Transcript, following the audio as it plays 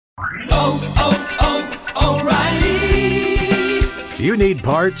O'Reilly! You need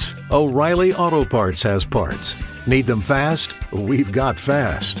parts? O'Reilly Auto Parts has parts. Need them fast? We've got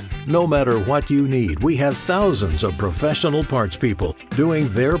fast. No matter what you need, we have thousands of professional parts people doing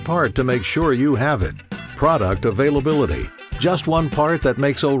their part to make sure you have it. Product availability. Just one part that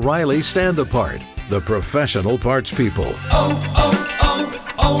makes O'Reilly stand apart. The professional parts people.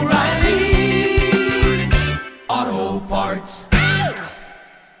 O'Reilly Auto Parts.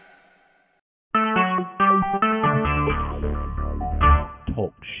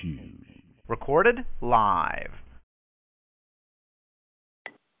 Talk shoes. Recorded live.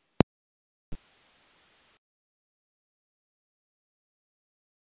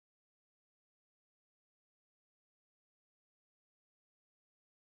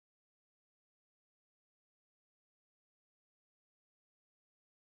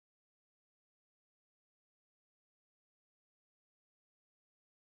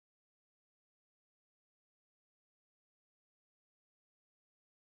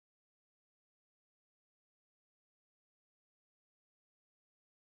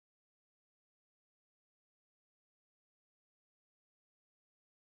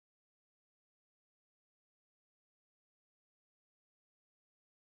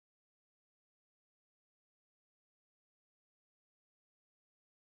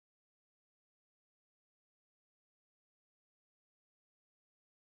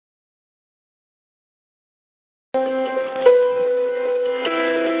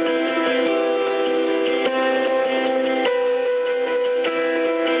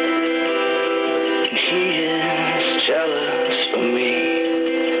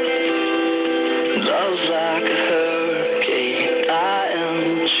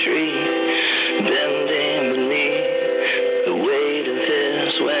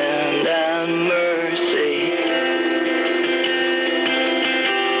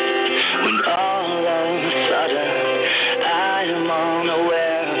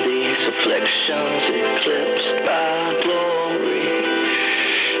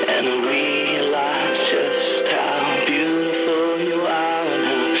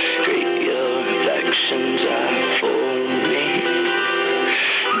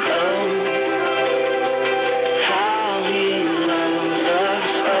 Oh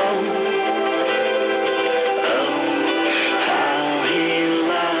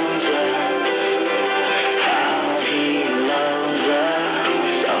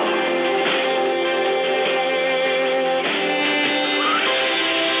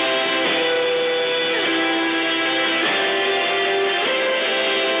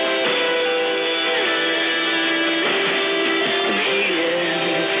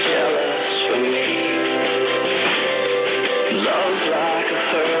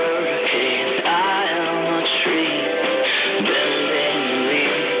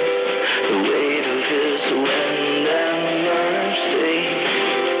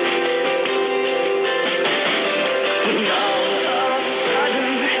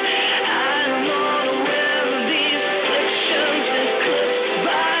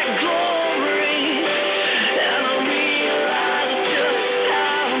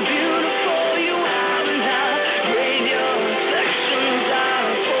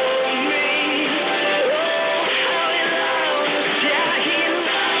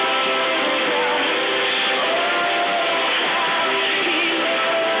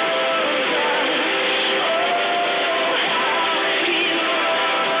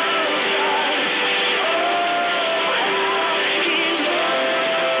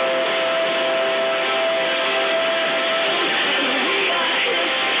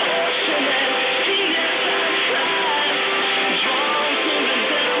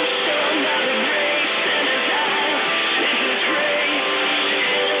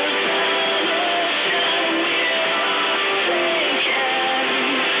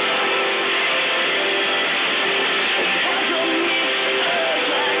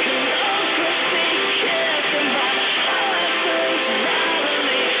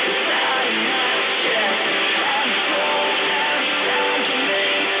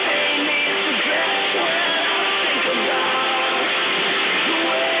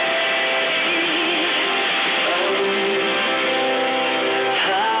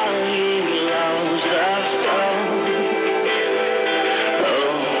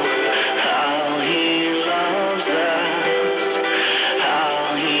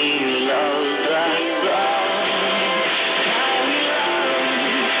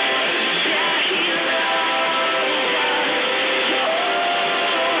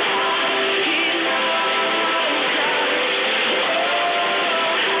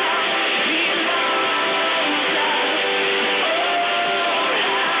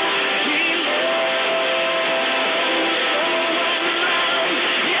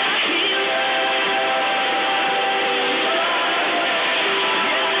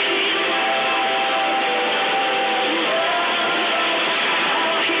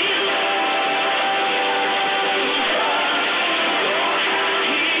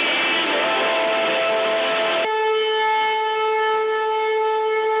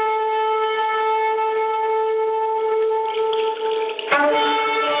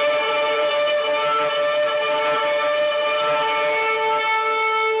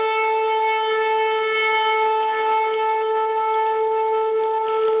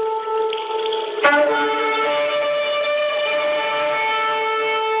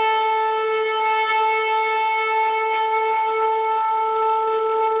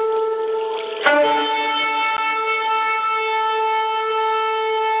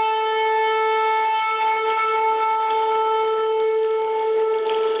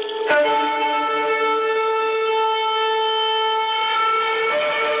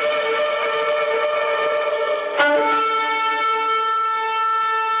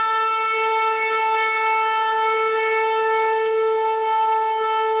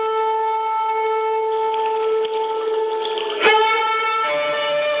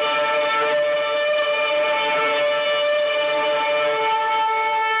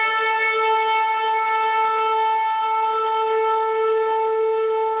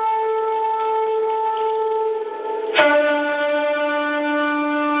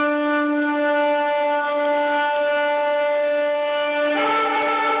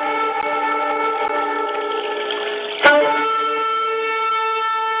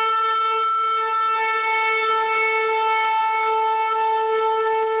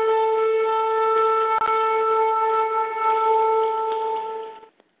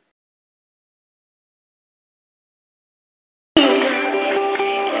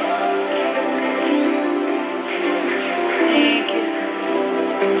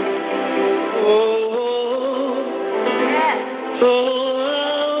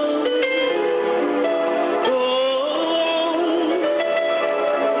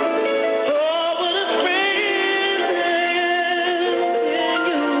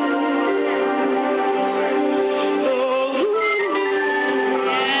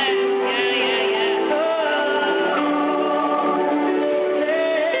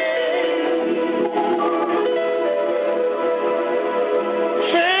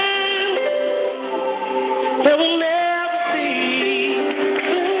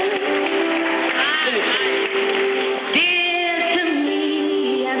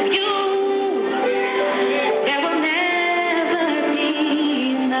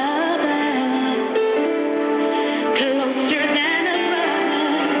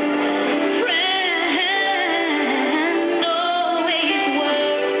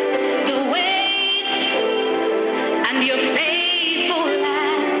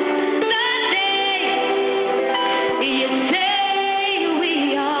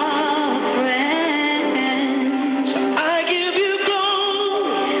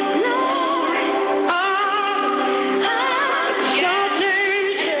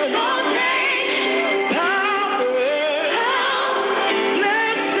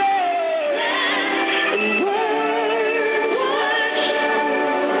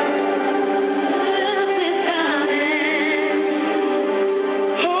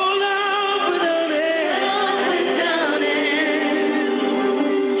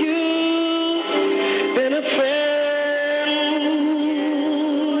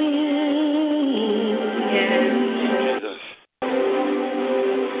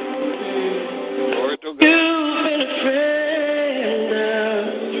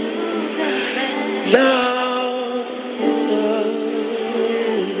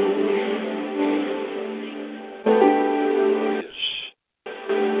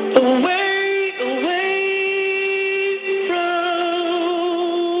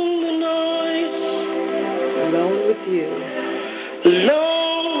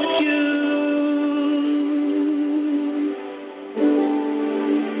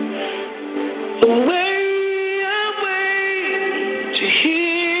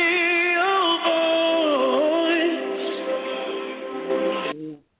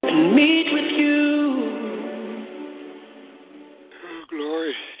and meet with you. Oh,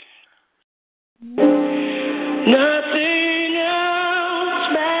 glory. Nothing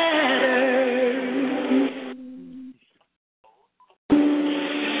else matters.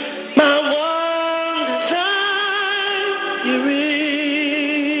 My one desire is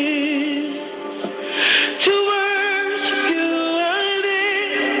to worship you. I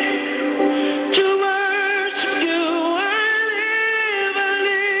live to worship you. I live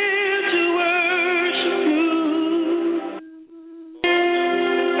to worship you.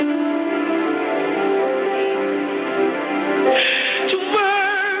 To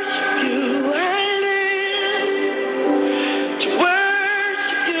worship you, I live. To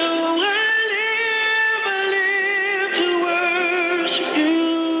worship you, I live to worship you.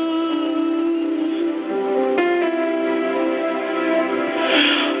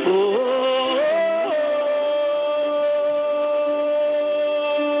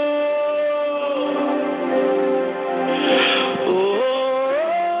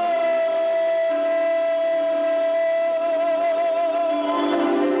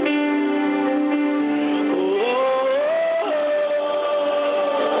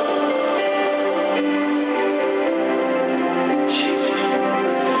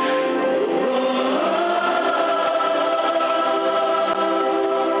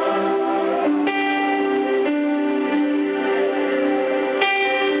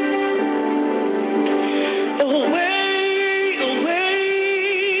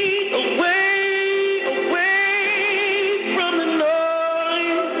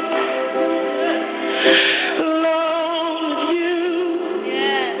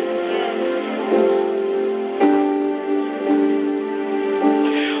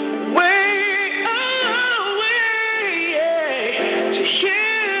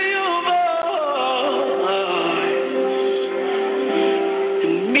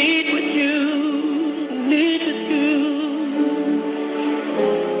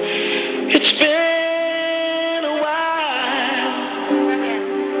 It's been a while,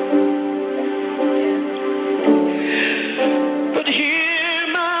 but hear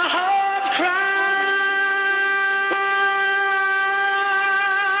my heart cry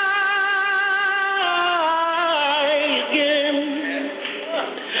again.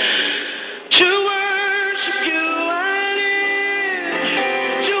 To worship you, I live.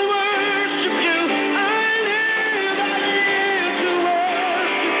 To worship you, I live to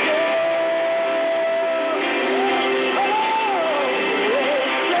worship you.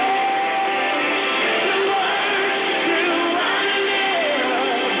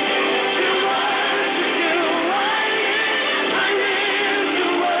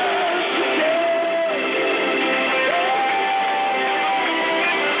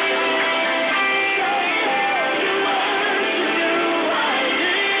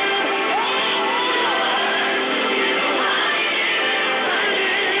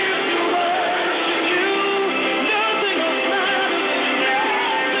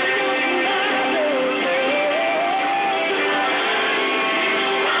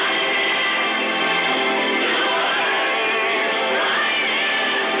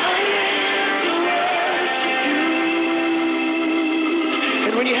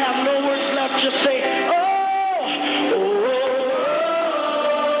 And when you have no words left, just say, oh,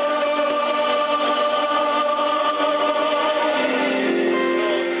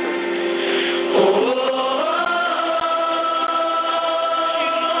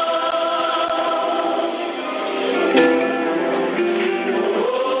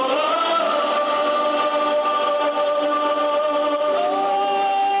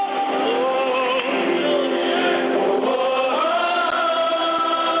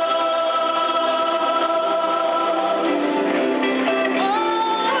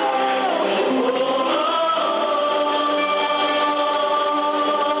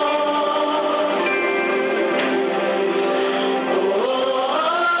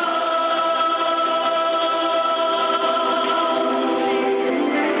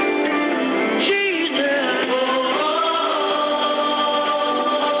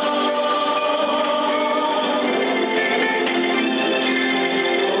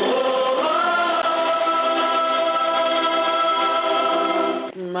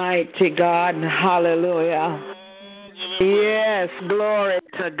 Mighty God, hallelujah. Yes, glory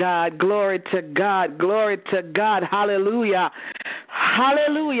to God, glory to God, glory to God, hallelujah.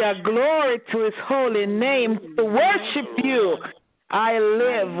 Hallelujah, glory to his holy name. To worship you, I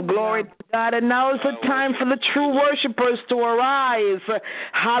live. Glory to God. And now is the time for the true worshipers to arise.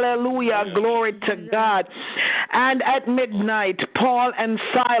 Hallelujah. Glory to God. And at midnight, Paul and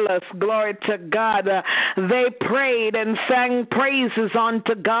Silas, glory to God, they prayed and sang praises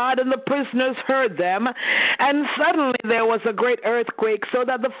unto God, and the prisoners heard them. And suddenly there was a great earthquake, so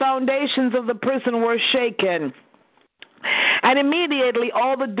that the foundations of the prison were shaken. And immediately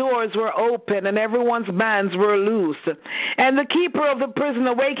all the doors were open and everyone's bands were loose. And the keeper of the prison,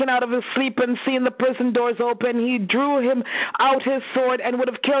 awakened out of his sleep and seeing the prison doors open, he drew him out his sword and would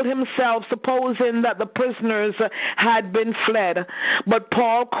have killed himself, supposing that the prisoners had been fled. But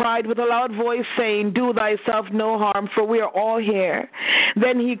Paul cried with a loud voice, saying, Do thyself no harm, for we are all here.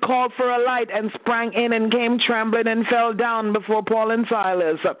 Then he called for a light and sprang in and came trembling and fell down before Paul and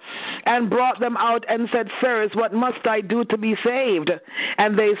Silas and brought them out and said, Sirs, what must I do to be saved?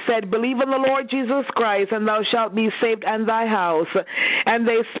 And they said, Believe in the Lord Jesus Christ, and thou shalt be saved and thy house. And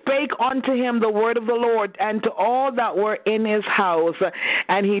they spake unto him the word of the Lord, and to all that were in his house.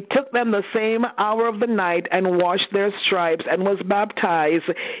 And he took them the same hour of the night, and washed their stripes, and was baptized,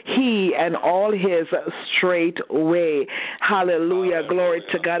 he and all his straightway. Hallelujah. Glory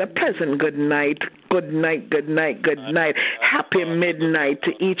to God. A pleasant good night. Good night, good night, good night. Happy midnight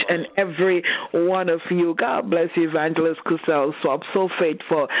to each and every one of you. God bless you, Evangelist Cusel. So I'm so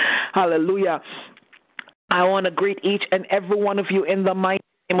faithful. Hallelujah. I want to greet each and every one of you in the mighty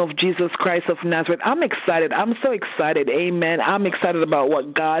name of Jesus Christ of Nazareth. I'm excited. I'm so excited. Amen. I'm excited about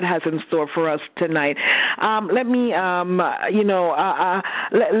what God has in store for us tonight. Let me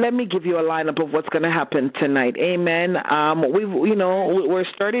give you a lineup of what's going to happen tonight. Amen. We're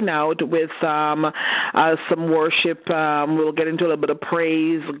starting out with some worship. We'll get into a little bit of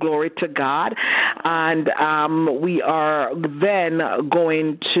praise. Glory to God. And we are then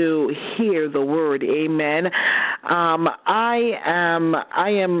going to hear the word. Amen.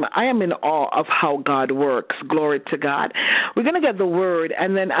 I am in awe of how God works. Glory to God. We're going to get the word,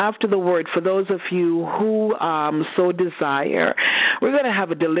 and then after the word, for those of you who so desire, we're going to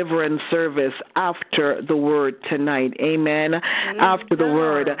have a deliverance service after the word tonight. Amen. After the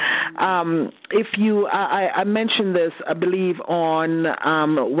word. I mentioned this, I believe, on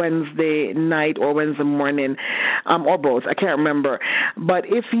Wednesday night or Wednesday morning, or both. I can't remember. But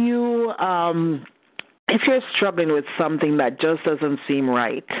if you're struggling with something that just doesn't seem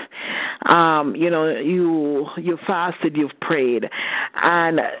right, you fasted, you've prayed,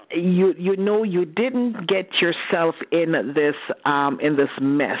 and you didn't get yourself in this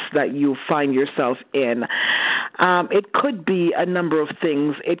mess that you find yourself in. It could be a number of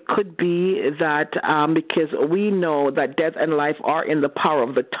things. It could be that because we know that death and life are in the power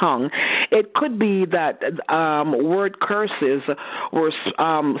of the tongue. It could be that word curses were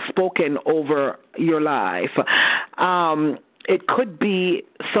spoken over your life. It could be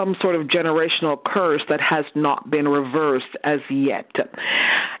some sort of generational curse that has not been reversed as yet.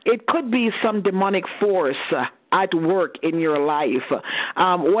 It could be some demonic force at work in your life.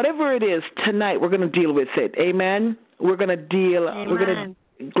 Whatever it is, tonight we're going to deal with it. Amen? We're going to deal. Amen. We're going to.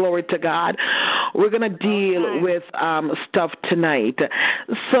 Glory to God. We're going to deal with stuff tonight.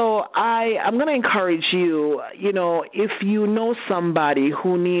 So I'm going to encourage you, if you know somebody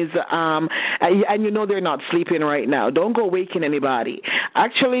who needs, and they're not sleeping right now, don't go waking anybody.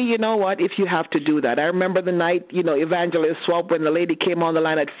 Actually, you know what, if you have to do that. I remember the night, Evangelist Swap, when the lady came on the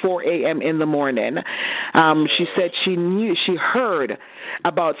line at 4 a.m. in the morning. She said she heard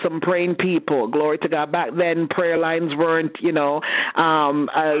about some praying people. Glory to God. Back then, prayer lines weren't,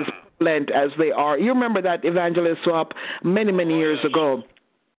 as prevalent as they are. You remember that, Evangelist Swap, many, many years ago.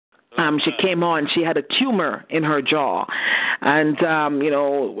 She came on. She had a tumor in her jaw. And, 4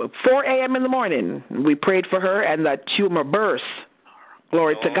 a.m. in the morning, we prayed for her, and that tumor burst.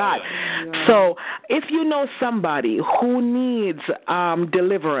 Glory to God. So if you know somebody who needs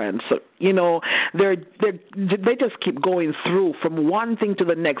deliverance, they just keep going through from one thing to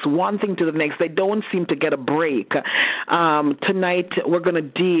the next, They don't seem to get a break. Tonight we're going to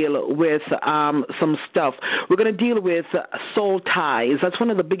deal with some stuff. We're going to deal with soul ties. That's one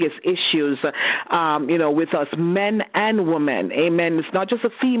of the biggest issues, with us, men and women. Amen. It's not just a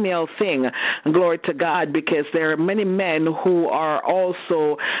female thing. Glory to God, because there are many men who are also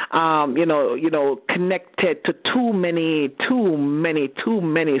connected to too many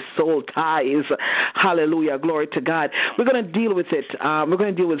soul ties. Hallelujah. Glory to God. We're going to deal with it. We're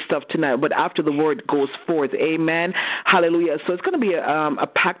going to deal with stuff tonight, but after the word goes forth. Amen. Hallelujah. So it's going to be a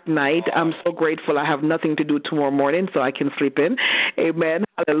packed night. I'm so grateful I have nothing to do tomorrow morning, so I can sleep in. Amen.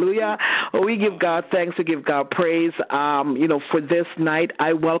 Hallelujah. We give God thanks. We give God praise. For this night,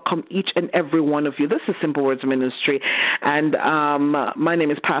 I welcome each and every one of you. This is Simple Words Ministry, and my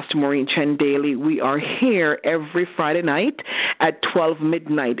name is Pastor Maureen Chen Daly. We are here every Friday night at 12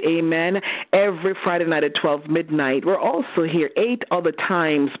 midnight. Amen. Every Friday night at 12 midnight. We're also here 8 other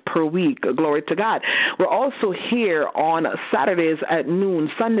times per week. Glory to God. We're also here on Saturdays at noon,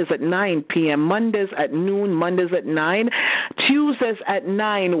 Sundays at 9 p.m., Mondays at noon, Mondays at 9, Tuesdays at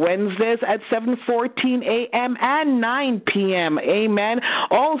 9, Wednesdays at 7:14 a.m. and 9 p.m. Amen.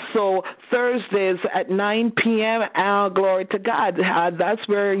 Also Thursdays at 9 p.m. Glory to God. That's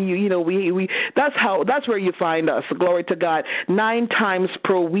where that's where you find us. Glory to God. 9 times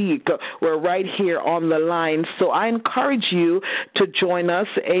per week. We're right here on the line. So I encourage you to join us.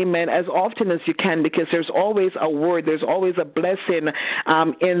 Amen. As often as you can, because there's always a word. There's always a blessing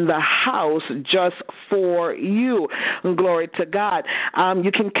in the house just for you. Glory to God.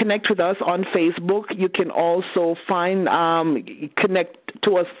 You can connect with us on Facebook. You can also connect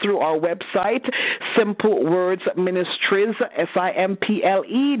to us through our website, Simple Words Ministries, SimpleWords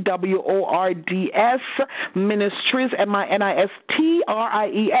Ministries, MINISTRIES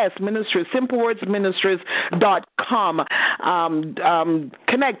Ministries, SimpleWordsMinistries.com.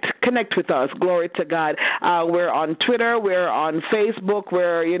 Connect with us. Glory to God. We're on Twitter. We're on Facebook.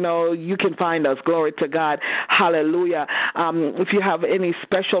 Where you can find us. Glory to God. Hallelujah. If you have any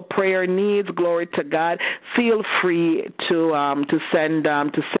special prayer needs, glory to God, feel free to send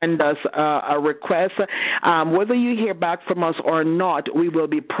us a request. Whether you hear back from us or not, we will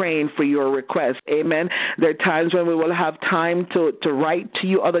be praying for your request. Amen. There are times when we will have time to write to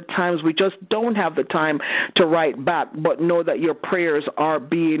you. Other times we just don't have the time to write back. But know that your prayers are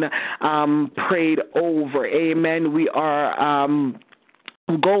being prayed over. Amen. We are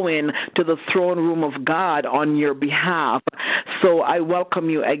going to the throne room of God on your behalf. So I welcome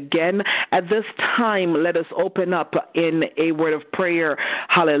you again. At this time, let us open up in a word of prayer.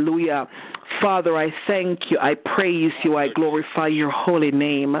 Hallelujah. Father, I thank you, I praise you, I glorify your holy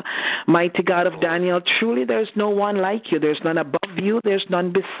name. Mighty God of Daniel, truly there's no one like you. There's none above you, there's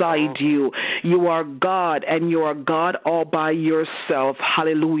none beside you. You are God, and you are God all by yourself.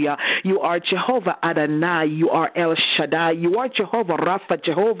 Hallelujah. You are Jehovah Adonai, you are El Shaddai, you are Jehovah Rapha,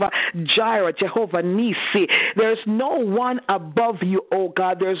 Jehovah Jireh, Jehovah Nisi. There's no one above you, oh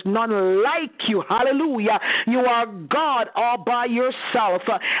God. There's none like you. Hallelujah. You are God all by yourself.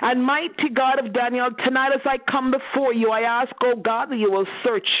 And mighty God of Daniel, tonight as I come before you, I ask, oh God, that you will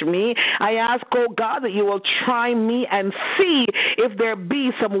search me. I ask, oh God, that you will try me and see if there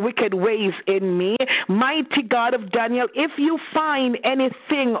be some wicked ways in me. Mighty God of Daniel, if you find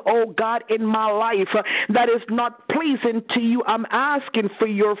anything, oh God, in my life that is not pleasing to you, I'm asking for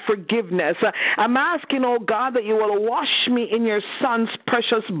your forgiveness. I'm asking, oh God, that you will wash me in your Son's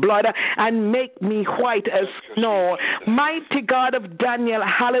precious blood and make me white as snow. Mighty God of Daniel,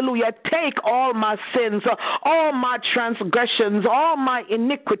 hallelujah, take all my sins, all my transgressions, all my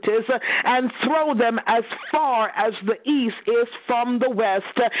iniquities, and throw them as far as the east is from the west,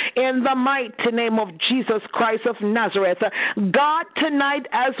 in the mighty name of Jesus Christ of Nazareth. God, tonight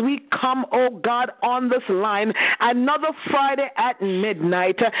as we come, oh God, on this line, another Friday at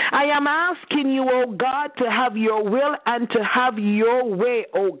midnight, I am asking you, oh God, to have your will and to have your way,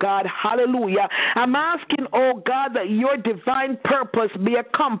 oh God. Hallelujah. I'm asking, oh God, that your divine purpose be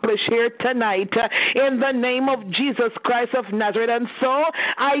accomplished here tonight in the name of Jesus Christ of Nazareth. And so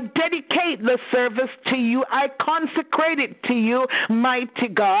I dedicate the service to you. I consecrate it to you, mighty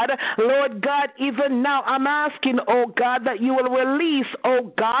God. Lord God, even now I'm asking, oh God, that you will release,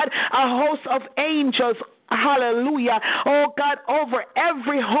 oh God, a host of angels, hallelujah, oh God, over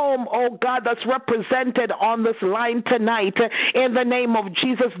every home, oh God, that's represented on this line tonight in the name of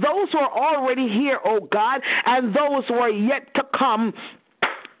Jesus. Those who are already here, oh God, and those who are yet to come,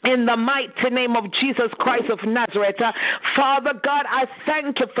 in the mighty name of Jesus Christ of Nazareth. Father God, I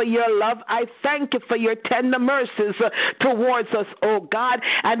thank you for your love. I thank you for your tender mercies towards us, oh God.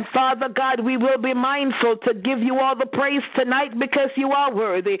 And Father God, we will be mindful to give you all the praise tonight because you are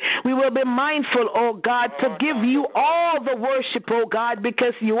worthy. We will be mindful, oh God, to give you all the worship, oh God,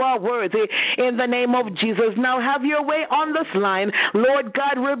 because you are worthy in the name of Jesus. Now have your way on this line. Lord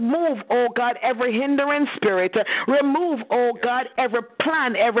God, remove, oh God, every hindering spirit. Remove, oh God, every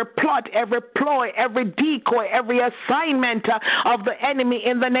plan, every plot, every ploy, every decoy, every assignment of the enemy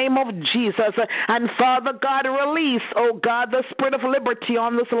in the name of Jesus. And Father God, release, oh God, the spirit of liberty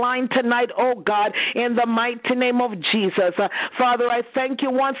on this line tonight, oh God, in the mighty name of Jesus. Father, I thank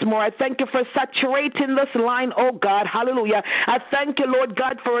you once more. I thank you for saturating this line, oh God, hallelujah. I thank you, Lord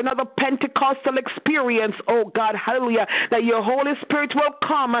God, for another Pentecostal experience, oh God, hallelujah, that your Holy Spirit will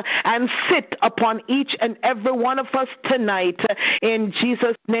come and sit upon each and every one of us tonight. In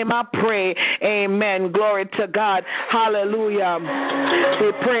Jesus' name I pray. Amen. Glory to God. Hallelujah.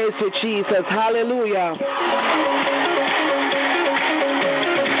 We praise you, Jesus. Hallelujah.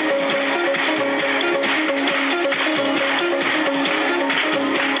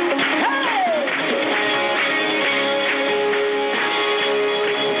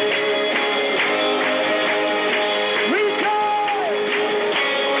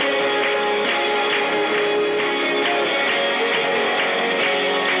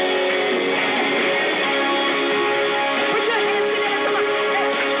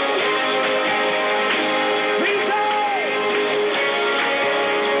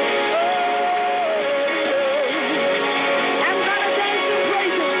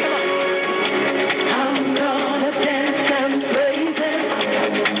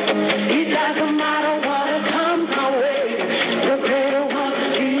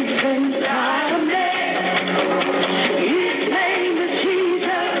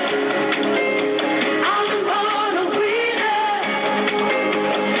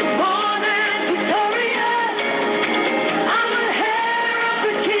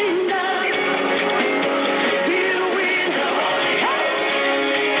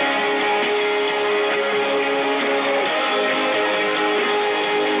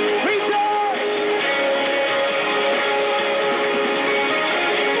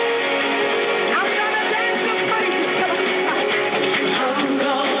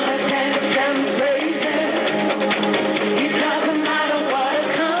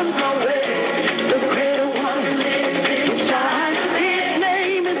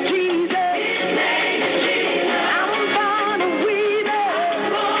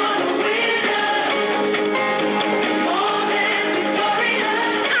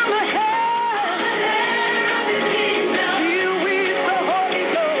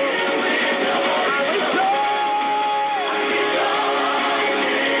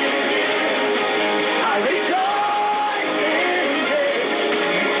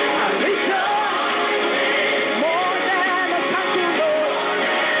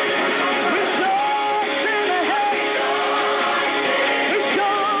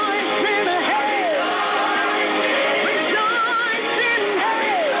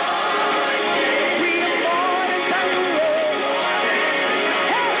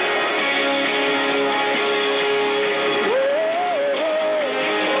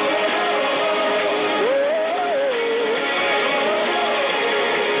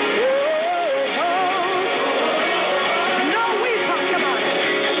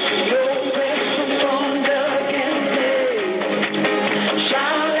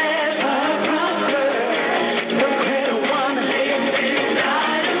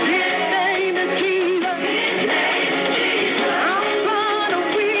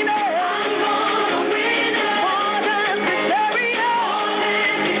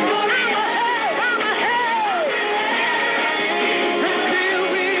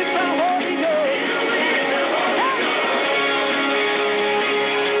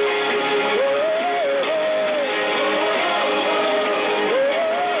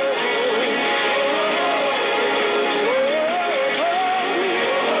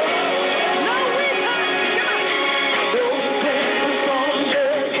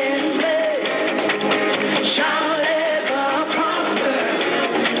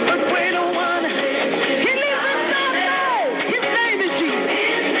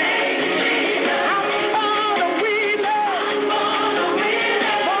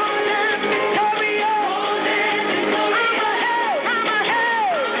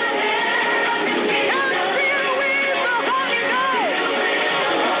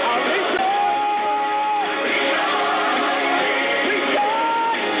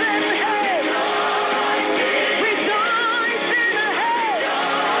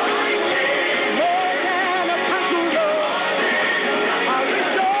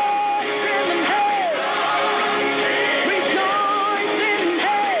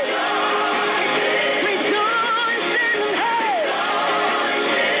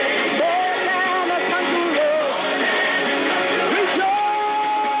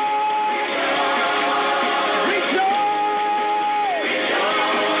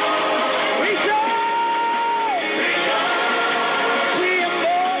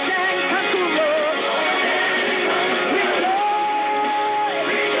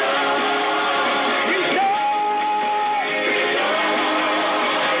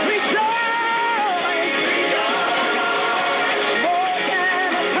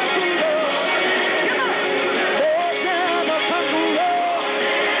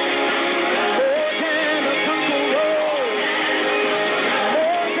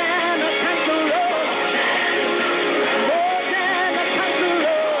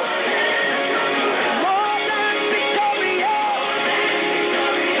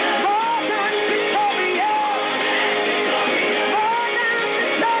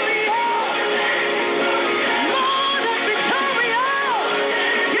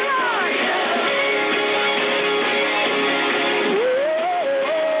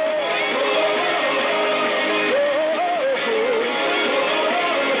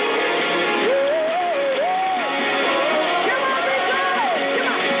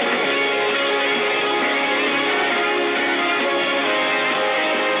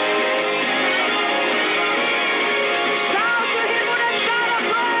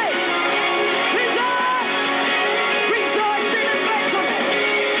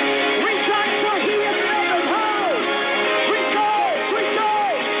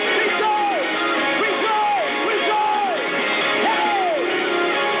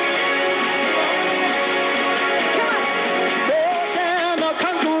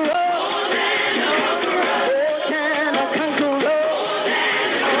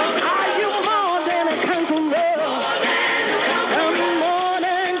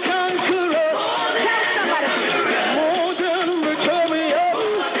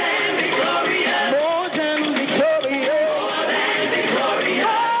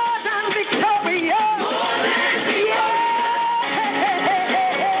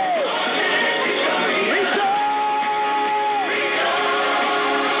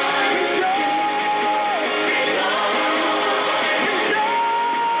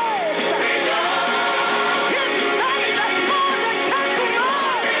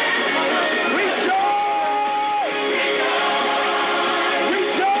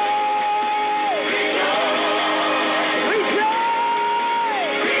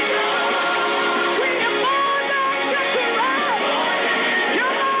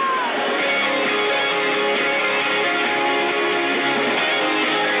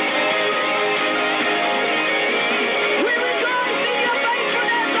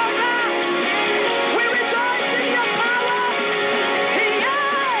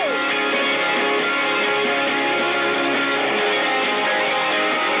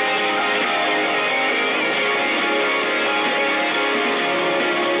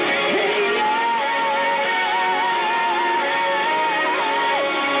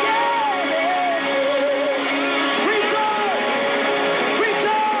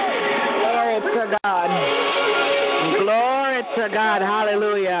 God. Glory to God.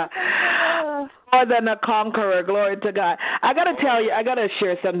 Hallelujah. More than a conqueror. Glory to God. I gotta tell you, I gotta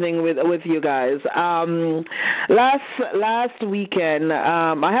share something with you guys. Last weekend,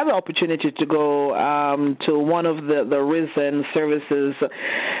 I had the opportunity to go to one of the Risen services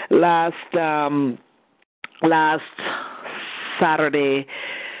last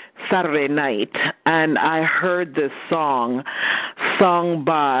Saturday night, and I heard this song sung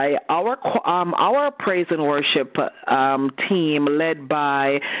by our praise and worship team, led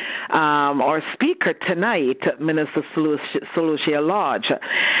by our speaker tonight, Minister Selucia Lodge.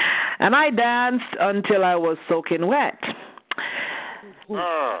 And I danced until I was soaking wet.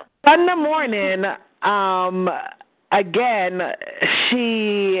 Sunday morning, again,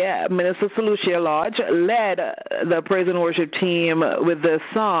 Minister Selucia Lodge, led the praise and worship team with this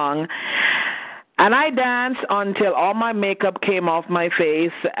song. And I danced until all my makeup came off my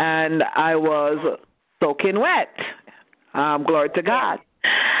face and I was soaking wet. Glory to God.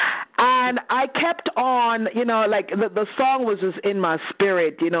 And I kept on, like the song was just in my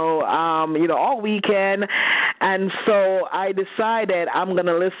spirit, all weekend. And so I decided I'm going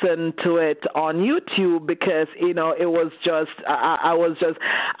to listen to it on YouTube because, it was just, I was just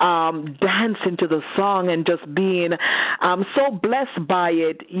dancing to the song and just being so blessed by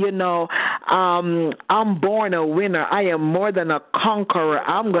it. I'm born a winner. I am more than a conqueror.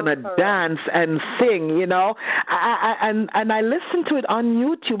 I'm going to dance and sing, and I listened to it on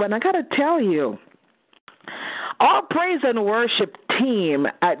YouTube, and I got to tell you, our praise and worship team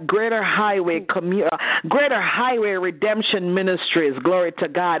at Greater Highway Redemption Ministries, glory to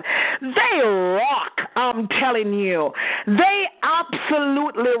God, they rock. I'm telling you, they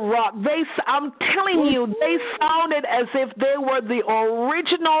absolutely rock. I'm telling you, they sounded as if they were the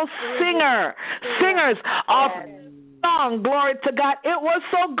original singers of song. Glory to God. It was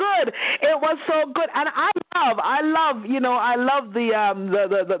so good. It was so good, and I love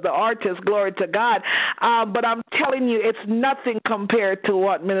the artist. Glory to God. But I'm telling you, it's nothing compared to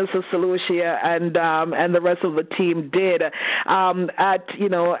what Minister Selucia and the rest of the team did at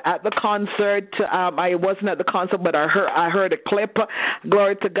the concert. I wasn't at the concert, but I heard a clip.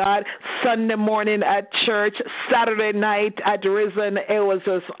 Glory to God. Sunday morning at church, Saturday night at Risen. It was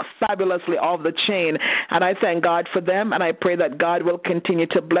just fabulously off the chain, and I thank God for them, and I pray that God will continue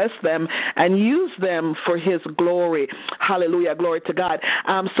to bless them and use them for His glory. Hallelujah. Glory to God.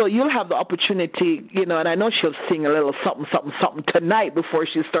 So you'll have the opportunity, and I know she'll sing a little something tonight before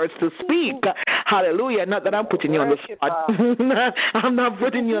she starts to speak. Hallelujah. Not that I'm putting you on the spot. I'm not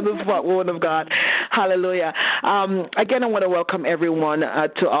putting you on the spot, woman of God. Hallelujah. Again, I want to welcome everyone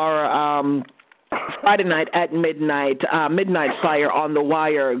to our Friday night at midnight fire on the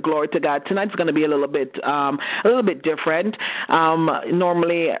wire. Glory to God. Tonight's going to be a little bit different.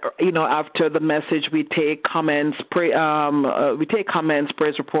 Normally, after the message, we take comments, praise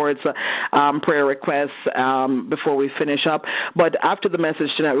reports, prayer requests before we finish up. But after the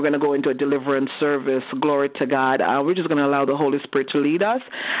message tonight, we're going to go into a deliverance service. Glory to God. We're just going to allow the Holy Spirit to lead us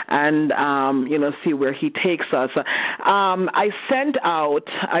and see where He takes us. I sent out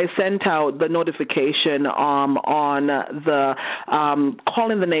the notification on the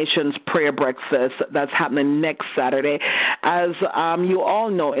Calling the Nations prayer breakfast that's happening next Saturday. As you all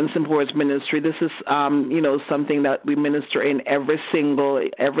know, in Simple Words Ministry, this is something that we minister in every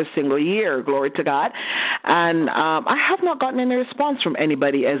single year. Glory to God. And I have not gotten any response from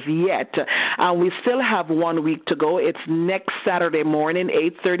anybody as yet. We still have 1 week to go. It's next Saturday morning,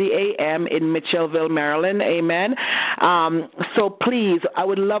 8:30 a.m. in Mitchellville, Maryland. Amen. So please, I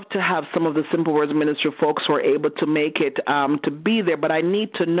would love to have some of the Simple Words Ministry folks who are able to make it to be there, but I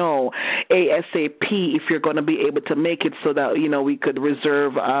need to know ASAP if you're going to be able to make it so that we could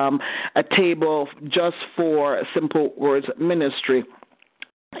reserve a table just for Simple Words Ministry.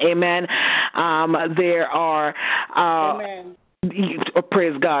 Amen. There are Amen.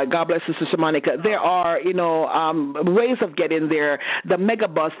 Praise God. God bless you, Sister Monica. There are, ways of getting there. The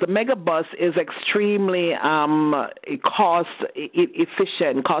megabus is extremely cost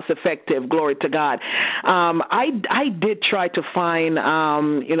efficient, cost effective. Glory to God. I did try to find,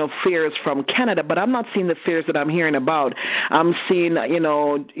 fares from Canada, but I'm not seeing the fares that I'm hearing about. I'm seeing,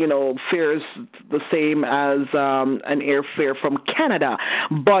 fares the same as an airfare from Canada,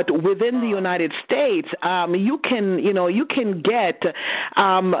 but within the United States, you can get get,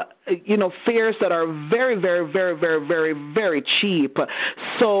 fares that are very, very, very, very, very, very cheap.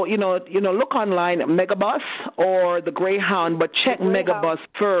 So, look online, Megabus or the Greyhound, but check Megabus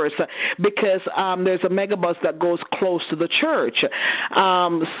first because there's a Megabus that goes close to the church.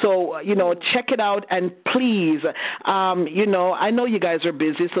 Check it out, and please, I know you guys are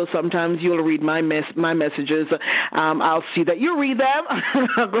busy, so sometimes you'll read my messages. I'll see that you read them,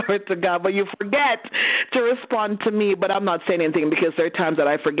 glory to God, but you forget to respond to me. But I'm not saying anything because there are times that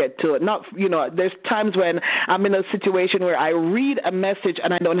I forget to. There's times when I'm in a situation where I read a message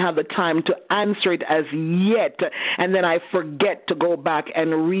and I don't have the time to answer it as yet, and then I forget to go back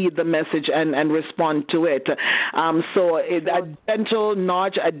and read the message and respond to it. A gentle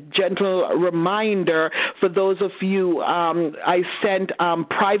nudge, a gentle reminder for those of you. I sent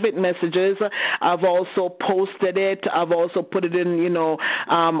private messages. I've also posted it. I've also put it in,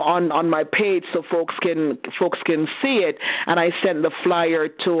 on my page so folks can see it. And I sent the flyer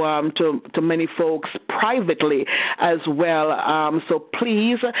to many folks privately as well. So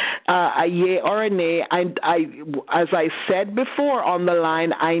please, a yay or a nay. As I said before on the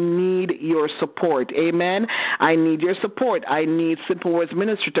line, I need your support. Amen. I need your support. I need Simple Words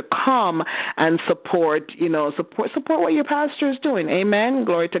Ministry to come and support what your pastor is doing. Amen.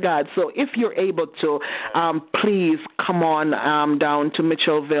 Glory to God. So if you're able to, please come on down to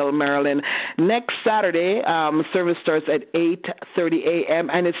Mitchellville, Maryland. Next Saturday, service starts at 8:30 a.m.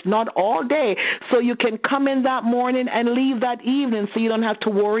 and it's not all day, so you can come in that morning and leave that evening, so you don't have to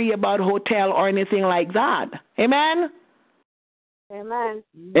worry about hotel or anything like that. Amen. Amen.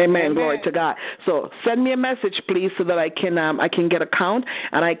 Amen. Glory to God. So send me a message, please, so that I can get a count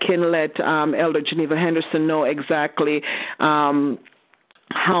and I can let Elder Geneva Henderson know exactly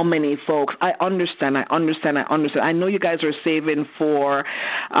how many folks. I understand. I know you guys are saving for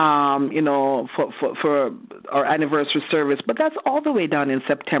our anniversary service, but that's all the way down in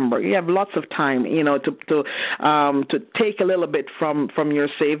September. You have lots of time, to take a little bit from your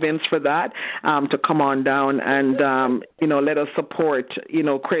savings for that, to come on down and let us support,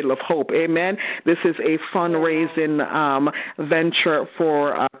 Cradle of Hope. Amen. This is a fundraising venture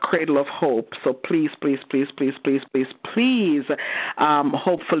for Cradle of Hope. So please,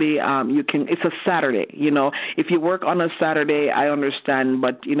 hopefully you can. It's a Saturday. If you work on a Saturday, I understand,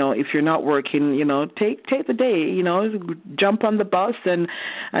 but if you're not working, take the day. Jump on the bus and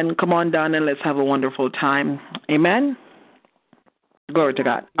come on down and let's have a wonderful time. Amen. Glory to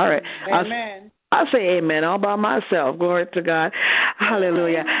God. All right. Amen. I'll say amen all by myself. Glory to God.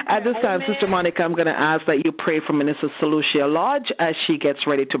 Hallelujah. At this time, Sister Monica, I'm going to ask that you pray for Minister Selucia Lodge as she gets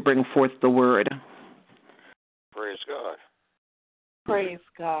ready to bring forth the word. Praise God. Praise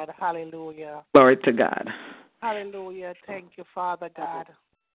God. Hallelujah. Glory to God. Hallelujah. Thank you, Father God.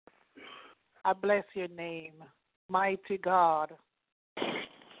 I bless your name. Mighty God,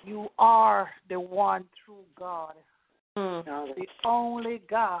 you are the one true God. The only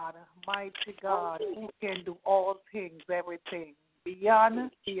God, mighty God, who can do all things, everything, beyond,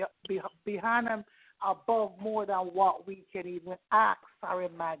 above, more than what we can even ask or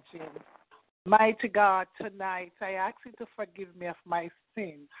imagine. Mighty God, tonight I ask you to forgive me of my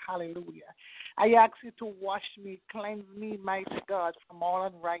sins. Hallelujah. I ask you to wash me, cleanse me, mighty God, from all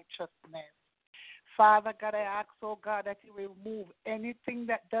unrighteousness. Father God, I ask, oh God, that you remove anything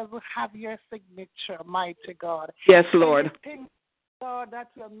that doesn't have your signature, mighty God. Yes, Lord. Anything, God, that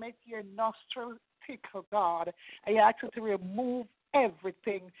will make your nostrils tickle, God. I ask you to remove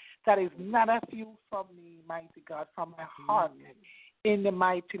everything that is not of you from me, mighty God, from my heart. In the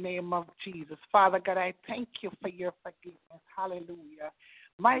mighty name of Jesus. Father God, I thank you for your forgiveness. Hallelujah.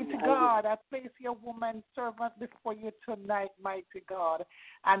 Mighty God, I place your woman servant before you tonight, mighty God.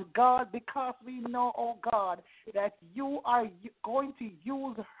 And God, because we know, oh God, that you are going to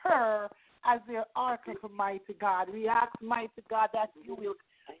use her as your oracle, mighty God. We ask, mighty God, that you will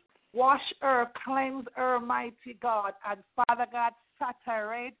wash her, cleanse her, mighty God. And Father God,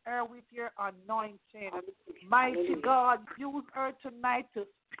 saturate her with your anointing. Mighty God, use her tonight to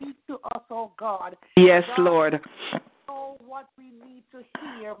speak to us, oh God. Yes, God, Lord. Know what we need to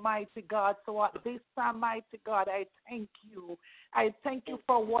hear, mighty God. So at this time, mighty God, I thank you. I thank you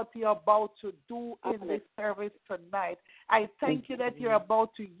for what you're about to do in this service tonight. I thank you that you're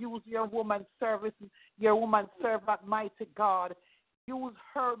about to use your woman servant, mighty God. Use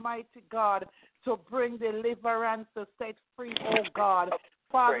her, mighty God, to bring deliverance, to set free, oh God.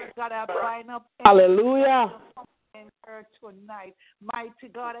 Father God, I bind up hallelujah in her tonight. Mighty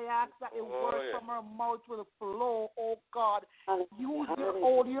God, I ask that a word from her mouth will flow, oh God. Use your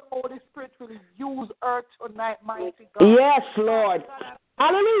Holy Spirit will use her tonight, mighty God. Yes, Lord.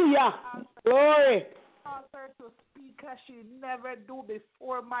 Hallelujah. Glory. Cause her to speak like she never do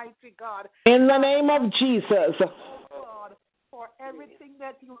before, mighty God. In the name of Jesus. Oh God, for everything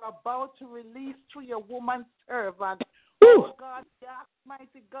that you are about to release through your woman servant. Oh God, we ask,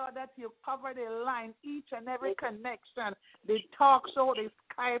 mighty God, that you cover the line, each and every connection, the talk show, the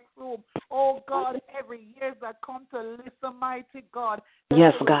Skype room. Oh God, every year that come to listen, mighty God.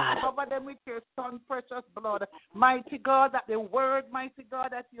 Yes, God. Cover them with your son, precious blood. Mighty God, that the word, mighty God,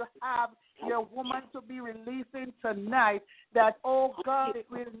 that you have your woman to be releasing tonight, that, oh God, it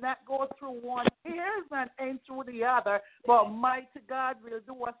will not go through one ear and ain't through the other, but mighty God will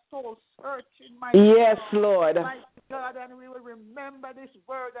do a soul searching, mighty Yes, God. Lord. Mighty God, and we will remember this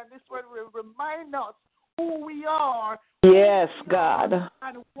word, and this word will remind us who we are. Yes, God.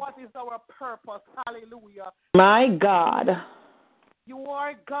 And what is our purpose. Hallelujah. My God. You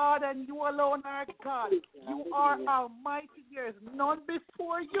are God, and you alone are God. You are almighty. There is none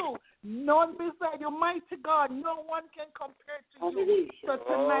before you, none beside you. Mighty God, no one can compare to you. So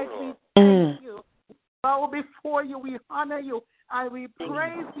tonight we thank you. Bow before you, we honor you, and we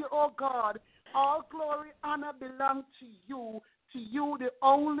praise you, oh God. All glory, honor belong to you, the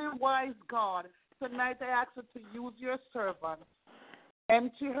only wise God. Tonight I ask you to use your servant.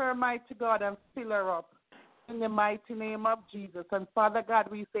 Empty her, mighty God, and fill her up. In the mighty name of Jesus. And Father God,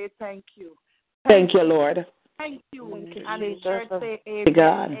 we say thank you. Thank you, Lord. Thank you. And the church say amen.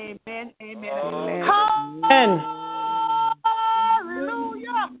 God. Amen. Amen. Amen.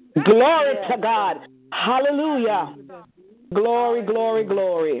 Hallelujah. Glory to God. Hallelujah. Glory, glory,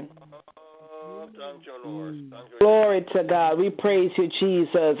 glory. Thank you, Lord. Thank you. Glory to God. We praise you,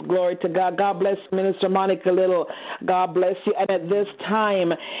 Jesus. Glory to God. God bless Minister Monica Little. God bless you. And at this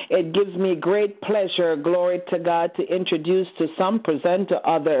time, it gives me great pleasure, glory to God, to introduce to some, present to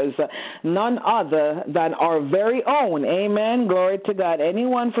others, none other than our very own. Amen. Glory to God.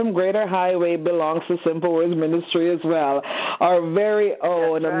 Anyone from Greater Highway belongs to Simple Words Ministry as well. Our very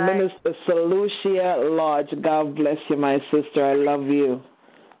own Minister Selucia Lodge. God bless you, my sister. I love you.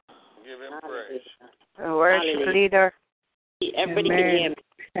 Give him praise. Worship leader. Everybody can hear me.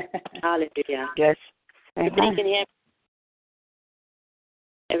 Hallelujah. Yes. Everybody can hear me.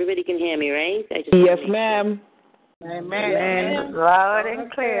 Everybody can hear me, right? Yes, ma'am. Amen. Loud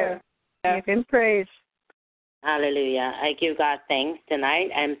and clear. Give him praise. Hallelujah. I give God thanks tonight.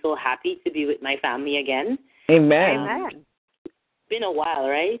 I'm so happy to be with my family again. Amen. Amen. It's been a while,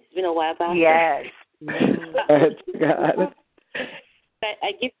 right? It's been a while, Pastor. Yes. God.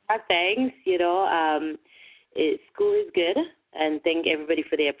 I give God thanks. School is good, and thank everybody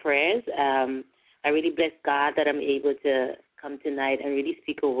for their prayers. I really bless God that I'm able to come tonight and really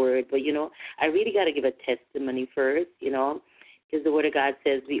speak a word. But, I really got to give a testimony first, because the Word of God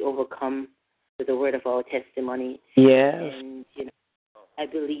says we overcome with the word of our testimony. Yes. And, I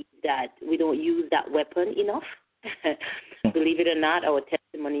believe that we don't use that weapon enough. Believe it or not, our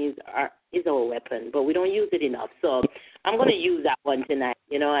testimonies is our weapon, but we don't use it enough. So I'm going to use that one tonight,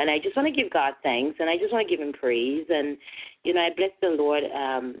 and I just want to give God thanks, and I just want to give him praise. And, I bless the Lord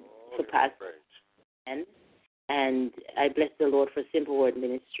for Pastor and I bless the Lord for Simple Word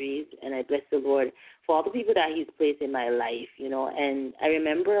Ministries, and I bless the Lord for all the people that he's placed in my life, And I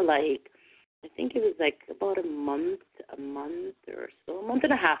remember, I think it was about a month or so, a month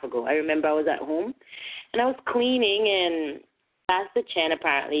and a half ago. I remember I was at home, and I was cleaning, and Pastor Chen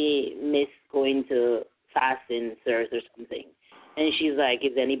apparently missed going to fasting service or something. And she's like,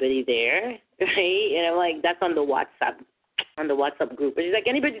 is anybody there? Right? And I'm like, that's on the WhatsApp group. And she's like,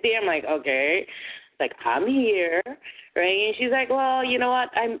 anybody there? I'm like, okay. It's like, I'm here. Right? And she's like, well, you know what?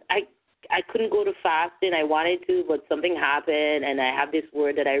 I couldn't go to fasting. I wanted to, but something happened, and I have this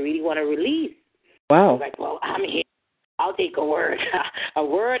word that I really want to release. Wow. I was like, well, I'm here. I'll take a word. A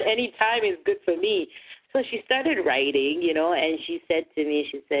word anytime is good for me. So she started writing, and she said to me,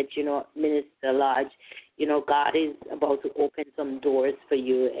 Minister Lodge, God is about to open some doors for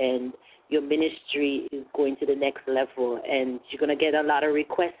you, and your ministry is going to the next level, and you're going to get a lot of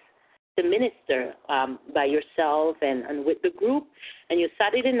requests to minister by yourself and with the group, and your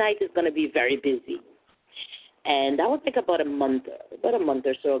Saturday night is going to be very busy. And that was about a month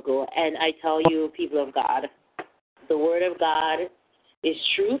or so ago. And I tell you, people of God, the word of God is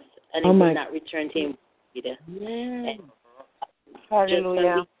truth, and it will not return to him either.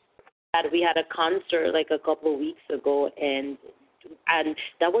 Hallelujah. We had a concert a couple of weeks ago, and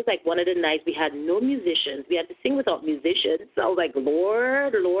that was one of the nights we had no musicians. We had to sing without musicians. So I was like,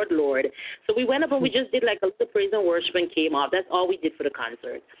 Lord, Lord, Lord. So we went up and we just did a little praise and worship and came off. That's all we did for the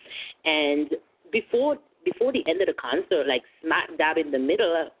concert. And before the end of the concert, smack dab in the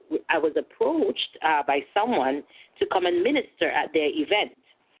middle, I was approached by someone to come and minister at their event.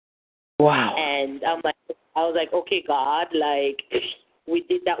 Wow. And I was like, okay, God, like, we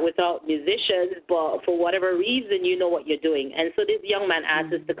did that without musicians, but for whatever reason, you know what you're doing. And so this young man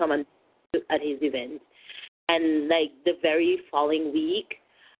asked us to come at his event. And, like, the very following week,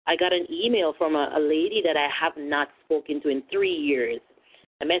 I got an email from a lady that I have not spoken to in 3 years.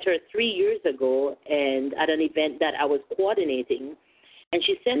 I met her 3 years ago and at an event that I was coordinating. And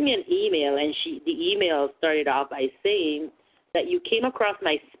she sent me an email, and the email started off by saying that you came across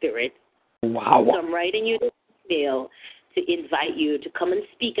my spirit. Wow. So I'm writing you this email to invite you to come and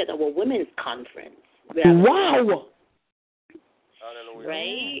speak at our women's conference. Wow.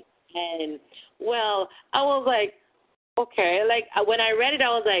 Right? And, well, I was like, okay. Like, when I read it, I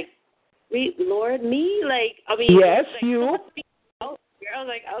was like, Lord, me? Like, I mean. Yes, like, you.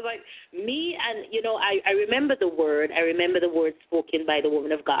 I was like, me, and, you know, I remember the word. I remember the word spoken by the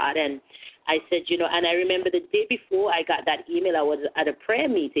woman of God, and I said, you know, and I remember the day before I got that email, I was at a prayer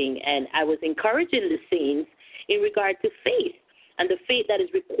meeting, and I was encouraging the saints in regard to faith and the faith that is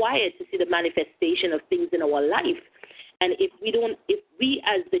required to see the manifestation of things in our life. And if we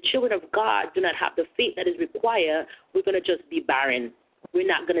as the children of God do not have the faith that is required, we're going to just be barren. We're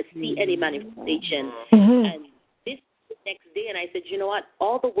not going to see any manifestation. And this next day, and I said, you know what?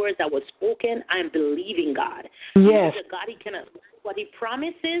 All the words that were spoken, I'm believing God. Yes. He's a God, he cannot, what he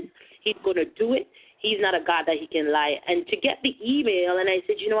promises, he's going to do it. He's not a God that he can lie. And to get the email, and I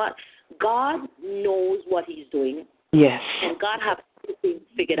said, you know what? God knows what he's doing. Yes. And God has everything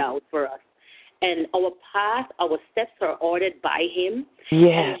figured out for us. And our path, our steps are ordered by him.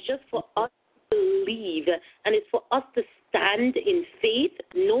 Yes. And it's just for us to believe, and it's for us to stand in faith,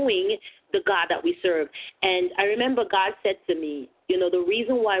 knowing the God that we serve. And I remember God said to me, you know, the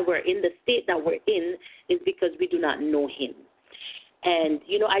reason why we're in the state that we're in is because we do not know him. And,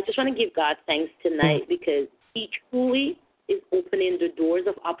 you know, I just want to give God thanks tonight because he truly is opening the doors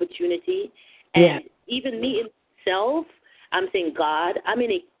of opportunity. And even me himself, I'm saying, God, I'm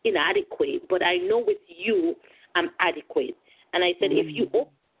inadequate, but I know with you I'm adequate. And I said, if you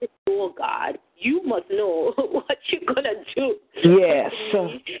open this door, God, you must know what you're going to do. Yes.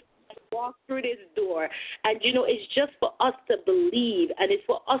 Walk through this door. And, you know, it's just for us to believe, and it's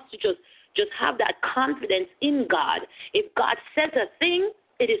for us to just have that confidence in God. If God says a thing,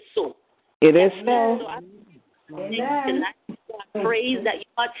 it is so. It is so. I praise that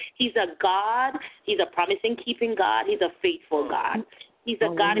he's a God. He's a promising keeping God. He's a faithful God. He's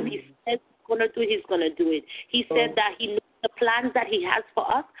a God. If he says he's going to do it, he's going to do it. He said that he knows the plans that he has for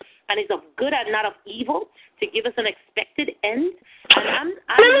us, and it's of good and not of evil, to give us an expected end. And I'm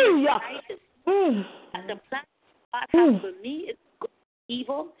excited. And the plan God has for me is good and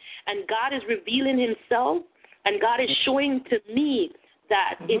evil, and God is revealing himself, and God is showing to me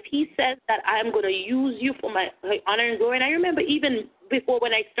that if he says that I'm going to use you for my honor and glory. And I remember even before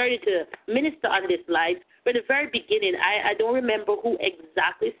when I started to minister on this live, from the very beginning, I don't remember who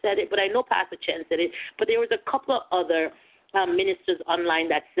exactly said it, but I know Pastor Chen said it, but there was a couple of other ministers online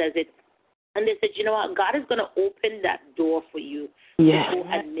that says it. And they said, you know what, God is going to open that door for you to go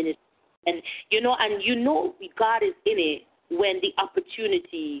and minister. And you know God is in it when the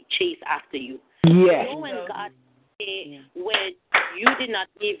opportunity chase after you. Yes. You know when God when you did not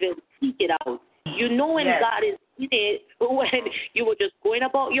even seek it out. You know when God is in it, when you were just going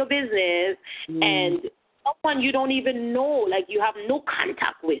about your business and someone you don't even know, like you have no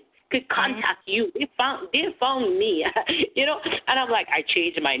contact with, could contact you. They found me, you know, and I'm like, I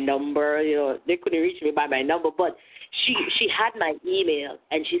changed my number, you know, they couldn't reach me by my number, but she had my email,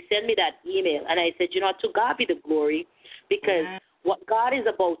 and she sent me that email, and I said, you know, to God be the glory, because what God is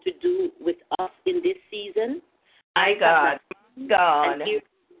about to do with us in this season, my God.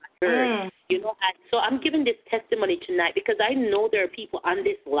 You know, so I'm giving this testimony tonight because I know there are people on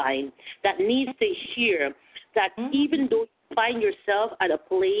this line that need to hear that even though you find yourself at a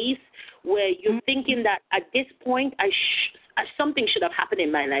place where you're thinking that at this point something should have happened in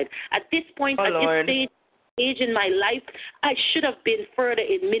my life. At this point, at this stage in my life, I should have been further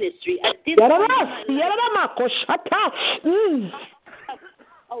in ministry. At this point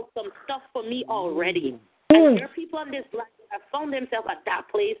some stuff for me already. And there are people on this line that have found themselves at that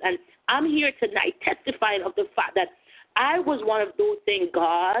place, and I'm here tonight testifying of the fact that I was one of those saying,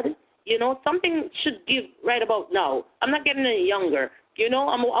 God, you know, something should give right about now. I'm not getting any younger. You know,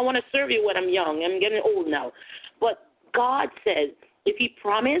 I want to serve you when I'm young. I'm getting old now. But God says, if he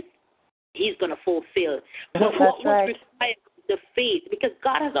promised, he's going to fulfill. But what was required? The faith, because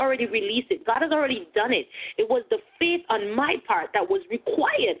God has already released it. God has already done it. It was the faith on my part that was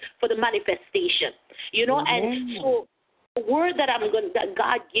required for the manifestation. You know, and so the word that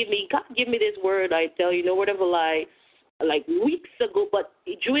God gave me this word, I tell you, no word of a lie, like weeks ago, but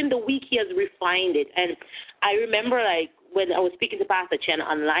during the week, he has refined it. And I remember, like, when I was speaking to Pastor Chen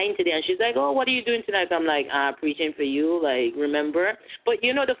online today, and she's like, oh, what are you doing tonight? I'm like, preaching for you, like, remember? But,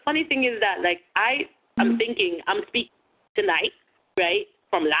 the funny thing is that, like, I'm thinking, I'm speaking tonight, right,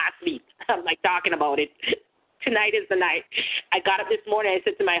 from last week. I'm, like, talking about it. Tonight is the night. I got up this morning, I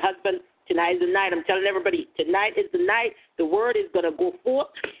said to my husband, tonight is the night. I'm telling everybody, tonight is the night. The word is going to go forth.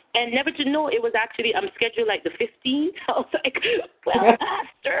 And never to know, it was actually, I'm scheduled like the 15th. I was like, well,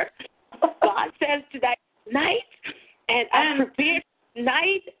 Pastor, God says tonight night, and I'm prepared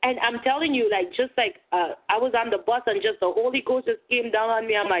tonight. And I'm telling you, like, just like I was on the bus and just the Holy Ghost just came down on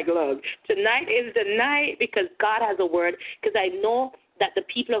me. I'm like, look, tonight is the night because God has a word, because I know that the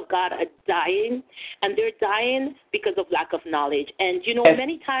people of God are dying, and they're dying because of lack of knowledge. And,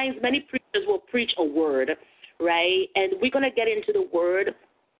 many times, many preachers will preach a word, right? And we're going to get into the word.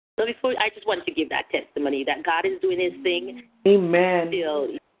 So before, I just wanted to give that testimony that God is doing his thing. Amen.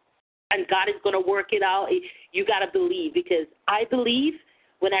 Still, and God is going to work it out. You got to believe, because I believe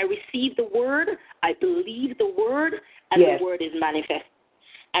when I receive the word, I believe the word, and the word is manifest.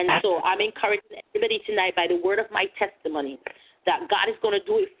 And so I'm encouraging everybody tonight by the word of my testimony that God is going to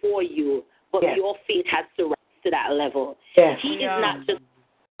do it for you, but your faith has to rise to that level. Yes. He is not just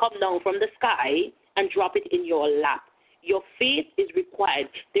come down from the sky and drop it in your lap. Your faith is required.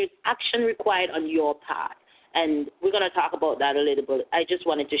 There's action required on your part. And we're going to talk about that a little bit. I just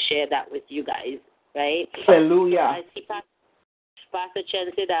wanted to share that with you guys, right? Hallelujah. So I see Pastor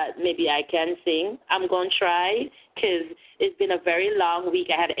Chen said that maybe I can sing. I'm going to try, because it's been a very long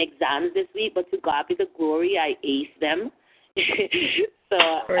week. I had exams this week, but to God be the glory, I aced them. So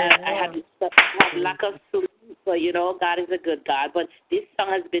I had lack of sleep. So, God is a good God. But this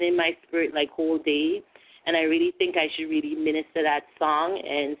song has been in my spirit like whole day, and I really think I should really minister that song.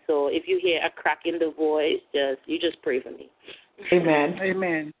 And so if you hear a crack in the voice, you just pray for me. Amen.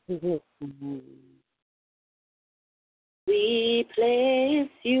 Amen. We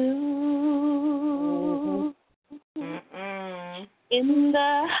place you in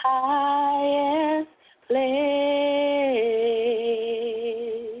the highest place.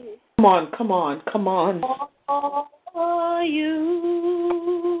 Come on. For you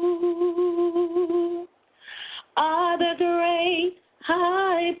are the great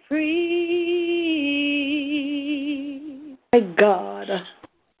high priest. My God.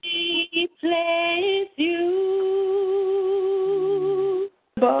 We place you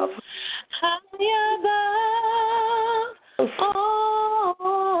Above. high above all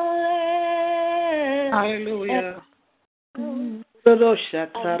else. Hallelujah.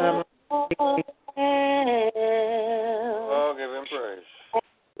 Oh, give him praise.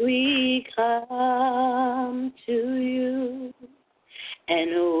 We come to you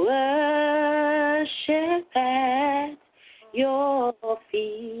and worship at your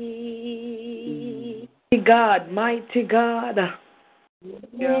feet. Mighty God.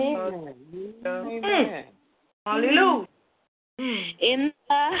 Amen. Hallelujah. In the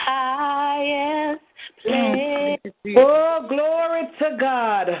highest place. Oh, glory to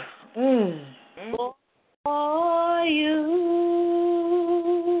God. For you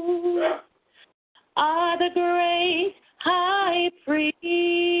are the great high priest.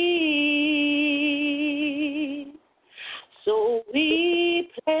 So we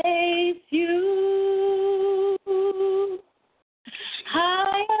place you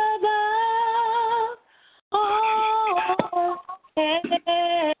high above all else. Thank you,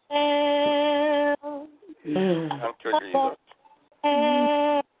 Jesus.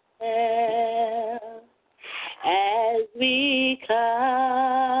 As we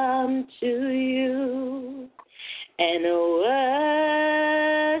come to you and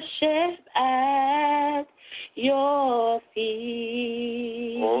worship at your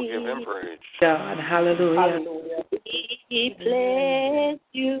feet. Oh, give him praise. God, hallelujah. We place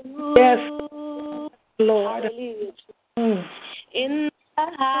you, Yes, Lord. in the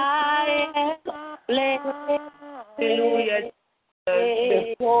highest place. Hallelujah.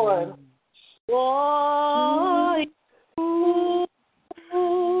 Yes, Lord. For you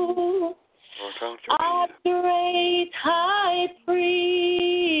are great high priest.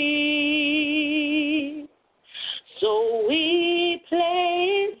 So we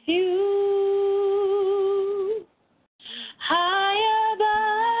place you high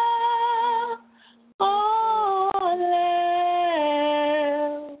above all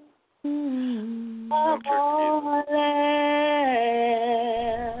else. All else.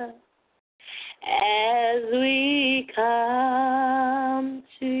 As we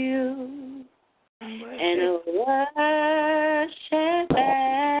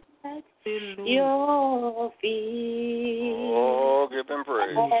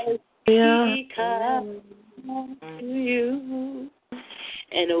him praise. We come to you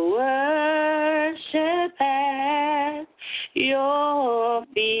and worship at your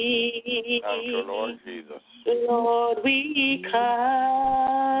feet. Thank you, Lord Jesus. Lord, we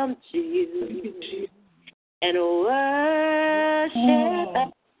come to you and worship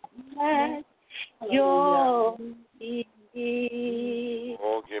at your feet.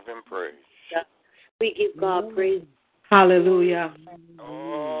 Oh, give him praise. We give God praise. Hallelujah.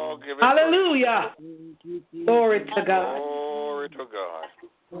 Oh, give him Hallelujah. Glory to God. Glory to God.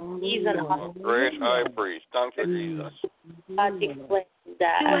 He's an A great high priest. Thank you, Jesus. God declares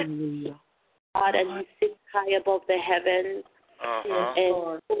that God, and He sits high above the heavens,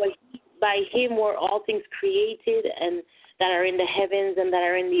 and by Him were all things created, and that are in the heavens and that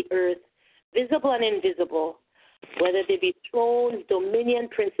are in the earth, visible and invisible, whether they be thrones, dominion,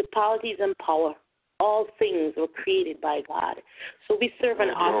 principalities, and power. All things were created by God. So we serve an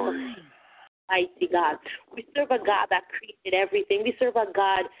awesome, mighty God. We serve a God that created everything. We serve a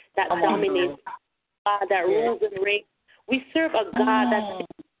God that dominates, God that rules and reigns. We serve a God that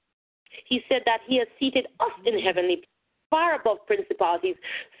He said that He has seated us in heavenly, far above principalities.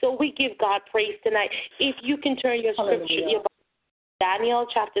 So we give God praise tonight. If you can turn your scripture, your Daniel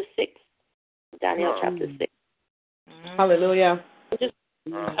chapter 6. Daniel chapter 6. Hallelujah.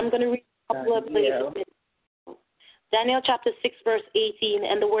 I'm going to read a couple of places. Daniel chapter 6, verse 18,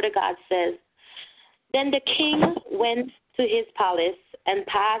 and the word of God says, Then the king went to his palace and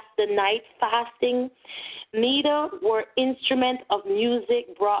passed the night fasting. Neither were instruments of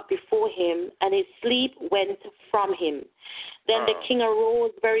music brought before him, and his sleep went from him. Then the king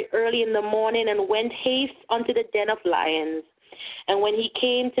arose very early in the morning and went haste unto the den of lions. And when he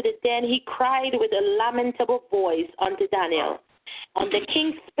came to the den, he cried with a lamentable voice unto Daniel. And the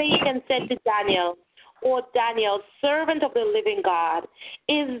king spake and said to Daniel, O Daniel, servant of the living God,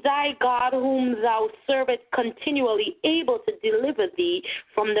 is thy God whom thou servest continually able to deliver thee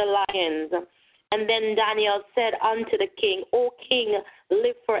from the lions? And then Daniel said unto the king, O king,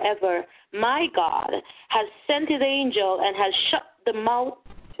 live forever. My God has sent his angel and has shut the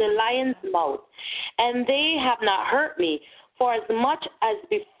lion's mouth, and they have not hurt me, for as much as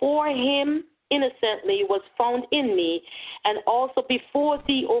before him innocently was found in me, and also before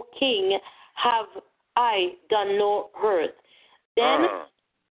thee, O king, have I done no hurt. Then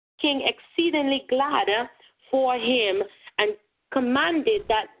king exceedingly glad for him, and commanded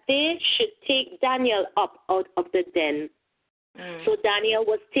that they should take Daniel up out of the den. So Daniel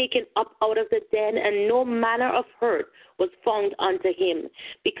was taken up out of the den, and no manner of hurt was found unto him,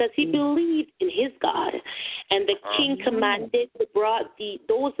 because he believed in his God. And the king commanded to brought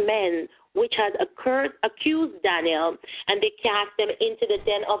those men which had accused Daniel, and they cast them into the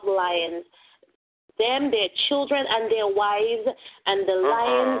den of lions, them, their children, and their wives, and the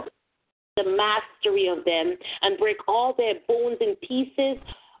lions, the mastery of them, and break all their bones in pieces,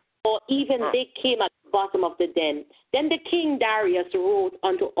 or even they came at the bottom of the den. Then the king Darius wrote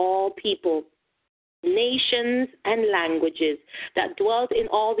unto all people, nations, and languages that dwelt in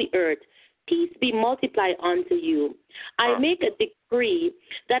all the earth, peace be multiplied unto you. I make a decree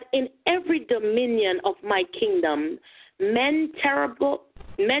that in every dominion of my kingdom, men tremble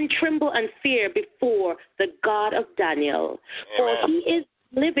and fear before the God of Daniel. For he is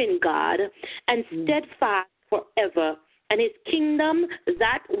living God and steadfast forever, and his kingdom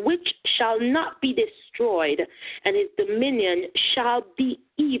that which shall not be destroyed, and his dominion shall be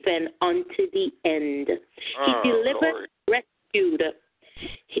even unto the end. He delivered, rescued,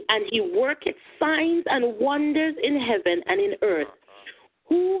 and he worketh signs and wonders in heaven and in earth,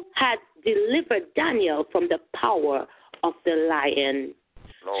 who had delivered Daniel from the power of the lion.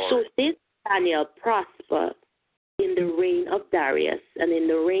 So this Daniel prospered in the reign of Darius and in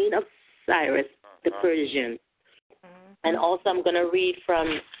the reign of Cyrus the Persian. And also I'm going to read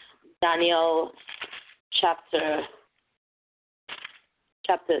from Daniel chapter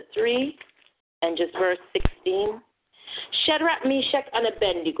 3 and just verse 16. Shadrach, Meshach, and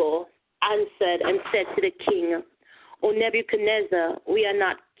Abednego answered and said to the king, O Nebuchadnezzar, we are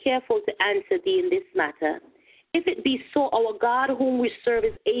not careful to answer thee in this matter. If it be so, our God whom we serve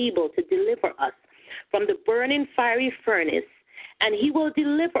is able to deliver us from the burning fiery furnace, and he will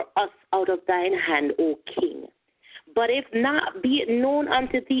deliver us out of thine hand, O king. But if not, be it known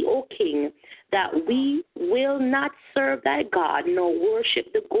unto thee, O king, that we will not serve thy God, nor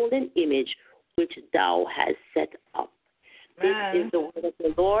worship the golden image which thou hast set up. This is the word of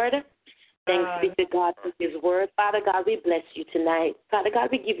the Lord. Thanks be to God for his word. Father God, we bless you tonight. Father God,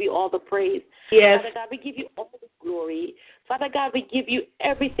 we give you all the praise. Yes. Father God, we give you all the glory. Father God, we give you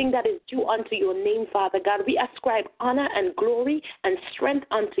everything that is due unto your name, Father God. We ascribe honor and glory and strength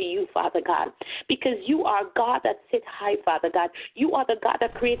unto you, Father God, because you are God that sits high, Father God. You are the God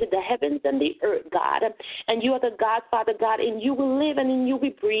that created the heavens and the earth, God. And you are the God, Father God, in you we live and in you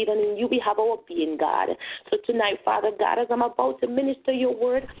we breathe and in you we have our being, God. So tonight, Father God, as I'm about to minister your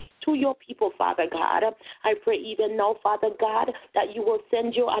word to your people, Father God, I pray even now, Father God, that you will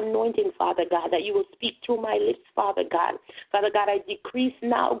send your anointing, Father God, that you will speak through my lips, Father God. Father God, I decrease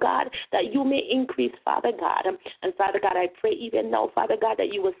now, God, that you may increase, Father God. And Father God, I pray even now, Father God,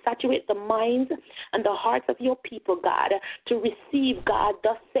 that you will saturate the minds and the hearts of your people, God, to receive, God,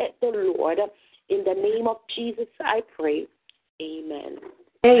 thus said the Lord. In the name of Jesus, I pray. Amen.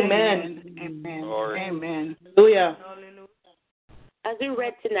 Amen. Amen. Lord. Amen. Hallelujah. As we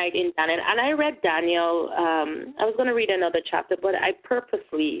read tonight in Daniel, and I read Daniel, I was going to read another chapter, but I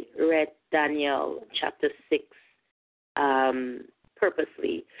purposely read Daniel chapter 6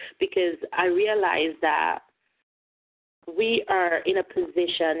 purposely because I realized that we are in a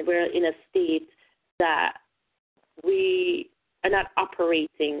position, we're in a state that we are not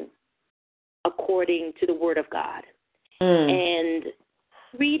operating according to the Word of God. And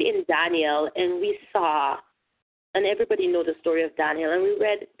read in Daniel, and we saw, and everybody knows the story of Daniel, and we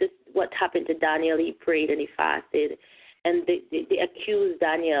read this, what happened to Daniel. He prayed and he fasted, and they accused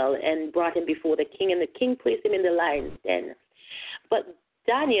Daniel and brought him before the king, and the king placed him in the lion's den. But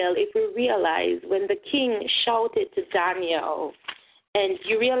Daniel, if we realize, when the king shouted to Daniel, and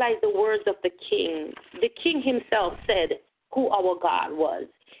you realize the words of the king himself said who our God was.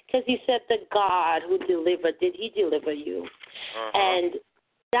 Because he said, the God who delivered, did he deliver you? And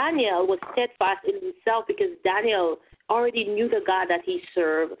Daniel was steadfast in himself because Daniel already knew the God that he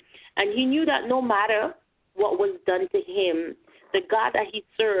served. And he knew that no matter what was done to him, the God that he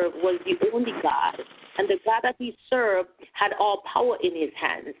served was the only God. And the God that he served had all power in his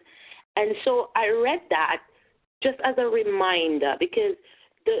hands. And so I read that just as a reminder, because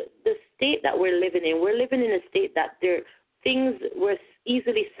the state that we're living in a state that things were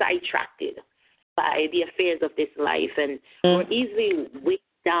easily sidetracked by the affairs of this life, and we're easily weighed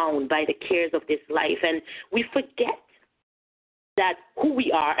down by the cares of this life, and we forget that who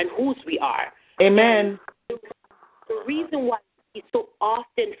we are and whose we are. Amen. And the reason why we so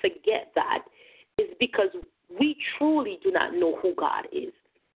often forget that is because we truly do not know who God is.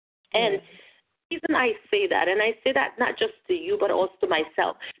 And the reason I say that, and I say that not just to you, but also to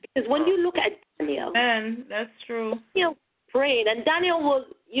myself, because when you look at Daniel, that's true. Daniel prayed, and Daniel was,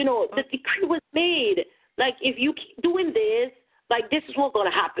 the decree was made, like, if you keep doing this, like, this is what's going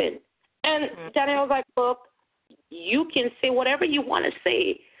to happen. And Daniel was like, look, you can say whatever you want to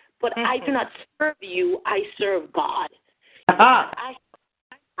say, but I do not serve you, I serve God.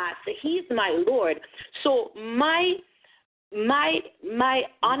 He's my Lord. So my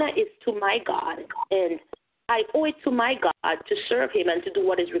honor is to my God, and I owe it to my God to serve him and to do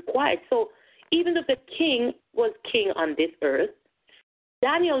what is required. So even if the king was king on this earth,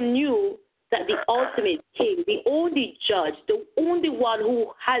 Daniel knew that the ultimate king, the only judge, the only one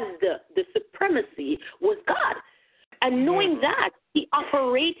who has the supremacy was God. And knowing that, he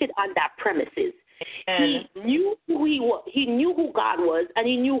operated on that premises. He knew who he was. He knew who God was, and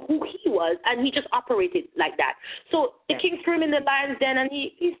he knew who he was, and he just operated like that. So the king threw him in the lion's den, and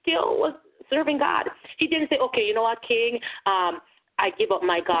he still was serving God. He didn't say, okay, you know what, king, I give up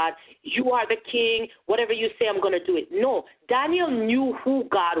my God. You are the king. Whatever you say, I'm going to do it. No, Daniel knew who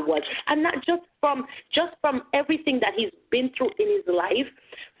God was, and not just from everything that he's been through in his life,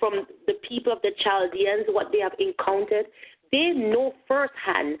 from the people of the Chaldeans, what they have encountered. They know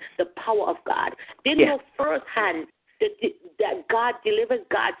firsthand the power of God. They know firsthand that God delivers,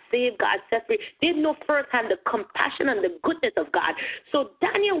 God saves, God sets free. They know firsthand the compassion and the goodness of God. So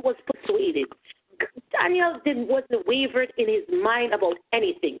Daniel was persuaded. Daniel wasn't wavered in his mind about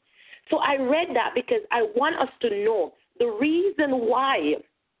anything. So I read that because I want us to know the reason why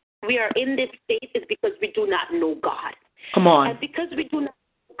we are in this state is because we do not know God. Come on. And because we do not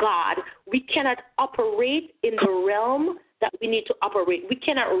know God, we cannot operate in the realm that we need to operate. We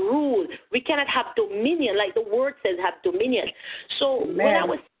cannot rule. We cannot have dominion, like the word says, have dominion. So when I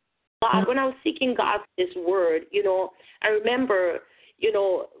was seeking God for this word, I remember,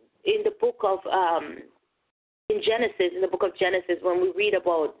 in the book of in the book of Genesis, when we read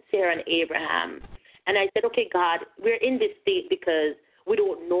about Sarah and Abraham, and I said, okay, God, we're in this state because we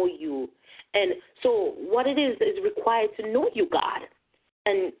don't know you. And so what it is required to know you, God.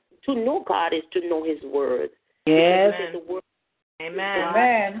 And to know God is to know his word. Yes. The word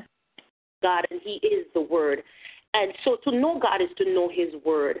Amen. God, and he is the word. And so to know God is to know his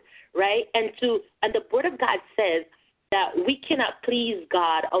word, right? And the word of God says that we cannot please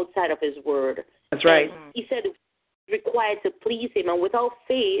God outside of his word. That's right. And he said it's required to please him, and without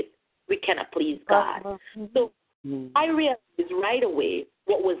faith, we cannot please God. So I realized right away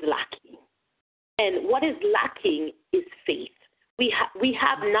what was lacking. And what is lacking is faith. We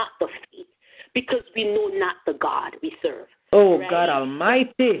have not the faith because we know not the God we serve. Oh, right? God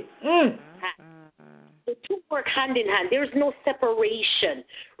Almighty. The two work hand in hand. There's no separation,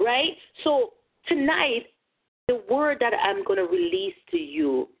 right? So tonight, the word that I'm going to release to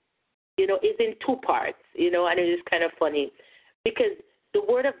you, is in two parts, and it is kind of funny because the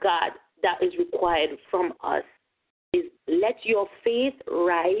word of God that is required from us is let your faith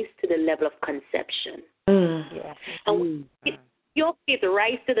rise to the level of conception. Yes. And if your faith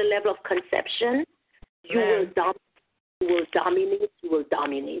rise to the level of conception, you will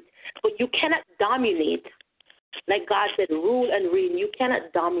dominate. But you cannot dominate, like God said, rule and reign. You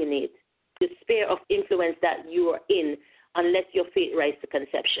cannot dominate the sphere of influence that you are in unless your faith rise to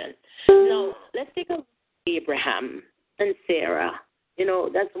conception. Now, let's take a look at Abraham and Sarah.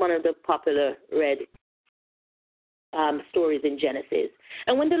 That's one of the popular read stories in Genesis.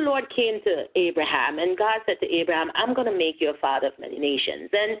 And when the Lord came to Abraham, and God said to Abraham, I'm going to make you a father of many nations.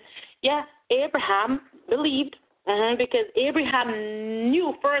 And Abraham believed because Abraham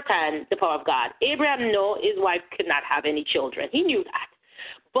knew firsthand the power of God. Abraham knew his wife could not have any children. He knew that.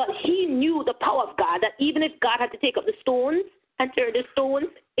 But he knew the power of God, that even if God had to take up the stones and turn the stones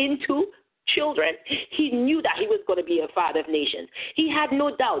into children, he knew that he was going to be a father of nations. He had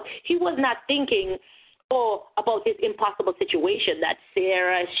no doubt. He was not thinking about this impossible situation that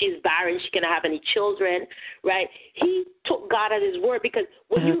Sarah, she's barren, she cannot have any children, right? He took God at his word because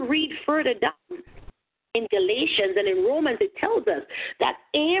when you read further down in Galatians and in Romans, it tells us that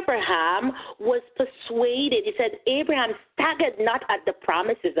Abraham was persuaded. He said, Abraham staggered not at the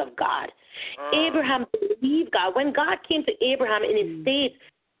promises of God. Abraham believed God. When God came to Abraham in his state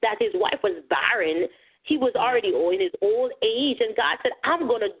that his wife was barren, he was already in his old age, and God said, I'm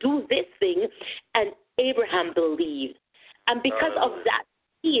going to do this thing. And Abraham believed. And because of that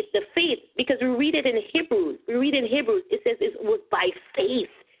faith, because we read it in Hebrews, it says it was by faith.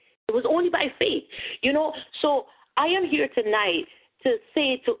 It was only by faith, So I am here tonight to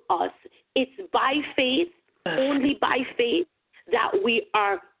say to us, it's by faith, only by faith, that we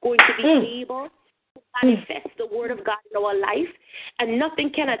are going to be able to manifest the word of God in our life, and nothing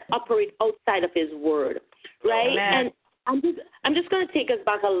cannot operate outside of his word, right? Amen. And I'm just going to take us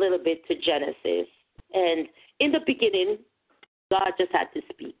back a little bit to Genesis. And in the beginning, God just had to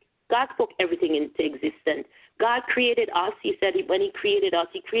speak. God spoke everything into existence. God created us. He said when he created us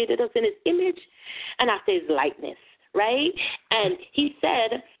in his image and after his likeness, right? And he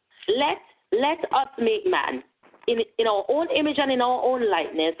said, let us make man in our own image and in our own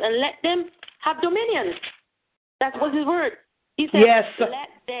likeness, and let them have dominion. That was his word. He said, yes. Let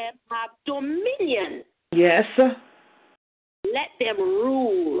them have dominion. Yes. Let them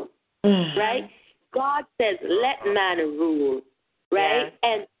rule, right? God says, let man rule, right? Yes.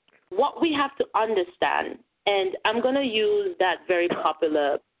 And what we have to understand, and I'm going to use that very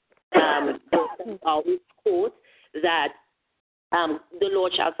popular quote that the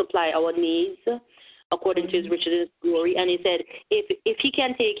Lord shall supply our needs according to his riches and glory. And he said, if he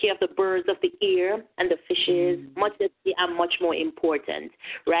can take care of the birds of the air and the fishes, much less they are much more important,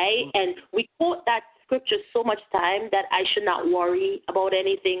 right? And we quote that scripture so much time that I should not worry about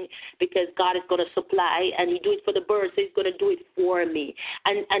anything because God is going to supply, and he do it for the birds, so he's going to do it for me.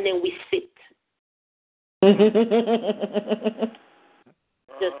 And then we sit.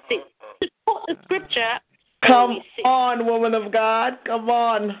 Just sit. Just quote the scripture. Come on, woman of God. Come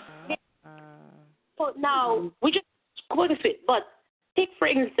on. So now, we just quote it, but take, for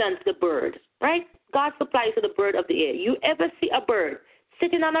instance, the bird, right? God supplies to the bird of the air. You ever see a bird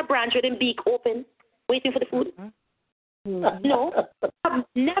sitting on a branch with his beak open, waiting for the food? No. I've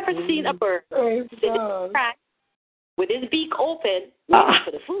never seen a bird sitting on a branch with his beak open, waiting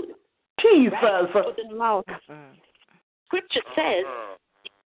for the food. Jesus. Right? Scripture says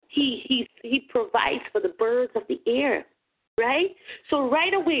he provides for the birds of the air, right? So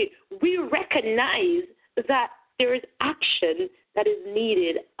right away, we recognize that there is action that is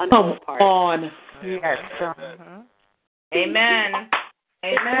needed on our part. Come on. Yes. Amen.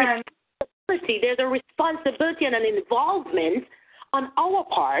 Amen. There's a responsibility and an involvement on our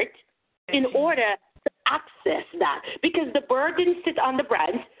part in order to access that. Because the bird didn't sit on the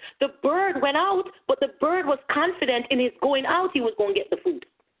branch. The bird went out, but the bird was confident in his going out, he was going to get the food.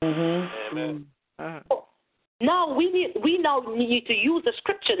 Amen. Now we now need to use the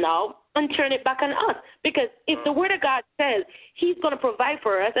scripture now and turn it back on us. Because if the word of God says he's going to provide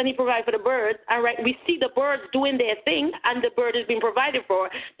for us and he provides for the birds, and right, we see the birds doing their thing and the bird is being provided for,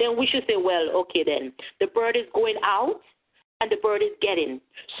 then we should say, well, okay then. The bird is going out and the bird is getting.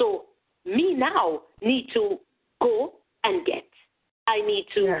 So me now need to go and get. I need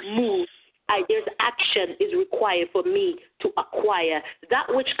to move. There's action is required for me to acquire that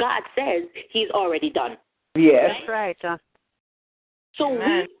which God says he's already done. Yes. Right. So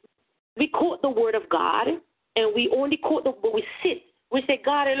we quote the word of God, and we only quote but we sit. We say,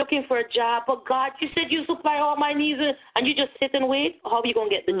 God, I'm looking for a job, but God, you said you supply all my needs, and you just sit and wait. How are you going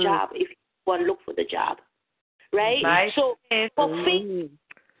to get the job if you want to look for the job? Right? Nice. So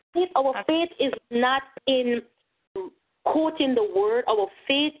our faith is not in quoting the word. Our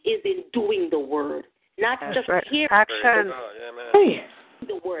faith is in doing the word, not just hearing action.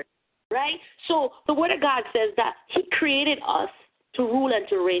 the word. Right? So the word of God says that he created us to rule and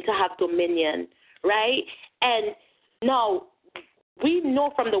to reign, to have dominion. Right? And now we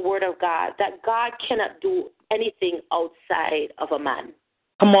know from the word of God that God cannot do anything outside of a man.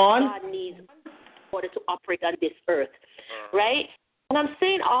 Come on. God needs in order to operate on this earth. Right? And I'm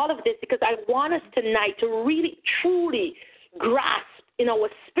saying all of this because I want us tonight to really, truly grasp in our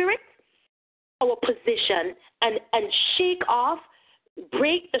spirit our position and shake off,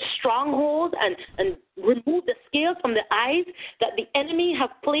 break the strongholds and remove the scales from the eyes that the enemy have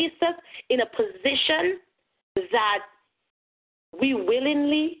placed us in a position that we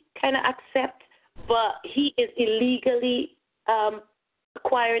willingly kind of accept, but he is illegally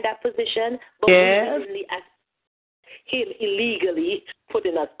acquiring that position, but we willingly accept him illegally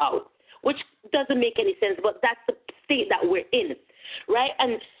putting us out, which doesn't make any sense, but that's the state that we're in, right?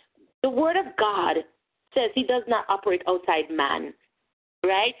 And the word of God says he does not operate outside man,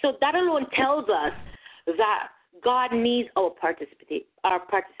 right? So that alone tells us that God needs our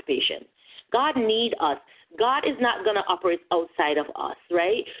participation. God needs us. God is not going to operate outside of us,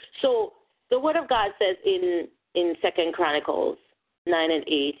 right? So the word of God says in 2 Chronicles 9 and 8,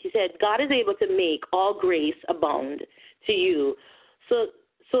 he said, God is able to make all grace abound to you, so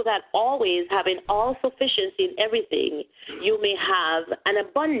that always having all sufficiency in everything, you may have an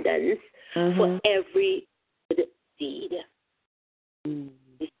abundance for every good deed.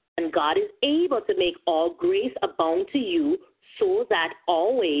 And God is able to make all grace abound to you, so that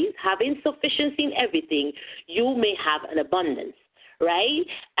always having sufficiency in everything, you may have an abundance. Right?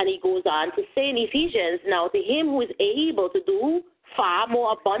 And he goes on to say in Ephesians, now to him who is able to do far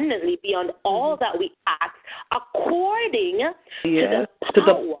more abundantly beyond all that we ask, according to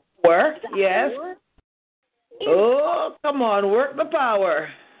the power. Yes. Oh, come on, work the power.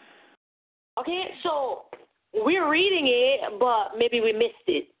 Okay, so we're reading it, but maybe we missed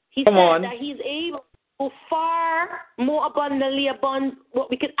it. He said that he's able to far more abundantly above what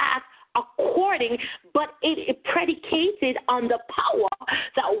we could ask, according, but it predicated on the power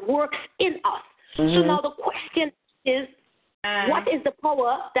that works in us. So now the question is, what is the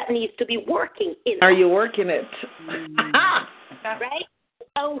power that needs to be working in us? Are you working it? Right?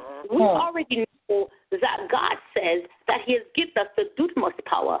 We already know that God says that he has given us the dunamis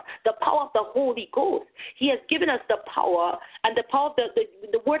power, the power of the Holy Ghost. He has given us the power, and the power of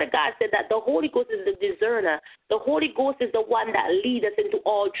the Word of God said that the Holy Ghost is the discerner. The Holy Ghost is the one that leads us into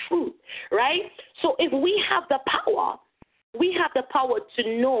all truth, right? So if we have the power, we have the power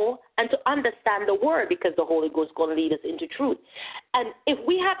to know and to understand the word, because the Holy Ghost is going to lead us into truth. And if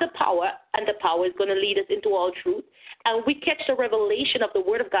we have the power, and the power is going to lead us into all truth, and we catch the revelation of the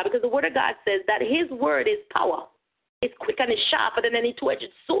word of God, because the word of God says that his word is power. It's quick and it's sharper than any two-edged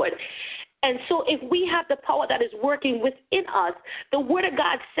sword. And so if we have the power that is working within us, the word of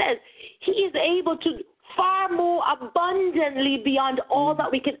God says he is able to far more abundantly beyond all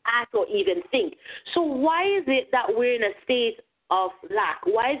that we can ask or even think. So why is it that we're in a state of lack?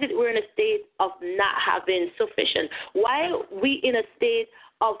 Why is it we're in a state of not having sufficient? Why are we in a state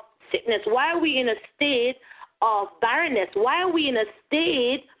of sickness? Why are we in a state of barrenness? Why are we in a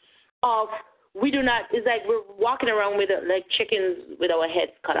state of it's like we're walking around with like chickens with our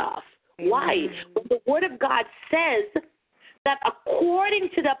heads cut off? Why? Well, the word of God says that according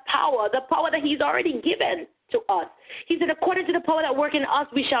to the power that he's already given to us, he said, according to the power that works in us,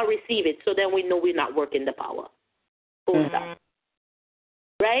 we shall receive it. So then we know we're not working the power.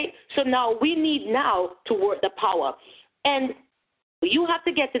 Right? So now we need now to work the power. And you have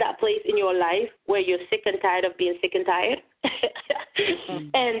to get to that place in your life where you're sick and tired of being sick and tired.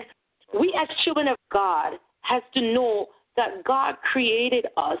 And we as children of God has to know that God created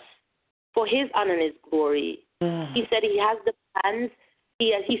us for his honor and his glory. He said he has the plans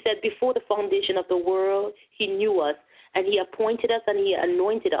He said, before the foundation of the world, he knew us, and he appointed us, and he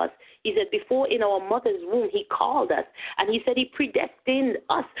anointed us. He said, before in our mother's womb, he called us, and he said he predestined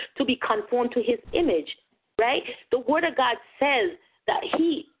us to be conformed to his image, right? The Word of God says that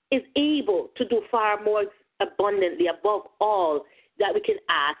he is able to do far more abundantly above all that we can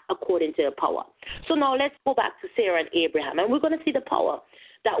ask according to the power. So now let's go back to Sarah and Abraham, and we're going to see the power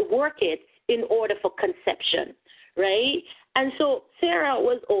that worketh in order for conception, right? And so Sarah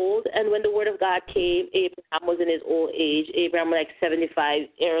was old, and when the word of God came, Abraham was in his old age. Abraham was like 75,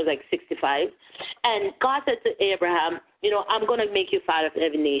 Sarah was like 65. And God said to Abraham, I'm going to make you father of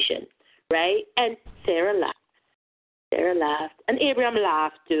every nation, right? And Sarah laughed. Sarah laughed, and Abraham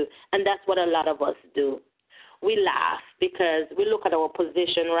laughed too, and that's what a lot of us do. We laugh because we look at our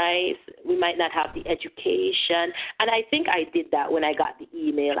position, right? We might not have the education, and I think I did that when I got the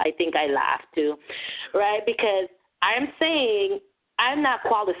email. I think I laughed too, right? Because I'm saying I'm not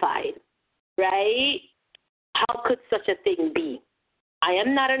qualified, right? How could such a thing be? I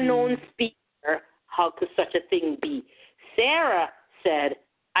am not a known speaker. How could such a thing be? Sarah said,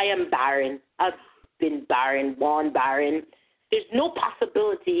 I am barren. I've been barren, born barren. There's no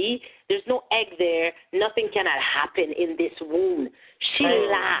possibility. There's no egg there. Nothing cannot happen in this womb. She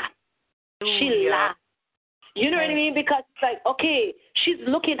laughed. She laughed. You know what I mean? Because it's like, okay, she's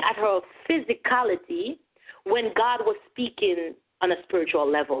looking at her physicality when God was speaking on a spiritual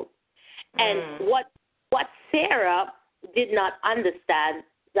level. And what Sarah did not understand,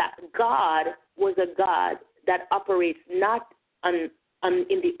 that God was a God that operates not in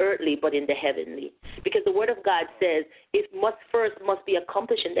the earthly, but in the heavenly. Because the Word of God says it must be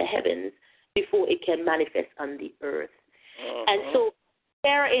accomplished in the heavens before it can manifest on the earth. And so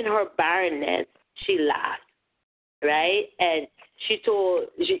Sarah, in her barrenness, she laughed, right? And she told,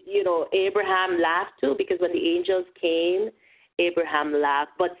 Abraham laughed too, because when the angels came, Abraham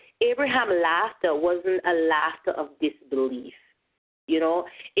laughed. But Abraham's laughter wasn't a laughter of disbelief.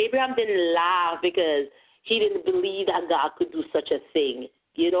 Abraham didn't laugh because he didn't believe that God could do such a thing.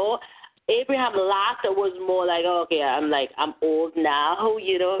 Abraham's laughter was more like, okay, I'm old now,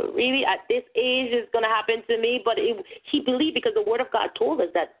 really at this age it's going to happen to me. But he believed, because the Word of God told us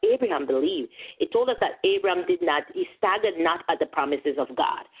that Abraham believed. It told us that Abraham he staggered not at the promises of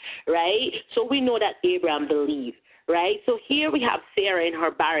God, right? So we know that Abraham believed, right? So here we have Sarah in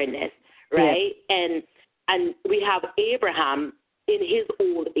her barrenness, right? Yeah. And we have Abraham in his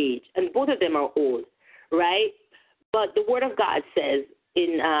old age, and both of them are old, right? But the Word of God says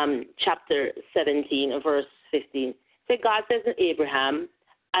in chapter 17, verse 15, God says to Abraham,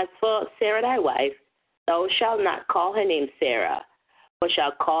 as for Sarah thy wife, thou shalt not call her name Sarah, but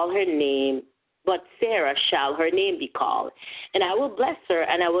Sarah shall her name be called. And I will bless her,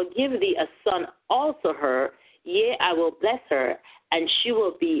 and I will give thee a son also her. Yea, I will bless her, and she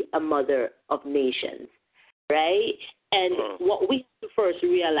will be a mother of nations. Right? And what we have to first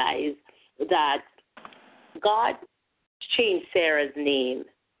realize, that God changed Sarah's name,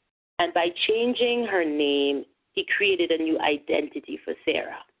 and by changing her name, he created a new identity for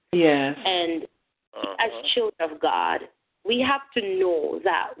Sarah. Yes. And as children of God, we have to know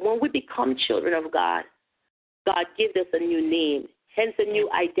that when we become children of God, God gives us a new name, hence a new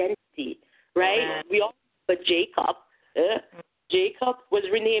identity, right? We all remember Jacob. Jacob was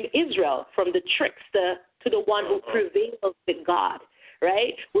renamed Israel, from the trickster to the one who prevails with God,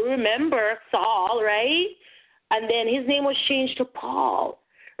 right? We remember Saul, right? And then his name was changed to Paul,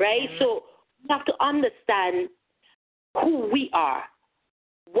 right? So we have to understand who we are,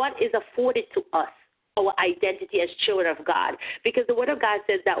 what is afforded to us, our identity as children of God. Because the Word of God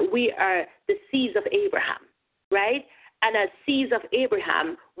says that we are the seeds of Abraham, right? And as seeds of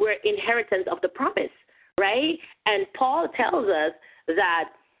Abraham, we're inheritance of the promise, right? And Paul tells us that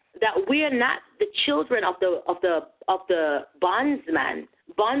we are not the children of the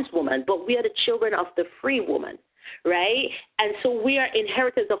bondswoman, but we are the children of the free woman, right? And so we are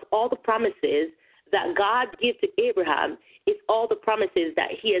inheritors of all the promises that God gave to Abraham. Is all the promises that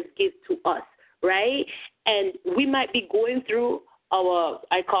he has given to us, right? And we might be going through our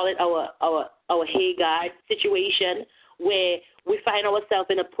Hagar situation, where we find ourselves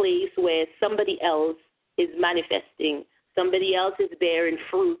in a place where somebody else is manifesting, somebody else is bearing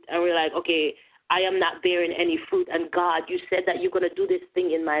fruit, and we're like, okay, I am not bearing any fruit. And God, you said that you're gonna do this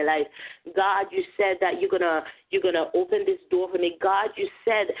thing in my life. God, you said that you're gonna open this door for me. God, you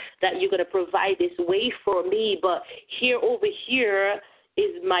said that you're gonna provide this way for me. But over here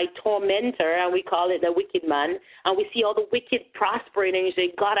is my tormentor, and we call it the wicked man. And we see all the wicked prospering, and you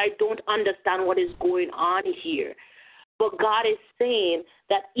say, God, I don't understand what is going on here. But God is saying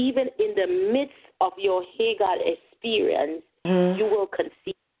that even in the midst of your Hagar experience, you will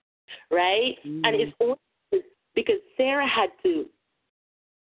conceive, right? And it's only because Sarah had to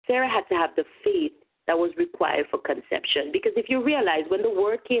have the faith that was required for conception. Because if you realize, when the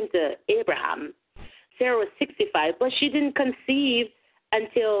word came to Abraham, Sarah was 65, but she didn't conceive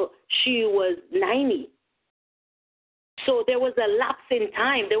until she was 90. So there was a lapse in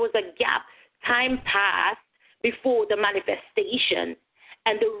time. There was a gap. Time passed before the manifestation.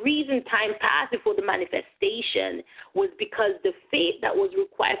 And the reason time passed before the manifestation was because the faith that was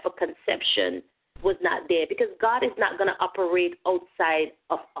required for conception was not there. Because God is not going to operate outside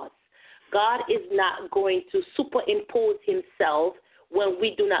of us. God is not going to superimpose himself when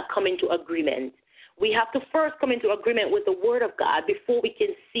we do not come into agreement. We have to first come into agreement with the word of God before we can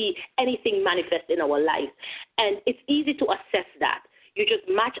see anything manifest in our life. And it's easy to assess that. You just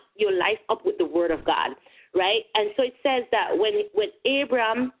match your life up with the word of God, right? And so it says that when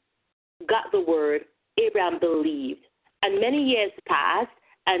Abraham got the word, Abraham believed. And many years passed,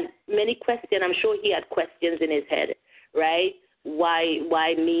 and many questions. I'm sure he had questions in his head, right?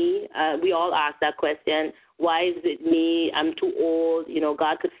 Why me? We all ask that question. Why is it me? I'm too old. You know,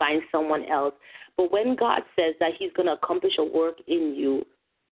 God could find someone else. But when God says that he's going to accomplish a work in you,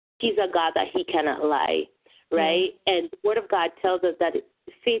 he's a God that he cannot lie, right? And the word of God tells us that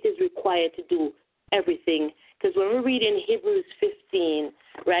faith is required to do everything. Because when we read in Hebrews 15,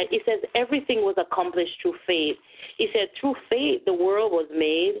 right, it says everything was accomplished through faith. He said through faith the world was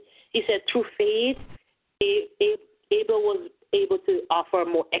made. He said through faith Abel was able to offer a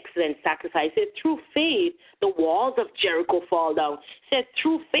more excellent sacrifice. He said through faith the walls of Jericho fall down. He said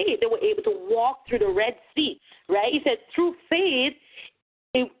through faith they were able to walk through the Red Sea, right? He said through faith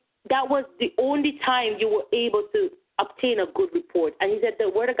that was the only time you were able to obtain a good report. And he said the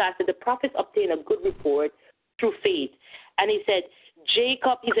word of God said the prophets obtained a good report through faith. And he said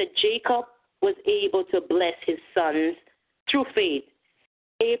Jacob was able to bless his sons through faith.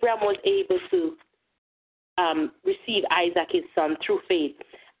 Abraham was able to receive Isaac, his son, through faith.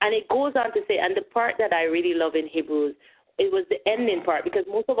 And it goes on to say, and the part that I really love in Hebrews, it was the ending part, because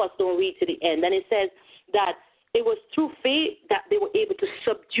most of us don't read to the end. And it says that it was through faith that they were able to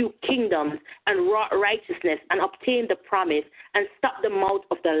subdue kingdoms and wrought righteousness and obtain the promise and stop the mouth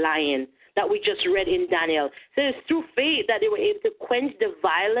of the lion that we just read in Daniel. So it's through faith that they were able to quench the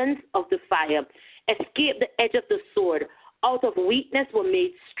violence of the fire, escape the edge of the sword, out of weakness were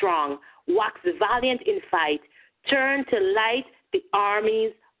made strong, wax valiant in fight, turn to light the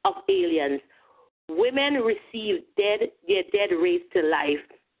armies of aliens. Women received their dead raised to life.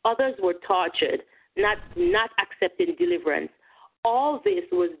 Others were tortured, not accepting deliverance. All this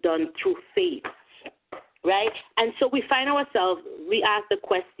was done through faith, right? And so we find ourselves, we ask the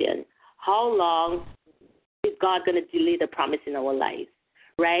question, how long is God going to delay the promise in our lives,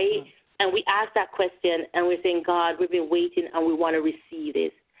 right? And we ask that question, and we're saying, God, we've been waiting, and we want to receive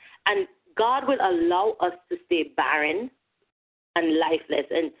this. And God will allow us to stay barren and lifeless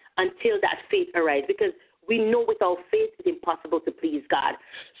and until that faith arrives, because we know without faith it's impossible to please God.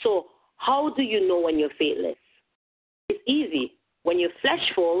 So how do you know when you're faithless? It's easy. When you're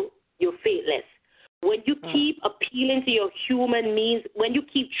fleshful, you're faithless. When you keep appealing to your human means, when you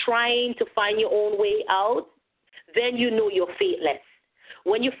keep trying to find your own way out, then you know you're faithless.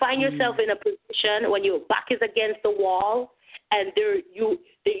 When you find yourself in a position when your back is against the wall and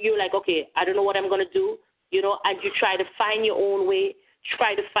you're like, okay, I don't know what I'm going to do, you know, and you try to find your own way,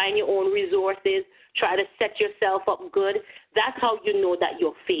 try to find your own resources, try to set yourself up good, that's how you know that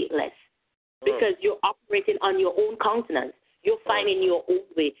you're faithless, because you're operating on your own countenance. You're finding your own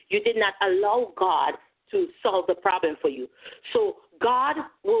way. You did not allow God to solve the problem for you. So God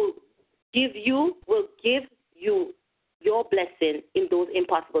will give you your blessing in those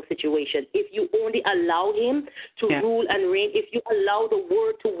impossible situations. If you only allow him to rule and reign, if you allow the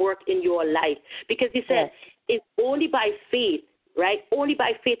word to work in your life. Because he said, it's only by faith, right? Only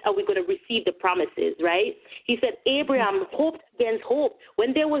by faith are we going to receive the promises, right? He said Abraham hoped against hope.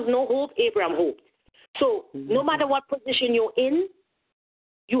 When there was no hope, Abraham hoped. So no matter what position you're in,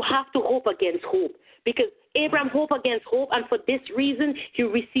 you have to hope against hope. Because Abraham hoped against hope, and for this reason, he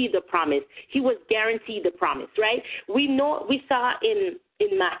received the promise. He was guaranteed the promise, right? We saw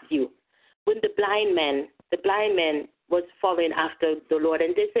in Matthew, when the blind man was following after the Lord,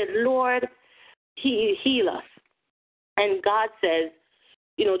 and they said, Lord, heal us. And God says,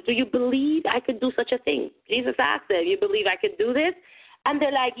 you know, do you believe I could do such a thing? Jesus asked them, you believe I could do this? And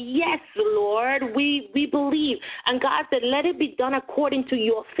they're like, yes, Lord, we believe. And God said, let it be done according to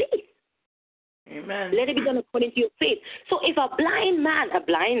your faith. Amen. Let it be done according to your faith. So if a blind man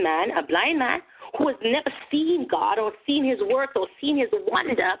who has never seen God or seen his works or seen his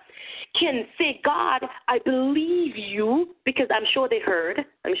wonder can say, God, I believe you, because I'm sure they heard,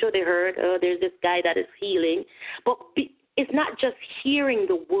 there's this guy that is healing. But it's not just hearing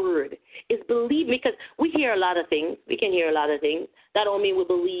the word. It's believing, because we hear a lot of things. We can hear a lot of things. That don't mean we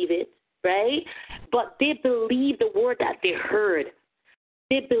believe it, right? But they believe the word that they heard.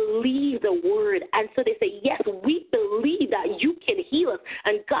 They believe the word. And so they say, yes, we believe that you can heal us.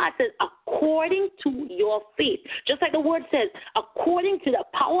 And God says, according to your faith, just like the word says, according to the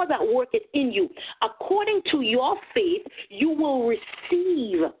power that worketh in you, according to your faith, you will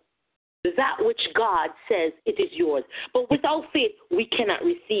receive that which God says it is yours. But without faith, we cannot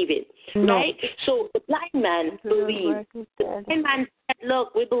receive it, right? So the blind man believed. The blind man said,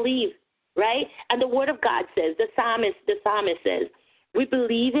 look, we believe, right? And the word of God says, the psalmist says, we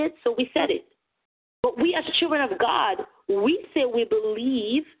believe it, so we said it. But we as children of God, we say we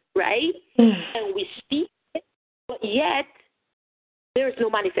believe, right? And we speak it, but yet there is no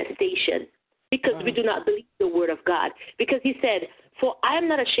manifestation because we do not believe the word of God. Because he said, for I am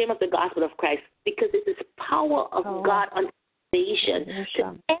not ashamed of the gospel of Christ, because it is power of God unto salvation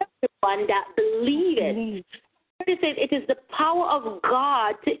to everyone that believeth. It says it is the power of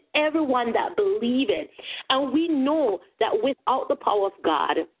God to everyone that believe it. And we know that without the power of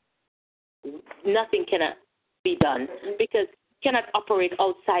God, nothing cannot be done, because cannot operate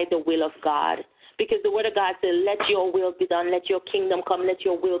outside the will of God. Because the word of God says, let your will be done, let your kingdom come, let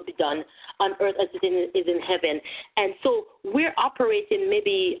your will be done on earth as it is in heaven. And so we're operating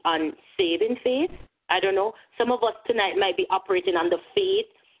maybe on saving faith. I don't know. Some of us tonight might be operating on the faith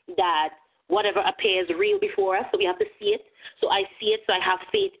that whatever appears real before us, so we have to see it. So I see it, so I have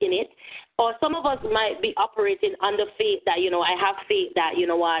faith in it. Or some of us might be operating on the faith that, I have faith that,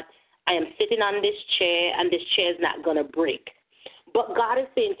 I am sitting on this chair and this chair is not going to break. But God is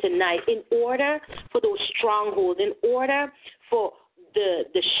saying tonight, in order for those strongholds, in order for the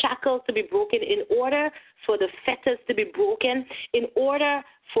shackles to be broken, in order for the fetters to be broken, in order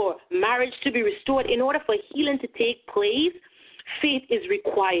for marriage to be restored, in order for healing to take place, faith is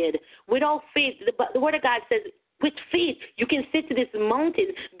required. Without faith, the word of God says, with faith, you can say to this mountain,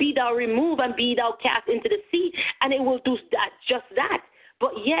 be thou removed and be thou cast into the sea, and it will do just that.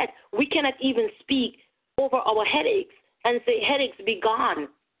 But yet, we cannot even speak over our headaches and say, headaches be gone,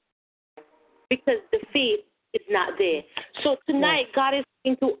 because the faith is not there. So tonight, God is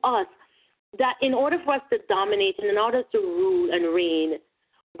saying to us that in order for us to dominate and in order to rule and reign,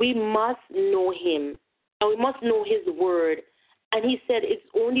 we must know him, and we must know his word. And he said it's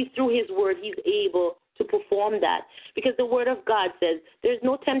only through his word he's able to perform that. Because the word of God says there's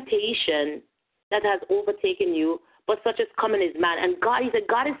no temptation that has overtaken you, but such as common is man. And God, he said,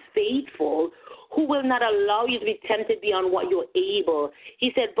 God is faithful, who will not allow you to be tempted beyond what you're able.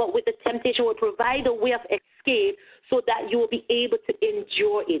 He said, but with the temptation will provide a way of escape so that you will be able to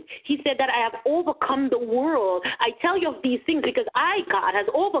endure it. He said that I have overcome the world. I tell you of these things because I, God, has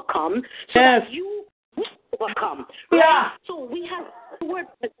overcome so that you will overcome. Right? Yeah. So we have the word.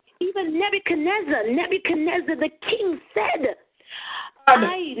 Even Nebuchadnezzar the king said,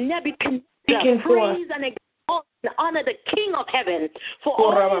 I, Nebuchadnezzar, praise and exalt and honor the King of heaven, for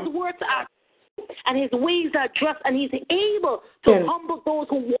all his words are and his ways are just, and he's able to humble those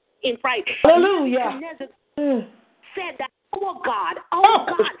who walk in pride. Hallelujah. Said that our God,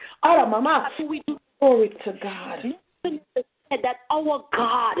 who we do. Glory to God. Said that our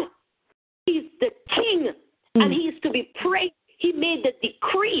God, he's the King, and he is to be praised. He made the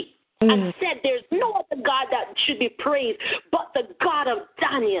decree and said there's no other God that should be praised but the God of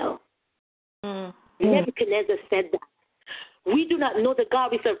Daniel. Nebuchadnezzar said that. We do not know the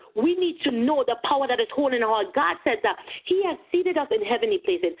God we serve. We need to know the power that is holding our heart. God said that he has seated us in heavenly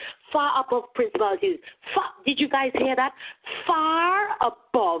places, far above principalities. Did you guys hear that? Far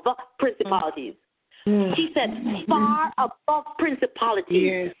above principalities. He said, far above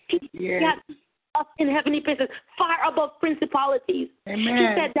principalities. He has us in heavenly places, far above principalities.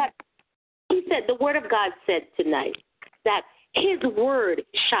 Amen. He said, the word of God said tonight that his word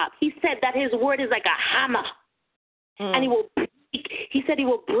is sharp. He said that his word is like a hammer. And he said he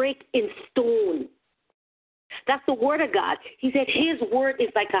will break in stone. That's the word of God. He said his word is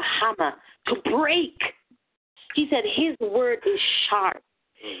like a hammer to break. He said his word is sharp.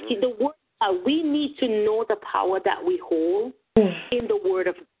 The word, we need to know the power that we hold in the word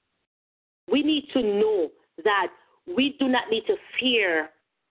of God. We need to know that we do not need to fear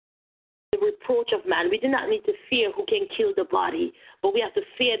the reproach of man. We do not need to fear who can kill the body, but we have to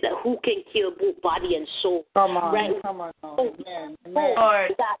fear that who can kill both body and soul. Come on, right? Come on. Amen.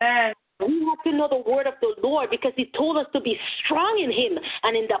 Lord, we have to know the word of the Lord because he told us to be strong in him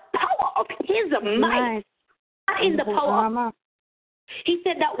and in the power of his might, not in the power of. He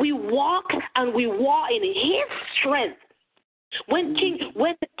said that we walk and we war in his strength. When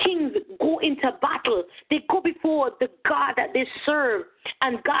the kings go into battle, they go before the God that they serve,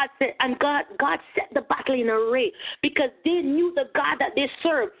 and God set the battle in array because they knew the God that they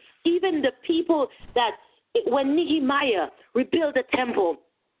serve. Even the people that when Nehemiah rebuilt the temple,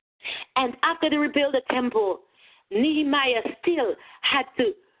 and after they rebuilt the temple, Nehemiah still had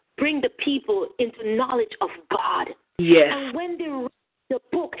to bring the people into knowledge of God. Yes. And when they read the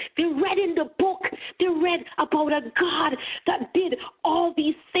book, they read in the book, they read about a God that did all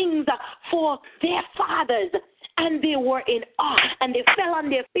these things for their fathers. And they were in awe, and they fell on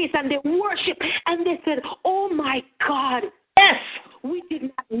their face, and they worshiped, and they said, oh my God, yes, we did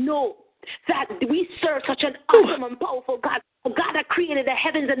not know that we serve such an awesome and powerful God, a God that created the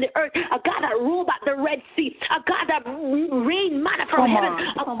heavens and the earth, a God that rolled back the Red Sea, a God that rained manna from heaven,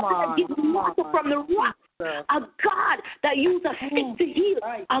 a God that gives water from the rock, a God that used a stick to heal,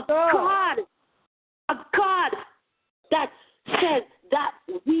 a God that says that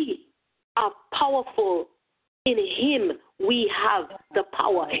we are powerful. In him we have the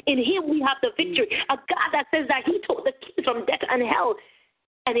power. In him we have the victory. A God that says that he took the keys from death and hell,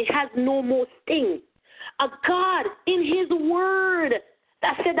 and it has no more sting. A God in his word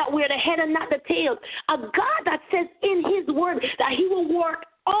that said that we're the head and not the tail. A God that says in his word that he will work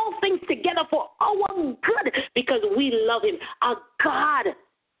all things together for our good because we love him. A God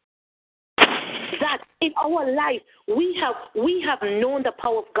that in our life we have known the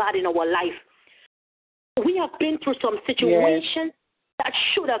power of God in our life. We have been through some situations that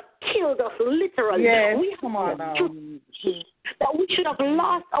should have killed us literally. Yes. We have been through that we should have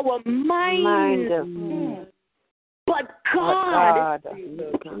lost our mind. But God,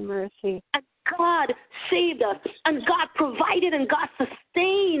 mercy. And God saved us, and God provided, and God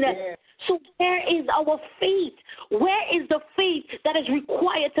sustained. So where is our faith? Where is the faith that is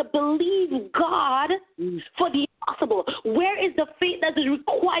required to believe God for the impossible? Where is the faith that is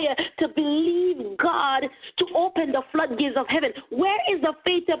required to believe God to open the floodgates of heaven? Where is the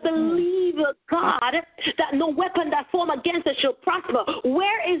faith to believe God that no weapon that form against us shall prosper?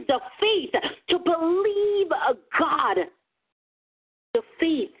 Where is the faith to believe God? The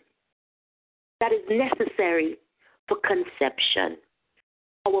faith that is necessary for conception.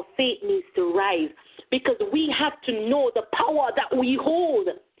 Our faith needs to rise because we have to know the power that we hold.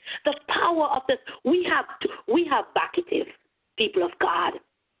 The power of this. We have backative, people of God.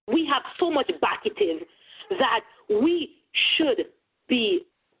 We have so much backative that we should be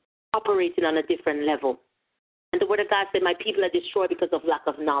operating on a different level. And the Word of God said, my people are destroyed because of lack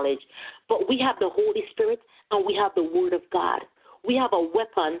of knowledge. But we have the Holy Spirit and we have the Word of God. We have a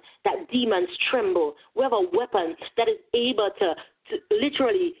weapon that demons tremble. We have a weapon that is able to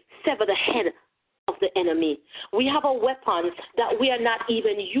literally sever the head of the enemy. We have a weapon that we are not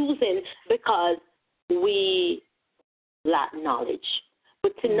even using because we lack knowledge.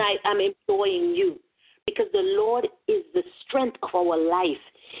 But tonight I'm imploring you because the Lord is the strength of our life.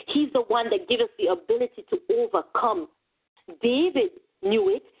 He's the one that gives us the ability to overcome. David knew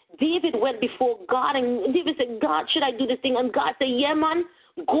it. David went before God, and David said, God, should I do this thing? And God said, yeah, man,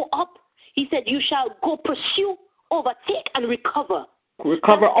 go up. He said, you shall go pursue, overtake, and recover.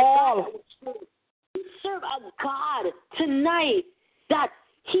 Recover all. We serve a God tonight that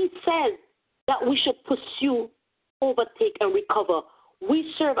he says that we should pursue, overtake, and recover.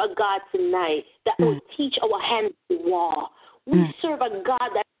 We serve a God tonight that will teach our hands to war. We serve a God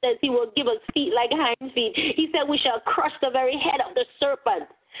that says he will give us feet like hinds feet. He said we shall crush the very head of the serpent.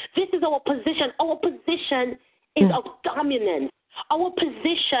 This is our position. Our position is of dominance. Our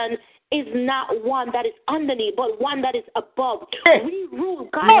position is not one that is underneath, but one that is above. We rule.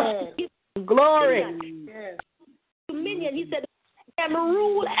 God gives glory. Dominion. He said, and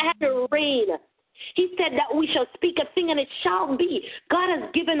rule and reign. He said that we shall speak a thing and it shall be. God has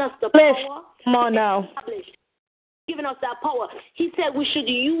given us the power. Come on now. Given us that power. He said we should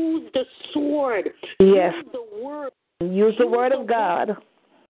use the sword. Yes. Use the word. Use the word of God.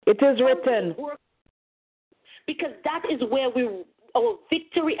 It is written. Because that is where our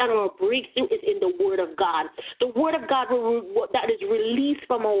victory and our breakthrough is in the word of God. The word of God that is released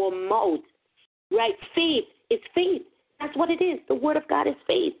from our mouth. Right? Faith is faith. That's what it is. The word of God is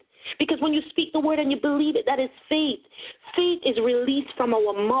faith. Because when you speak the word and you believe it, that is faith. Faith is released from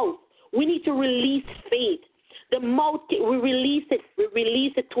our mouth. We need to release faith. The mouth, we release it. We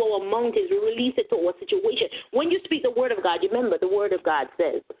release it to our mountains. We release it to our situation. When you speak the word of God, remember the word of God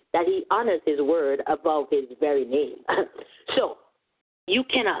says that he honors his word above his very name. So you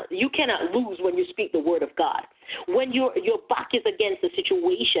cannot lose when you speak the word of God. When your back is against the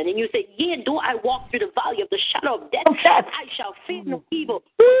situation and you say, yea, though I walk through the valley of the shadow of death, I shall fear no evil.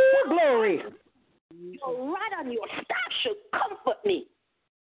 Ooh, glory. Your rod and your staff shall comfort me.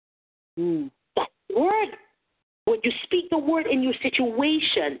 That word, when you speak the word in your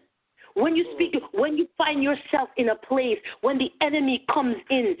situation, when you find yourself in a place when the enemy comes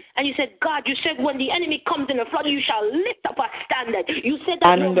in, and you said, God, you said when the enemy comes in the flood, you shall lift up a standard. You said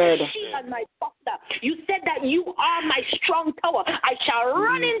that you're my shield and my buckler. You said that you are my strong tower. I shall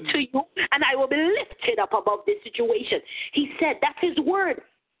run into you, and I will be lifted up above this situation. He said, that's his word.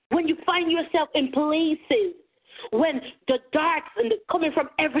 When you find yourself in places when the darts and coming from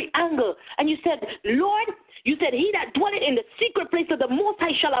every angle, and you said, Lord, you said, he that dwelleth in the secret place of the Most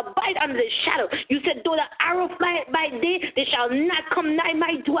High shall abide under the shadow. You said, though the arrow flieth by day, they shall not come nigh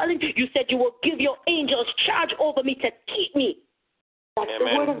my dwelling. You said, you will give your angels charge over me to keep me. That's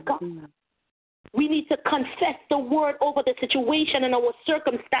the word of God. We need to confess the word over the situation and our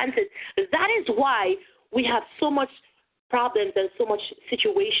circumstances. That is why we have so much problems and so much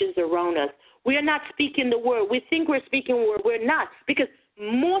situations around us. We are not speaking the word. We think we're speaking the word. We're not. Because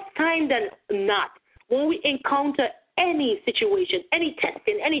most time than not, when we encounter any situation, any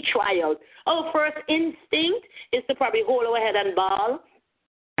testing, any trial, our first instinct is to probably hold our head and bawl.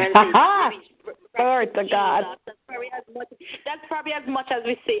 And glory to God. That's probably as much as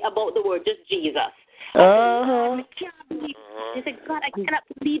we say about the word, just Jesus. Uh-huh. You say, God, I cannot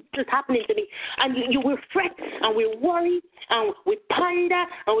believe this is happening to me. And you will fret, and we worry, and we ponder,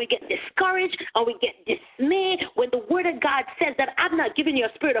 and we get discouraged, and we get dismayed when the word of God says that I'm not giving you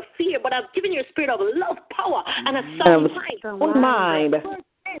a spirit of fear, but I've given you a spirit of love, power, and a sound mind.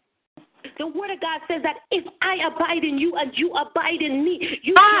 The word of God says that if I abide in you and you abide in me,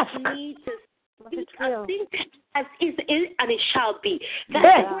 you just need to speak a thing as is, and it shall be.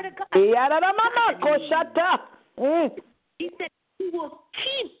 That's the word of God. He said he will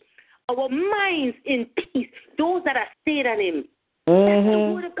keep our minds in peace, those that are stayed on him. That's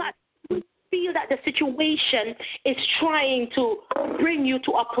the word of God. We feel that the situation is trying to bring you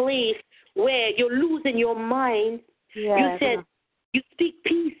to a place where you're losing your mind. You said, you speak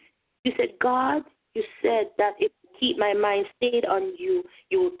peace. You said, God, you said that if I keep my mind stayed on you,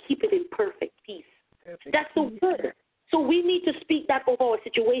 you will keep it in perfect peace. That's the word. So we need to speak that over our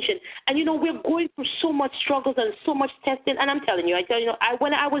situation. And, we're going through so much struggles and so much testing. And I'm telling you,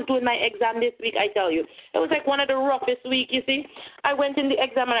 when I was doing my exam this week, I tell you, it was like one of the roughest weeks, you see. I went in the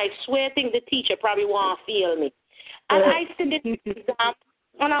exam, and I swear I think the teacher probably want to feel me. And I sit in the exam,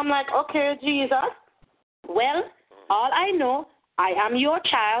 and I'm like, okay, Jesus, well, all I know, I am your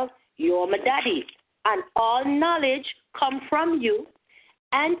child, you're my daddy, and all knowledge come from you,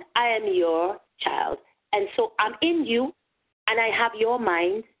 and I am your child. And so I'm in you, and I have your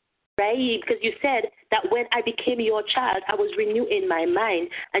mind, right? Because you said that when I became your child, I was renewed in my mind.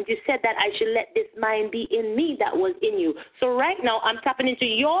 And you said that I should let this mind be in me that was in you. So right now, I'm tapping into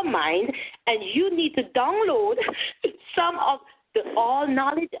your mind, and you need to download some of the all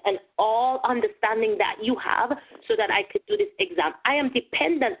knowledge and all understanding that you have so that I could do this exam. I am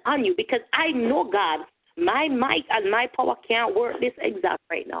dependent on you because I know, God, my might and my power can't work this exam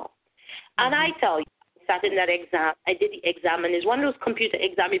right now. And I tell you, I sat in that exam. I did the exam, and it's one of those computer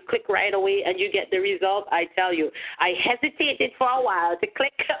exams. You click right away, and you get the result. I tell you, I hesitated for a while to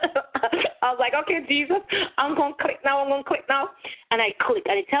click. I was like, okay, Jesus, I'm going to click now. And I click,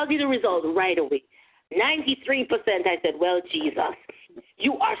 and it tells you the result right away. 93%. I said, well, Jesus,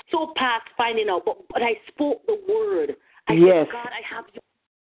 you are so past finding out, but I spoke the word. I said, God, I have you.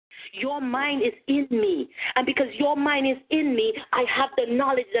 Your mind is in me. And because your mind is in me, I have the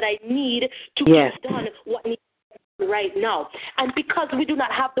knowledge that I need to get done what needs to be done right now. And because we do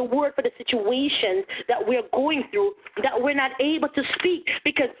not have the word for the situations that we're going through, that we're not able to speak,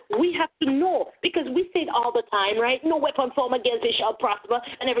 because we have to know, because we say it all the time, right? No weapon formed against me shall prosper,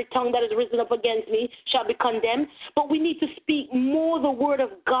 and every tongue that is risen up against me shall be condemned. But we need to speak more the word of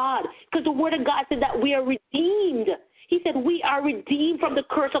God, because the word of God said that we are redeemed. He said we are redeemed from the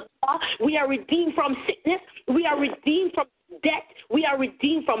curse of God. We are redeemed from sickness. We are redeemed from death. We are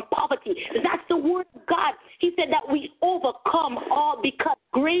redeemed from poverty. That's the word of God. He said that we overcome all because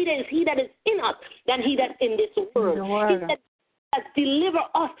greater is he that is in us than he that's in this world. He said has delivered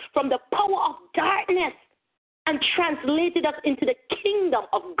us from the power of darkness and translated us into the kingdom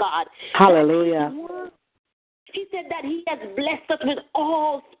of God. Hallelujah. He said that he has blessed us with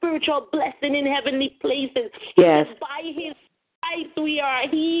all spiritual blessing in heavenly places. Yes. By his stripes we are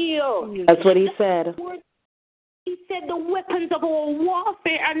healed. That's what he said. He said the weapons of our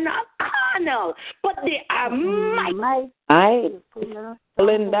warfare are not carnal, but they are mighty.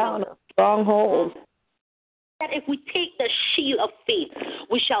 Pulling down strongholds. that if we take the shield of faith,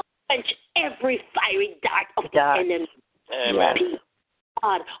 we shall quench every fiery dart of the enemy. Amen.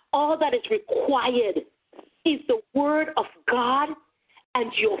 God, all that is required is the word of God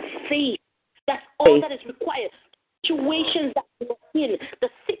and your faith. That's all that is required. Situations that we're in, the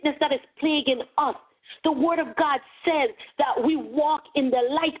sickness that is plaguing us. The word of God says that we walk in the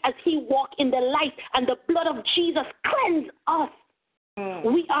light as he walked in the light, and the blood of Jesus cleanses us.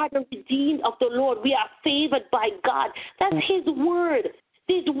 We are the redeemed of the Lord. We are favored by God. That's his word.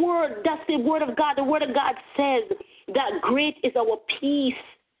 His word, that's the word of God. The word of God says that great is our peace.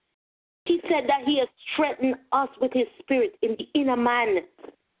 He said that he has strengthened us with his spirit in the inner man.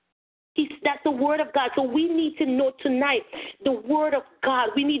 That's the word of God. So we need to know tonight the word of God.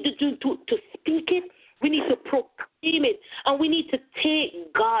 We need to speak it. We need to proclaim it. And we need to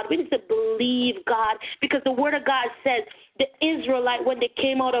take God. We need to believe God. Because the word of God says the Israelites, when they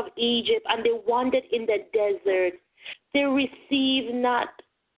came out of Egypt and they wandered in the desert, they received not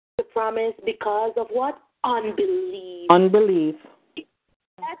the promise because of what? Unbelief. Unbelief.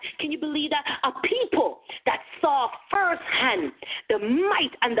 Can you believe that? A people that saw firsthand the might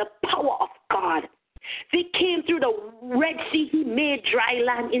and the power of God. They came through the Red Sea. He made dry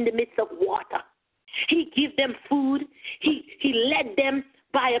land in the midst of water. He gave them food. He led them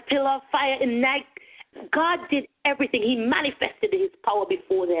by a pillar of fire in night. God did everything. He manifested his power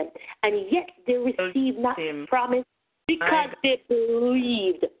before them. And yet they received not the promise because they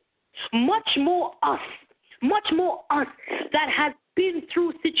believed. Much more us that has been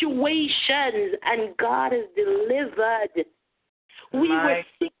through situations and God has delivered. We were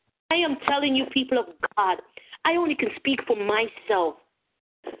sick. I am telling you, people of God, I only can speak for myself,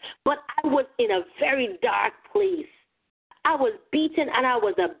 but I was in a very dark place. I was beaten and I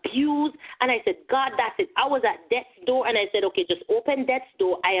was abused, and I said, God, that's it. I was at death's door, and I said, okay, just open death's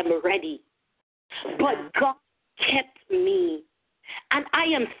door. I am ready. But God kept me. And I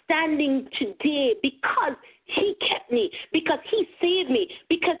am standing today because he kept me, because he saved me,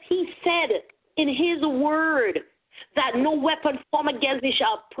 because he said in his word that no weapon formed against me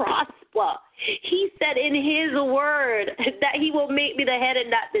shall prosper. He said in his word that he will make me the head and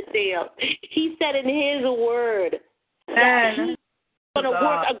not the tail. He said in his word that he's going to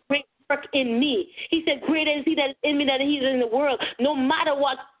work a great work in me. He said, greater is he that is in me than he is in the world. No matter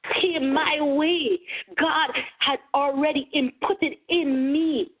what came my way, God had already inputted in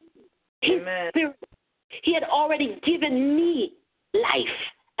me his spirit. He had already given me life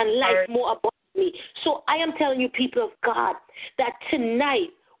and life more abundantly. So I am telling you, people of God, that tonight,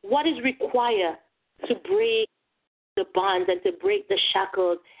 what is required to break the bonds and to break the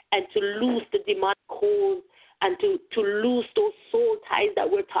shackles and to loose the demonic hold and to loose those soul ties that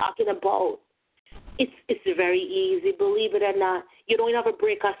we're talking about, it's very easy, believe it or not. You don't have to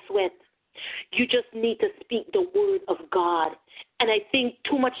break a sweat. You just need to speak the word of God. And I think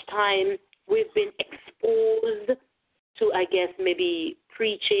too much time we've been exposed to, I guess, maybe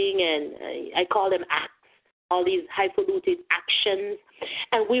preaching and I call them acts, all these highfalutin actions.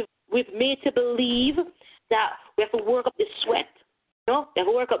 And we've made to believe that we have to work up the sweat. No, we have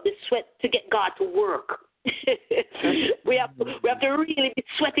to work up the sweat to get God to work. we have to really be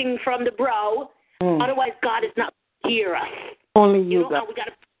sweating from the brow. Otherwise, God is not going to hear us. Only you, God. We got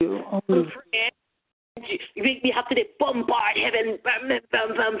to pray. We have to bombard heaven.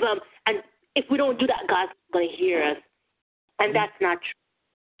 And if we don't do that, God's not going to hear us. And that's not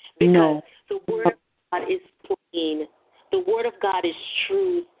true. Because the word of God is plain. The word of God is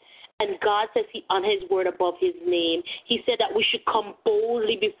truth. And God says he on his word above his name. He said that we should come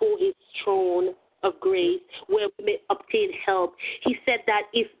boldly before his throne of grace where we may obtain help. He said that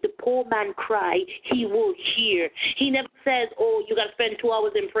if the poor man cry, he will hear. He never says, oh, you got to spend 2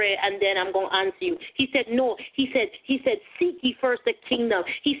 hours in prayer and then I'm going to answer you. He said, no. He said, seek ye first the kingdom.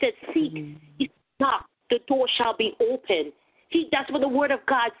 He said, seek, knock, the door shall be open. That's what the word of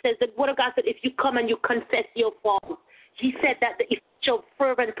God says. The word of God said, if you come and you confess your fault, he said that the effectual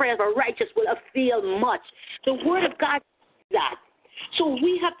fervent prayers of righteous will avail much. The word of God says that. So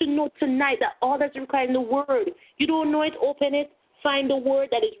we have to know tonight that all that's required in the word, you don't know it, open it, find the word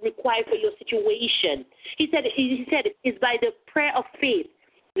that is required for your situation. He said it's by the prayer of faith,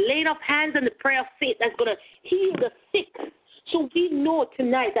 laying of hands and the prayer of faith that's going to heal the sick. So we know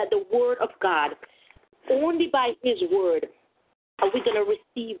tonight that the word of God, only by his word are we going to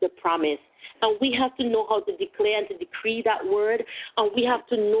receive the promise. And we have to know how to declare and to decree that word. And we have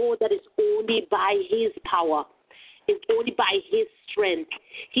to know that it's only by his power. It's only by his strength.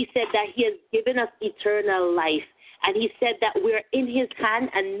 He said that he has given us eternal life. And he said that we're in his hand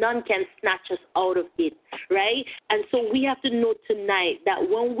and none can snatch us out of it, right? And so we have to know tonight that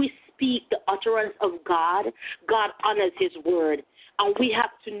when we speak the utterance of God, God honors his word. And we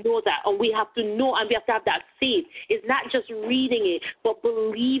have to know that, and we have to know, and we have to have that faith. It's not just reading it, but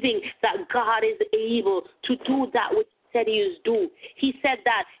believing that God is able to do that which he said he is do. He said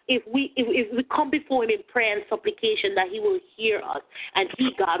that if we come before him in prayer and supplication, that he will hear us, and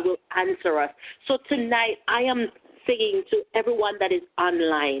God, will answer us. So tonight, I am saying to everyone that is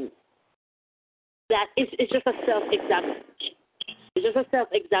online that it's just a self-examination. It's just a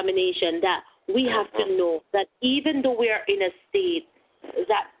self-examination that we have to know that even though we are in a state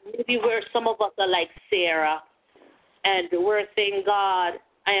that maybe where some of us are like Sarah and we're saying, God,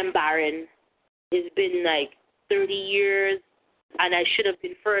 I am barren. It's been like 30 years and I should have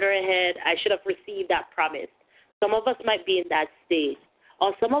been further ahead. I should have received that promise. Some of us might be in that state.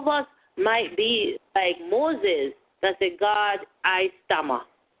 Or some of us might be like Moses that said, God, I stammer.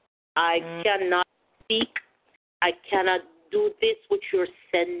 I cannot speak. I cannot do this which you're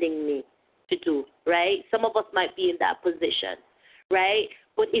sending me to do, right? Some of us might be in that position, right?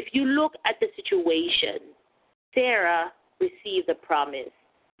 But if you look at the situation, Sarah received the promise.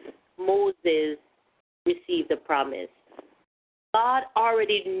 Moses received the promise. God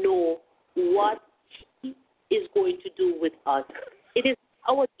already knows what he is going to do with us. It is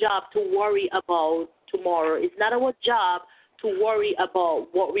our job to worry about tomorrow. It's not our job to worry about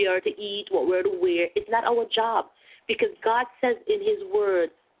what we are to eat, what we're to wear. It's not our job, because God says in his word,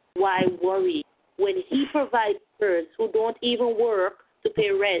 why worry? When he provides birds who don't even work to pay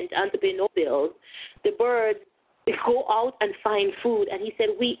rent and to pay no bills, the birds, they go out and find food. And he said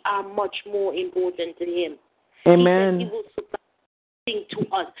we are much more important to him. Amen. He said he will supply everything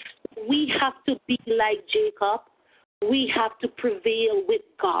to us. We have to be like Jacob. We have to prevail with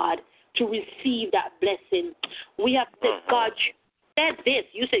God to receive that blessing. We have to say, God, you said this.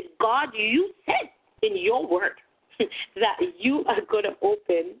 You said, God, you said in your word that you are going to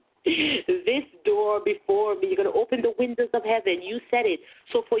open this door before me. You're going to open the windows of heaven. You said it.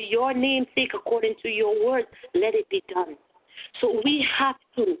 So for your name's sake, according to your word, let it be done. So we have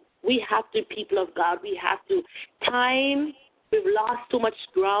to, people of God, we have to. Time, we've lost too much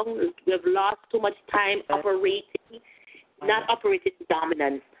ground. We've lost too much time operating, not operating in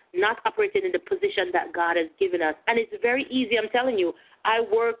dominance, not operating in the position that God has given us. And it's very easy, I'm telling you. I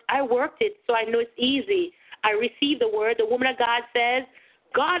worked it, so I know it's easy. I received the word. The woman of God says,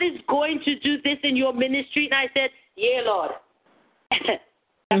 God is going to do this in your ministry. And I said, yeah, Lord. I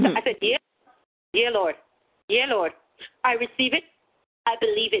said, yeah, Lord. Yeah, Lord. I receive it. I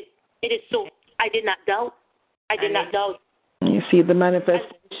believe it. It is so. I did not doubt. I did not doubt. You see the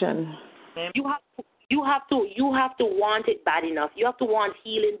manifestation. You have to want it bad enough. You have to want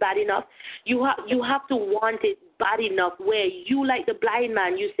healing bad enough. You have to want it bad enough where you, like the blind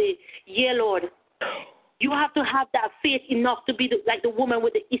man, you say, yeah, Lord. You have to have that faith enough to be like the woman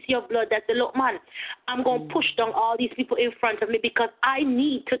with the issue of blood that said, look, man, I'm going to push down all these people in front of me because I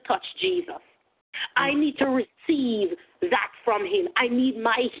need to touch Jesus. I need to receive that from him. I need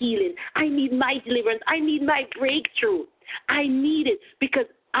my healing. I need my deliverance. I need my breakthrough. I need it because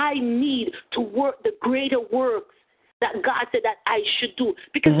I need to work the greater works that God said that I should do.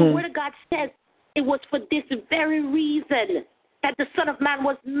 Because the word of God says it was for this very reason that the Son of Man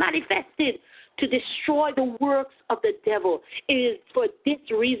was manifested, to destroy the works of the devil. It is for this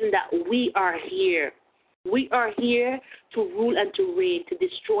reason that we are here. We are here to rule and to reign, to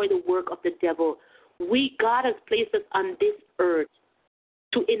destroy the work of the devil. God has placed us on this earth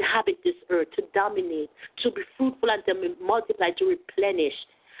to inhabit this earth, to dominate, to be fruitful and to multiply, to replenish.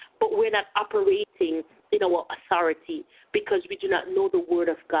 But we're not operating in our authority because we do not know the word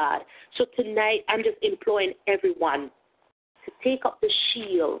of God. So tonight, I'm just imploring everyone to take up the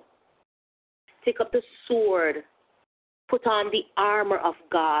shield, take up the sword, put on the armor of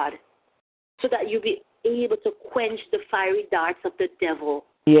God so that you'll be able to quench the fiery darts of the devil.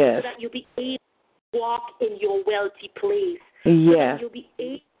 Yes. So that you'll be able to walk in your wealthy place. Yes. So you'll be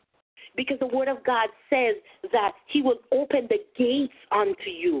able, because the word of God says that he will open the gates unto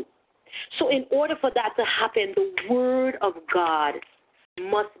you. So in order for that to happen, the word of God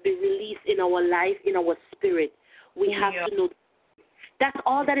must be released in our life, in our spirit. We have to know. That's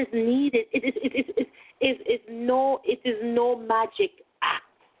all that is needed. It is no magic act.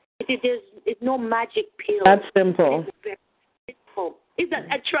 It's no magic pill. That's simple. It's very simple.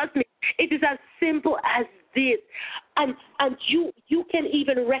 And trust me, it is as simple as this. And you can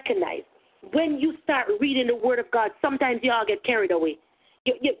even recognize when you start reading the Word of God. Sometimes y'all get carried away,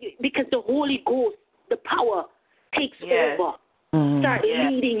 because the Holy Ghost, the power, takes over. Start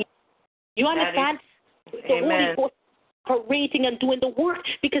leading you. You understand? The Holy Ghost operating and doing the work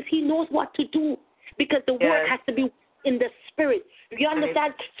because he knows what to do. Because the word has to be in the spirit. You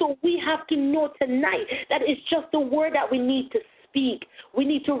understand? So we have to know tonight that it's just the word that we need to speak. We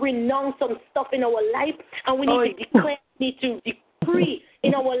need to renounce some stuff in our life, and we need to declare, we need to decree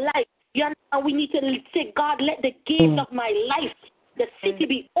in our life. You understand? We need to say, God, let the gates of my life, the city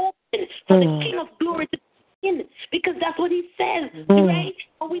be open for the King of glory to come in, because that's what he says, right?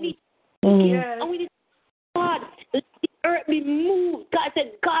 And we need and we need God, let the earth be moved. God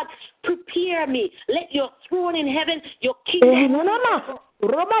said, God, prepare me. Let your throne in heaven, your kingdom.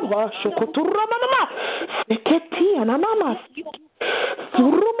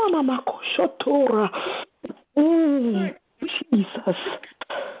 Jesus.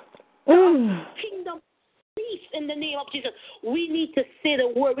 Kingdom peace in the name of Jesus. We need to say the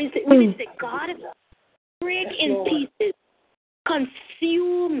word. We need to say, God, break in pieces,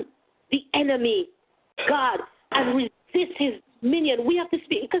 consume the enemy, God, and resist his minion. We have to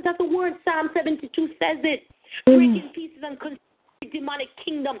speak, because that's the word. Psalm 72 says it. Break in pieces and consume the demonic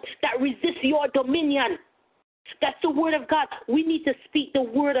kingdom that resists your dominion. That's the word of God. We need to speak the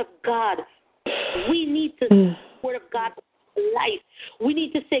word of God. We need to speak the word of God life. We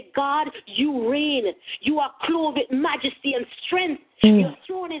need to say, God, you reign. You are clothed with majesty and strength. Your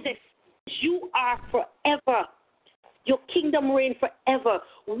throne is you are forever. Your kingdom reign forever.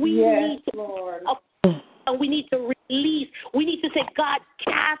 We need to, Lord. And we need to release. We need to say, God,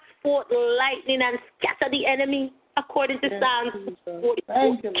 cast forth lightning and scatter the enemy, according to Psalms 44.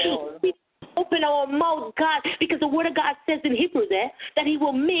 Thank you, Lord. We open our mouth, God, because the word of God says in Hebrews that he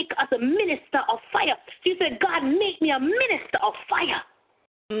will make us a minister of fire. She said, God, make me a minister of fire.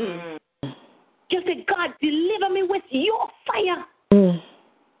 Just say, God, deliver me with your fire.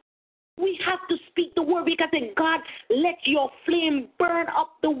 We have to speak the word, because God, let your flame burn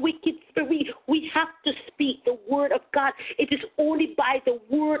up the wicked spirit. We have to speak the word of God. It is only by the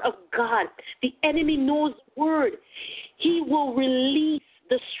word of God. The enemy knows the word. He will release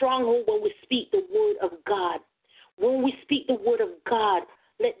the stronghold when we speak the word of God. When we speak the word of God,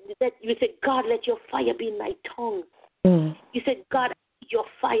 you said, God, let your fire be in my tongue. You said, God, your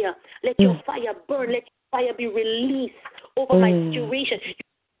fire, let your fire burn, let your fire be released over my situation.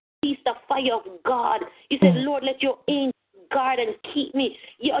 Release the fire of God. You said, Lord, let your angels guard and keep me.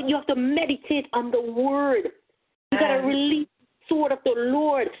 You have to meditate on the word. You got to release the sword of the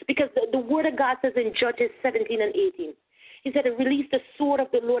Lord, because the word of God says in Judges 17 and 18. He said, release the sword of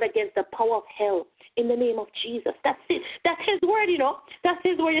the Lord against the power of hell in the name of Jesus. That's it. That's his word, That's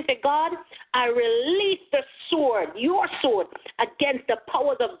his word. You say, God, I release the sword, your sword, against the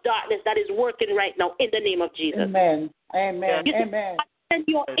powers of darkness that is working right now in the name of Jesus. Amen. Amen. Amen. Send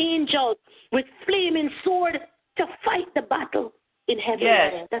your angels with flaming sword to fight the battle in heaven.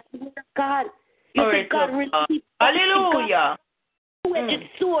 Yes. That's the word of God. You say, God, release hallelujah. Two-edged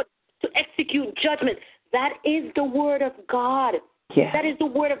sword to execute judgment. That is the word of God. Yes. That is the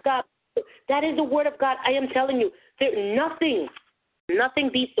word of God. That is the word of God. I am telling you, nothing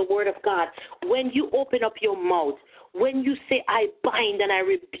beats the word of God. When you open up your mouth, when you say, I bind and I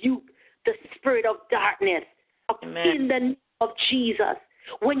rebuke the spirit of darkness in the name of Jesus.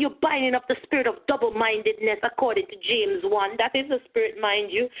 When you're binding up the spirit of double-mindedness, according to James 1, that is a spirit,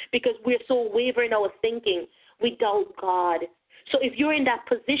 mind you, because we're so wavering our thinking. We doubt God. So if you're in that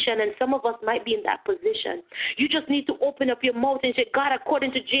position, and some of us might be in that position, you just need to open up your mouth and say, God,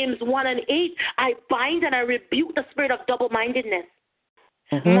 according to James 1 and 8, I bind and I rebuke the spirit of double-mindedness.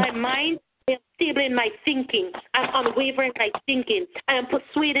 My mind, I am stable in my thinking. I'm unwavering in my thinking. I am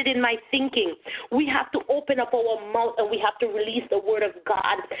persuaded in my thinking. We have to open up our mouth and we have to release the word of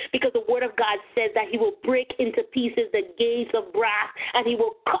God, because the word of God says that he will break into pieces the gates of brass and he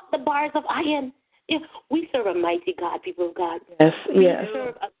will cut the bars of iron. If we serve a mighty God, people of God. Yes, we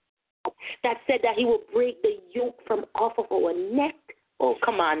serve a God that said that he will break the yoke from off of our neck. Oh,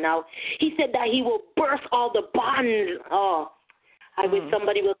 come on now. He said that he will burst all the bonds. Oh, I wish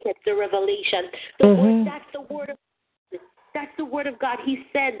somebody will catch the revelation. Word, that's the word of God. That's the word of God. He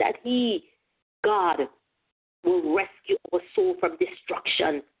said that God, will rescue our soul from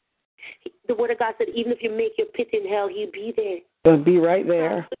destruction. The word of God said, even if you make your pit in hell, he'll be there. He'll be right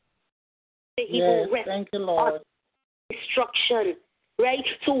there. He will rescue thank you, Lord. Destruction, right?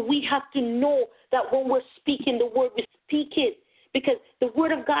 So we have to know that when we're speaking the word, we speak it, because the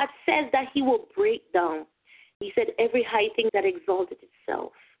word of God says that he will break down. He said every high thing that exalted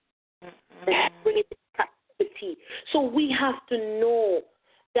itself, that bring it to captivity. So we have to know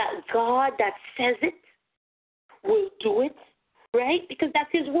that God that says it will do it, right? Because that's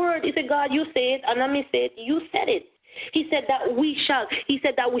his word. He said, God, you say it, and let me say it. You said it. He said that we shall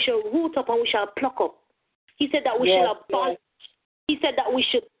root up and we shall pluck up. He said that we shall abolish. He said that we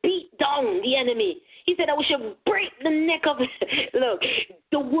should beat down the enemy. He said that we should break the neck of look,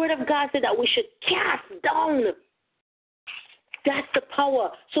 the word of God said that we should cast down. That's the power.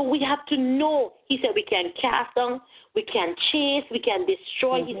 So we have to know. He said we can cast down, we can chase, we can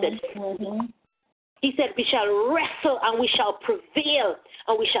destroy. He said we shall wrestle and we shall prevail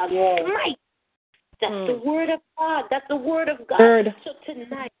and we shall smite. That's the word of God. That's the word of God. So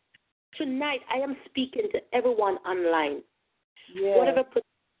tonight I am speaking to everyone online. Whatever position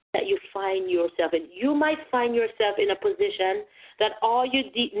that you find yourself in, you might find yourself in a position that all you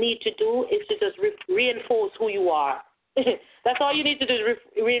need to do is to just reinforce who you are. That's all you need to do is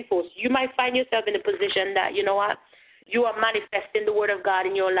reinforce. You might find yourself in a position that, you know what, you are manifesting the word of God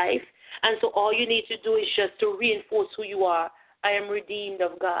in your life. And so all you need to do is just to reinforce who you are. I am redeemed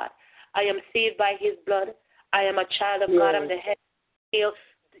of God. I am saved by his blood. I am a child of God. I'm the head.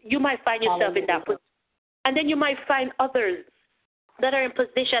 You might find yourself in that position. And then you might find others that are in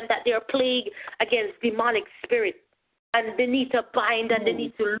position that they are plagued against demonic spirits. And they need to bind and they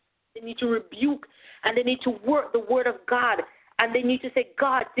need to rebuke and they need to work the word of God. And they need to say,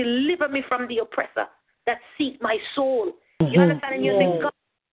 God, deliver me from the oppressor that seeks my soul. You understand? And you say, God,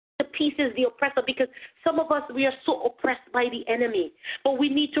 the pieces the oppressor, because some of us, we are so oppressed by the enemy, but we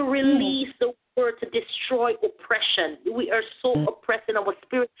need to release the word to destroy oppression. We are so oppressed in our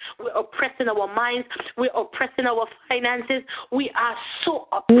spirit, we're oppressed in our minds, we're oppressed in our finances. We are so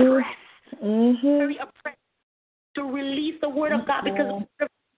oppressed, very oppressed, to release the word of God, because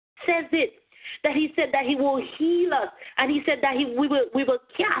it says it, that he said that he will heal us, and he said that we will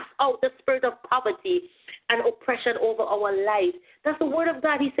cast out the spirit of poverty and oppression over our lives. That's the word of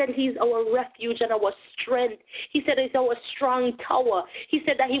God. He said he's our refuge and our strength. He said he's our strong tower. He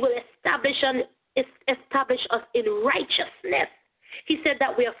said that he will establish us in righteousness. He said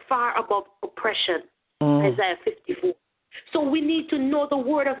that we are far above oppression. Isaiah 54. So we need to know the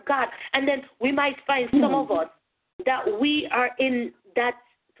word of God. And then we might find some of us that we are in that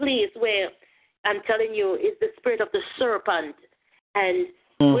place where, I'm telling you, is the spirit of the serpent. And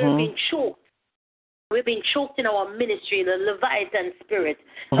we're being choked. We've been choked in our ministry, the Leviathan spirit.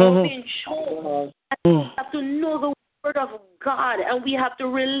 And we've been choked. And we have to know the word of God, and we have to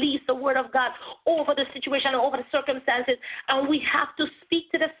release the word of God over the situation, over the circumstances, and we have to speak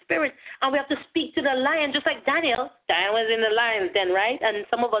to the spirit, and we have to speak to the lion, just like Daniel. Daniel was in the lion's den, right? And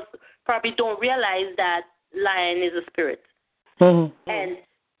some of us probably don't realize that lion is a spirit. And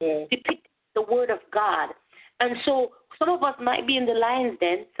depict the word of God. And so some of us might be in the lion's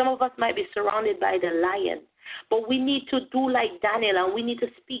den. Some of us might be surrounded by the lion. But we need to do like Daniel, and we need to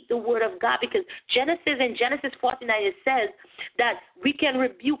speak the word of God, because in Genesis 49, it says that we can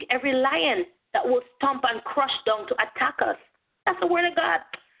rebuke every lion that will stomp and crush down to attack us. That's the word of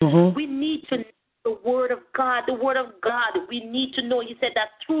God. We need to know the word of God. The word of God, we need to know. He said that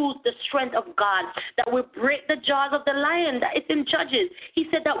through the strength of God, that we break the jaws of the lion. That it's in Judges. He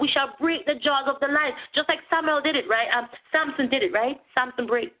said that we shall break the jaws of the lion, just like Samuel did it, right? Samson did it, right? Samson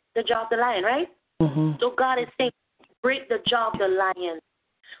break the jaw of the lion, right? So God is saying, break the jaw of the lion.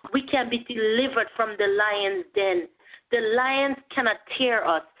 We can be delivered from the lion's den. The lions cannot tear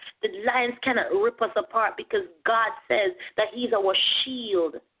us. The lions cannot rip us apart, because God says that he's our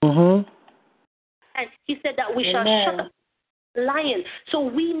shield. And he said that we shall shut up the lion. So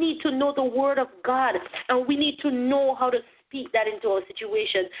we need to know the word of God, and we need to know how to speak that into our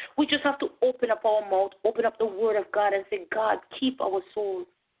situation. We just have to open up our mouth, open up the word of God, and say, God, keep our souls.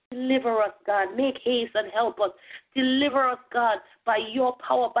 Deliver us, God. Make haste and help us. Deliver us, God, by your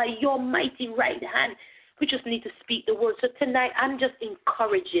power, by your mighty right hand. We just need to speak the word. So tonight, I'm just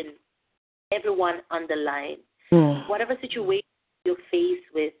encouraging everyone on the line. Whatever situation you're faced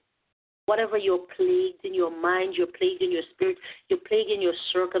with, whatever you're plagued in your mind, you're plagued in your spirit, you're plagued in your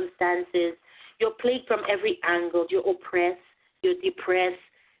circumstances, you're plagued from every angle. You're oppressed, you're depressed,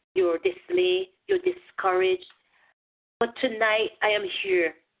 you're dismayed, you're discouraged. But tonight, I am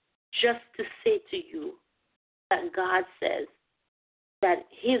here just to say to you that God says that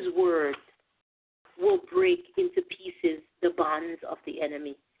his word will break into pieces the bonds of the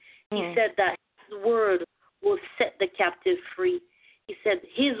enemy. He said that his word will set the captive free. He said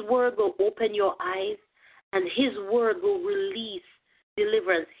his word will open your eyes, and his word will release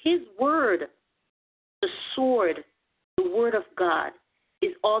deliverance. His word, the sword, the word of God,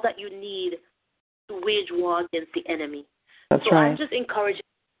 is all that you need to wage war against the enemy. That's right. I'm just encouraging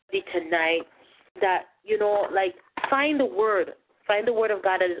you tonight that, find the word. Find the word of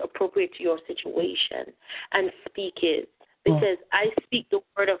God that is appropriate to your situation and speak it. Because I speak the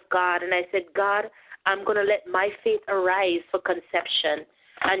word of God, and I said, God, I'm going to let my faith arise for conception.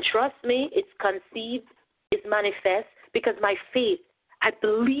 And trust me, it's conceived, it's manifest, because my faith, I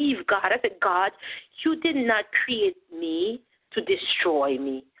believe God. I said, God, you did not create me to destroy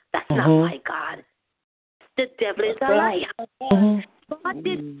me. That's not my God. The devil is a liar. God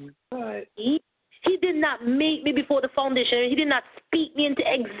did He did not make me before the foundation. He did not speak me into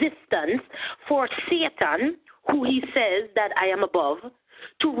existence for Satan, who he says that I am above,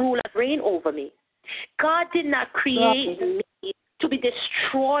 to rule and reign over me. God did not create me to be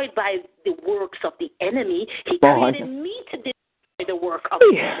destroyed by the works of the enemy. He created me to destroy the work of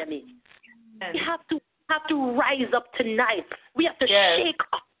the enemy. We have to rise up tonight. We have to shake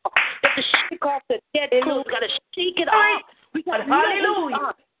off. We have to shake off the dead clothes. We got to shake it off. We got to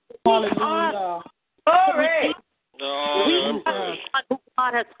hallelujah. Hallelujah. Glory.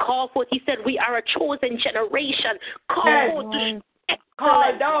 God has called forth. He said we are a chosen generation. Called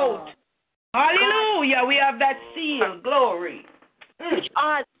out. Hallelujah. We have that seal. Glory. Which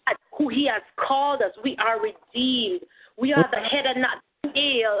are who he has called us. We are redeemed. We are the head and not the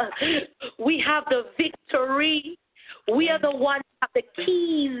tail. We have the victory. We are the ones who have the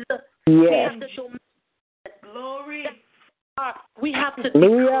keys. We have the domain. Glory. We have to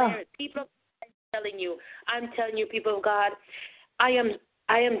declare it. People, I'm telling you, people of God, I am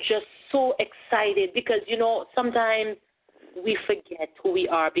just so excited because, sometimes we forget who we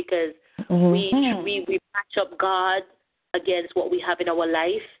are because we match up God against what we have in our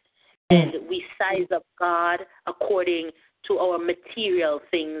life, and we size up God according to our material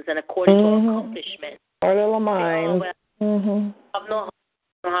things and according to our accomplishments. Our little mind.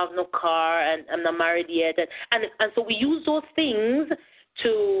 I don't have no car, and I'm not married yet, and so we use those things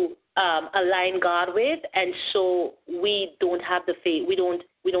to align God with, and so we don't have the faith. We don't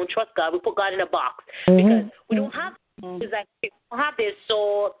trust God. We put God in a box because we don't have. It's like we don't have this,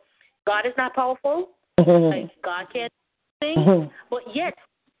 so God is not powerful. Like God can't do things, but yet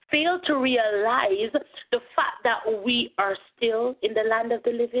fail to realize the fact that we are still in the land of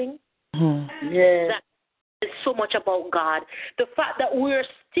the living. That is so much about God. The fact that we're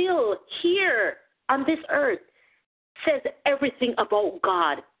still here on this earth says everything about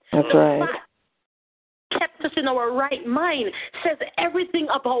God. That's the fact kept us in our right mind says everything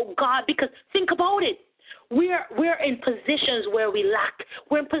about God, because think about it. We're in positions where we lack.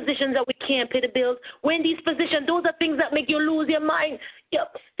 We're in positions that we can't pay the bills. We're in these positions. Those are things that make you lose your mind.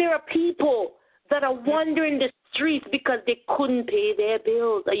 There are people that are wandering the streets because they couldn't pay their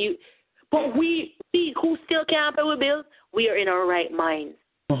bills. But we who still can't pay our bills, we are in our right minds.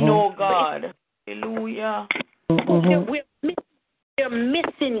 No, God. Hallelujah. We're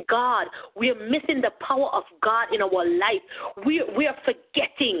missing God. We're missing the power of God in our life. We are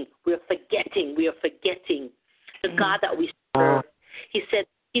forgetting. We're forgetting the God that we serve. He said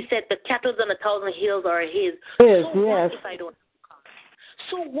the cattle on 1,000 hills are his. What if I don't have God?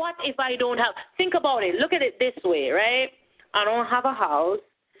 So what if I don't have? Think about it. Look at it this way, right? I don't have a house.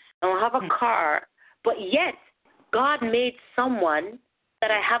 I don't have a car. But yet, God made someone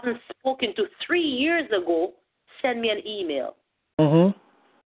that I haven't spoken to 3 years ago send me an email.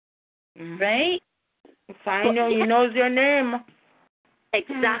 Right? He knows your name.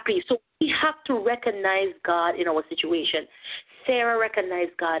 Exactly. So we have to recognize God in our situation. Sarah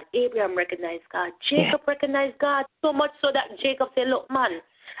recognized God. Abraham recognized God. Jacob recognized God so much so that Jacob said, look, man,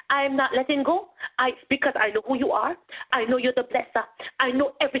 I am not letting go because I know who you are. I know you're the blesser. I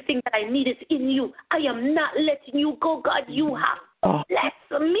know everything that I need is in you. I am not letting you go, God. You have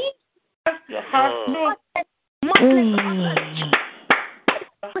blessed me.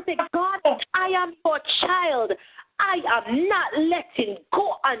 God, I am your child. I am not letting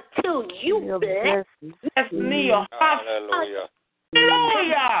go until you bless me. Hallelujah.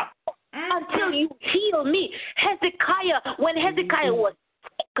 Hallelujah. Until you heal me. Hezekiah, when Hezekiah was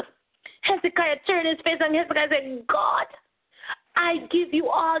sick, Hezekiah turned his face and Hezekiah said, God, I give you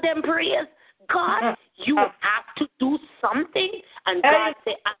all them prayers. God, you have to do something. And God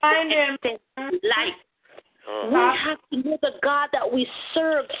said, I extend life. We have to know the God that we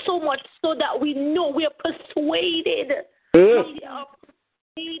serve so much so that we know we are persuaded. We are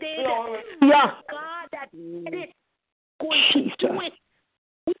persuaded. God that did it, going to do it.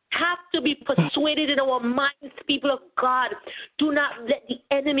 We have to be persuaded in our minds, people of God. Do not let the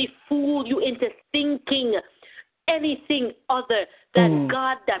enemy fool you into thinking anything other than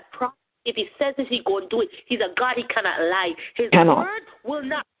God that promised. If he says this, he's going to do it. He's a God, he cannot lie. His word will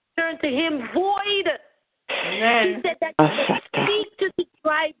not turn to him void. He said that he would speak to the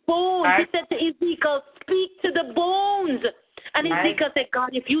dry bones. He said to Ezekiel, speak to the bones. And Ezekiel said, God,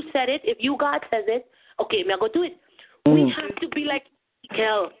 if you said it, if you, God, says it, okay, I'm going to do it. We have to be like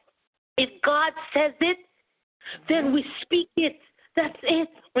Ezekiel. If God says it, then we speak it. That's it.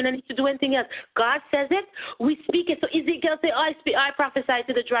 We don't need to do anything else. God says it, we speak it. So Ezekiel said, I prophesy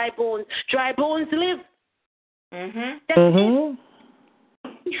to the dry bones. Dry bones live. That's it.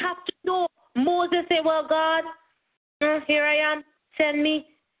 We have to know. Moses said, well, God, here I am. Send me.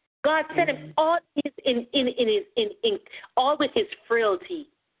 God sent him all all with his frailty.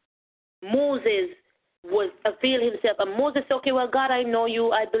 Moses was avail himself. And Moses said, okay, well, God, I know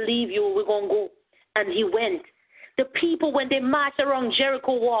you. I believe you. We're going to go. And he went. The people, when they march around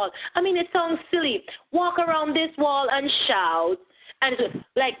Jericho wall, I mean, it sounds silly. Walk around this wall and shout. And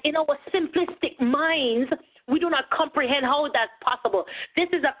like in our simplistic minds, we do not comprehend how that's possible. This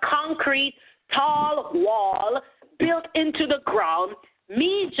is a concrete, tall wall built into the ground.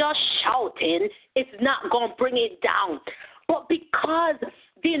 Me just shouting, it's not going to bring it down. But because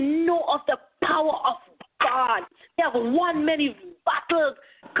they know of the power of God, they have won many battles.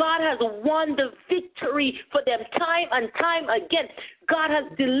 God has won the victory for them time and time again. God has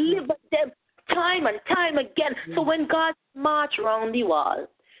delivered them time and time again. So when God marched around the wall,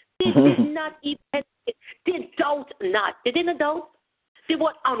 they did not even hesitate. They doubt not. They didn't doubt. They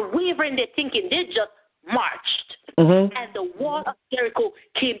were unwavering. They're thinking. They just marched. And the wall of Jericho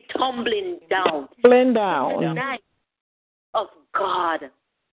came tumbling down. Tumbling down. The night of God.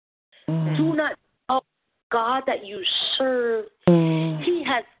 Do not doubt God that you serve. He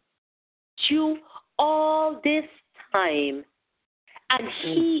has you all this time, and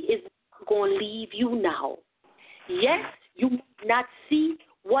he is not going to leave you now. Yes, you might not see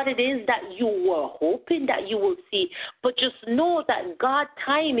what it is that you were hoping that you will see, but just know that God's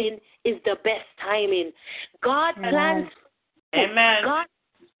timing is the best timing. God plans. Amen.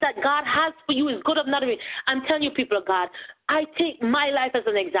 That God has for you is good of not. I'm telling you, people of God, I take my life as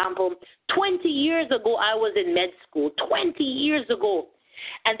an example. 20 years ago, I was in med school. 20 years ago.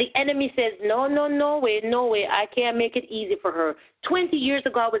 And the enemy says, no way, I can't make it easy for her. 20 years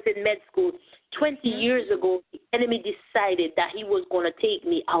ago, I was in med school. 20 years ago, the enemy decided that he was going to take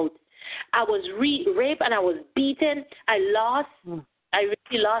me out. I was raped and I was beaten. I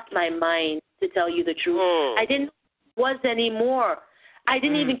really lost my mind, to tell you the truth. I didn't know who I was anymore. I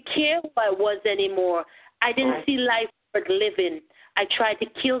didn't even care who I was anymore. I didn't see life worth living. I tried to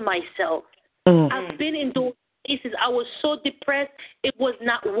kill myself. I've been in those places. I was so depressed, it was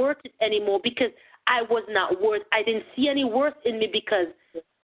not worth it anymore because I was not worth. I didn't see any worth in me because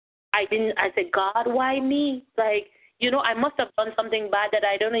I said, God, why me? Like, I must have done something bad that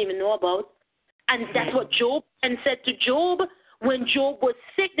I don't even know about. And that's what Job said to Job. When Job was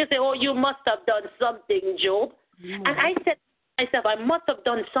sick, they said, oh, you must have done something, Job. And I said to myself, I must have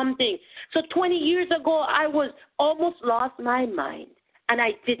done something. So 20 years ago, I was almost lost my mind. And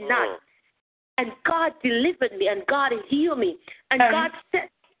I did not. And God delivered me, and God healed me. And God set me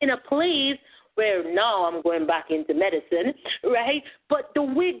in a place where now I'm going back into medicine, right? But the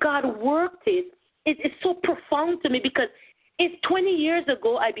way God worked it's so profound to me because if 20 years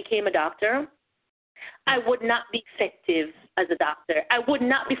ago I became a doctor, I would not be effective as a doctor. I would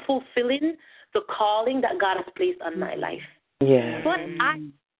not be fulfilling the calling that God has placed on my life. Yeah. But I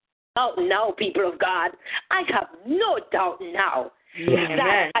doubt now, people of God. I have no doubt now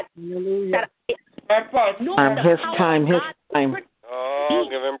that his time. Oh,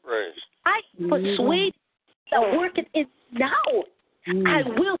 give him praise. I persuade that working is now. I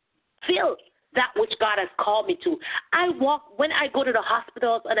will fulfill that which God has called me to. When I go to the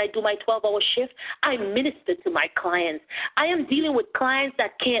hospitals and I do my 12-hour shift, I minister to my clients. I am dealing with clients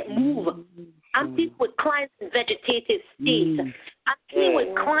that can't move. I'm dealing with clients in vegetative states. I'm dealing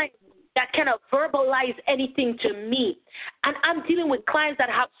with clients that cannot verbalize anything to me. And I'm dealing with clients that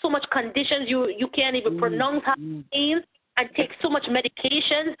have so much conditions you can't even pronounce how names and take so much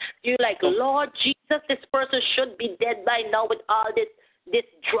medications. You're like, Lord Jesus, this person should be dead by now with all this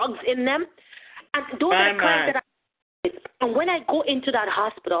drugs in them. And those are clients that and when I go into that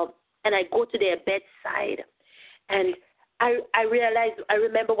hospital and I go to their bedside and I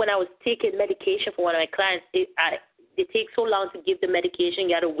remember when I was taking medication for one of my clients, it takes so long to give the medication,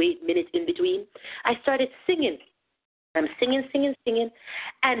 you got to wait minutes in between. I started singing. I'm singing.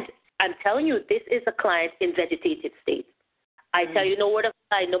 And I'm telling you, this is a client in vegetative state. I tell you, no word of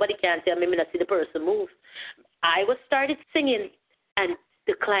lie, nobody can tell me not see the person move. I started singing, and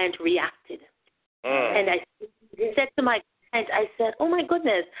the client reacted. And I said to my client, I said, oh, my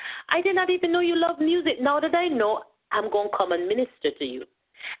goodness, I did not even know you love music. Now that I know, I'm going to come and minister to you.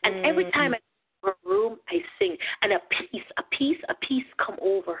 And every time I go to her room, I sing, and a peace come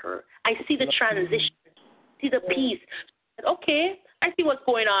over her. I see the transition, see the peace. Okay, I see what's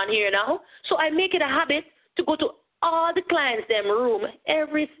going on here now. So I make it a habit to go to all the clients' them room,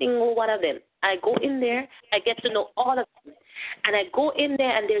 every single one of them. I go in there, I get to know all of them. And I go in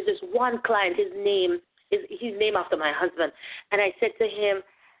there, and there's this one client. He's named after my husband. And I said to him,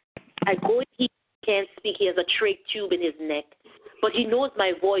 I go in, he can't speak. He has a trach tube in his neck. But he knows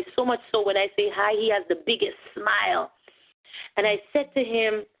my voice so much so when I say hi, he has the biggest smile. And I said to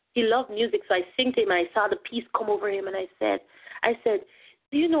him, he loved music, so I sing to him. I saw the peace come over him, and I said,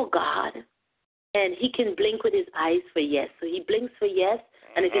 do you know God? And he can blink with his eyes for yes. So he blinks for yes,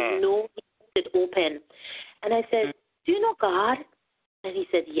 and if it's no, he keeps it open. And I said, do you know God? And he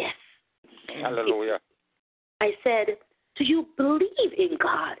said, yes. Hallelujah. I said, do you believe in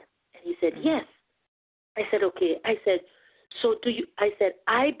God? And he said, yes. I said, okay. I said, so do you? I said,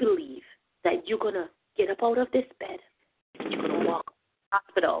 I believe that you're going to get up out of this bed. You're going to walk to the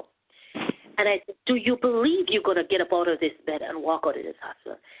hospital. And I said, do you believe you're going to get up out of this bed and walk out of this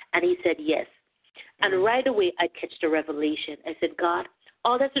hospital? And he said, yes. And right away, I catch the revelation. I said, God,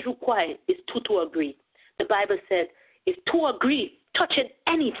 all that is required is two to agree. The Bible said, if two agree, touching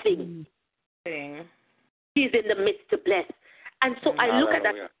anything, he's in the midst to bless. And so I look at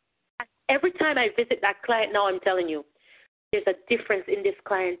that. Every time I visit that client now, I'm telling you, there's a difference in this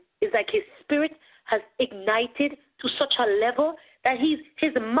client. It's like his spirit has ignited to such a level that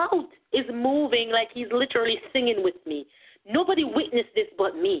his mouth is moving like he's literally singing with me. Nobody witnessed this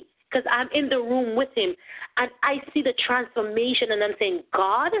but me, because I'm in the room with him, and I see the transformation, and I'm saying,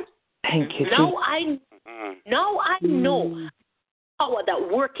 God, thank you. Now I know power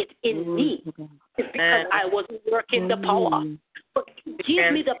that worketh in me. It's because I wasn't working the power. But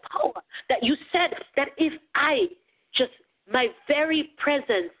give me the power that you said that if I just, my very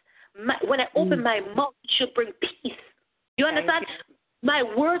presence, when I open my mouth, it should bring peace. You understand? My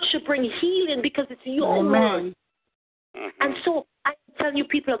word should bring healing because it's your word. And so I tell you,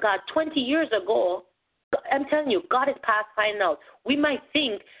 people of God, 20 years ago, I'm telling you, God is past finding out. We might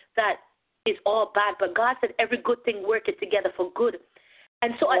think that it's all bad, but God said every good thing worketh together for good.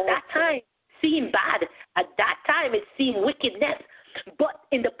 And so at that time, it seemed bad. At that time, it seemed wickedness. But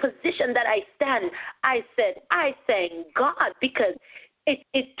in the position that I stand, I thank God, because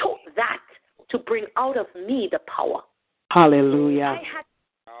it took that to bring out of me the power. Hallelujah.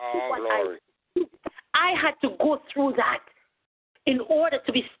 I had to go through that in order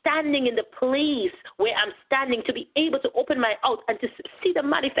to be standing in the place where I'm standing, to be able to open my mouth and to see the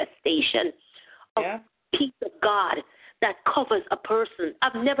manifestation of peace of God that covers a person.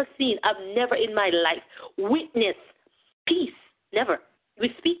 I've never in my life witnessed peace. Never.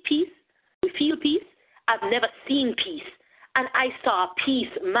 We speak peace. We feel peace. I've never seen peace. And I saw peace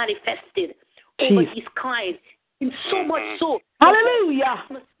manifested over these clients in so much so. Hallelujah.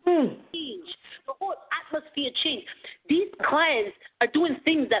 The whole atmosphere changed. These clients are doing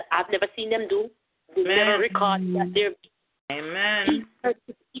things that I've never seen them do. They never record that they're. Amen. He started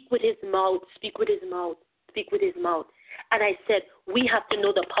to speak with his mouth, speak with his mouth, speak with his mouth. And I said, we have to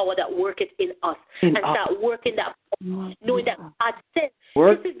know the power that worketh in us and start working that power, knowing that God said,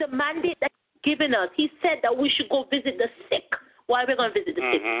 this is the mandate that He's given us. He said that we should go visit the sick. Why are we going to visit the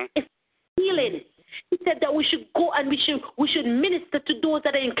sick? It's healing. He said that we should go and we should minister to those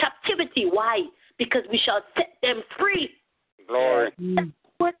that are in captivity. Why? Because we shall set them free. Glory.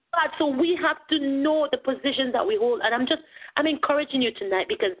 God, so we have to know the positions that we hold. And I'm encouraging you tonight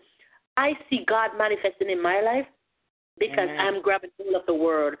because I see God manifesting in my life because I'm grabbing hold of the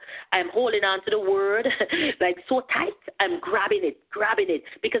word. I'm holding on to the word like so tight. I'm grabbing it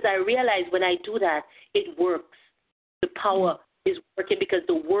because I realize when I do that, it works. The power is working because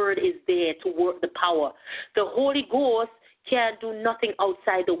the word is there to work the power. The Holy Ghost can't do nothing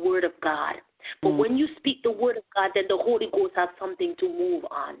outside the word of God. But when you speak the word of God, then the Holy Ghost has something to move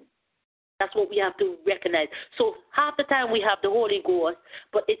on. That's what we have to recognize. So half the time we have the Holy Ghost,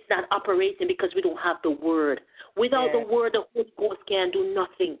 but it's not operating because we don't have the word. Without the word, the Holy Ghost can't do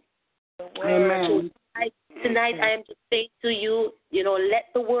nothing. Amen. So tonight I am just saying to you, let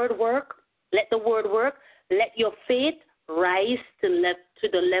the word work. Let the word work. Let your faith rise to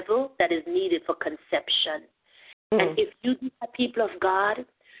the level that is needed for conception. And if you do that, people of God,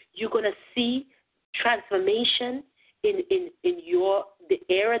 you're going to see transformation in the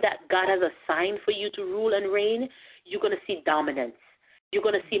era that God has assigned for you to rule and reign. You're going to see dominance. You're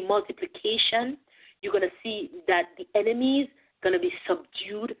going to see multiplication. You're going to see that the enemies going to be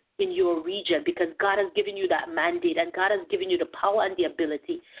subdued in your region because God has given you that mandate and God has given you the power and the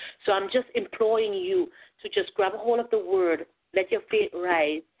ability. So I'm just imploring you to just grab a hold of the word. Let your faith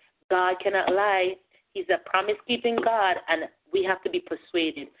rise. God cannot lie. He's a promise-keeping God, and we have to be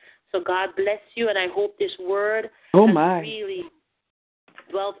persuaded. So God bless you, and I hope this word has really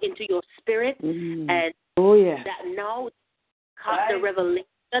dwelled into your spirit and that now comes the revelation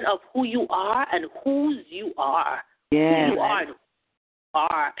of who you are and whose you are. Yes. You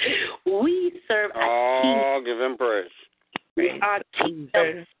are. We serve a king. Oh, give him praise. We are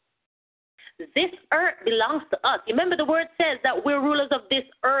kingdom. This earth belongs to us. Remember, the word says that we're rulers of this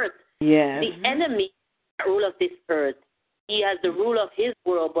earth. Yes. The enemy is the rule of this earth. He has the rule of his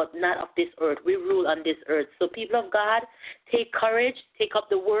world, but not of this earth. We rule on this earth. So, people of God, take courage, take up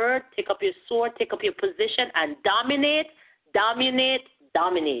the word, take up your sword, take up your position, and dominate, dominate,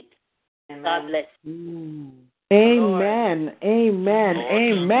 dominate. God bless you. Amen. Amen.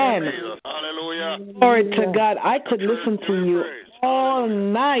 Amen. Hallelujah. Glory to God. I could listen to you all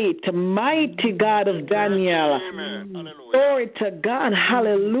night. Mighty God of Daniel. Glory to God.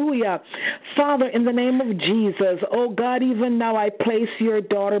 Hallelujah. Father, in the name of Jesus, oh God, even now I place your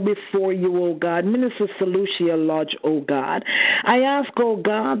daughter before you, oh God. Minister Selucia Lodge, oh God. I ask, oh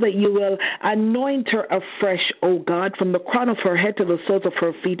God, that you will anoint her afresh, oh God, from the crown of her head to the soles of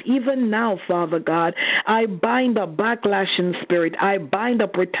her feet. Even now, Father God, I bind up backlashing spirit. I bind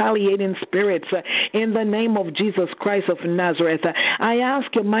up retaliating spirits in the name of Jesus Christ of Nazareth. I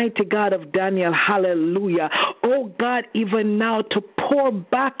ask you, mighty God of Daniel, hallelujah, oh God, even now to pour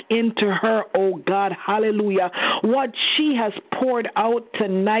back into her, oh God, hallelujah, what she has poured out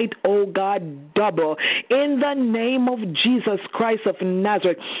tonight, oh God, double, in the name of Jesus Christ of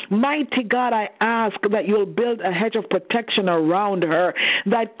Nazareth. Mighty God, I ask that you'll build a hedge of protection around her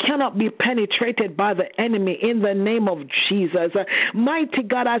that cannot be penetrated by the enemy in the name of Jesus. Mighty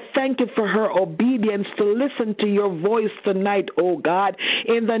God, I thank you for her obedience to listen to your voice tonight, oh God,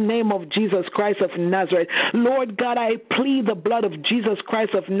 in the name of Jesus Christ of Nazareth. Lord God, I plead the blood of Jesus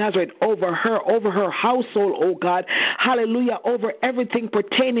Christ of Nazareth over her household, oh God. Hallelujah, over everything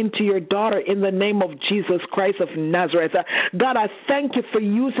pertaining to your daughter in the name of Jesus Christ of Nazareth. God, I thank you for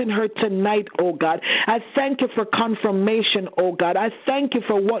using her tonight, oh God. I thank you for confirmation, oh God. I thank you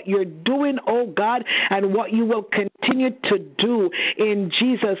for what you're doing, oh God, and what you will continue to do. In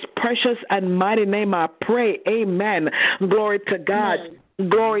Jesus' precious and mighty name I pray. Amen. Glory to God.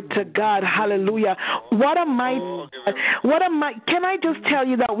 Glory to God. Hallelujah. Can I just tell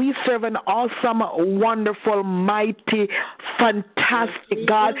you that we serve an awesome, wonderful, mighty, fantastic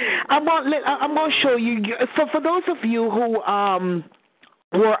God. I'm going to show you. So for those of you who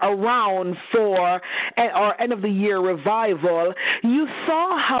were around for our end of the year revival, you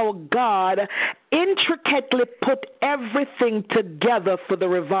saw how God intricately put everything together for the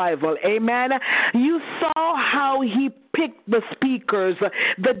revival. Amen. You saw how he picked the speakers,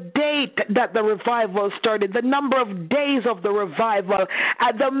 the date that the revival started, the number of days of the revival,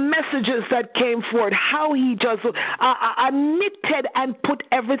 the messages that came forward, how he just knitted and put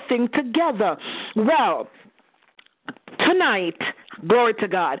everything together. Well, tonight, glory to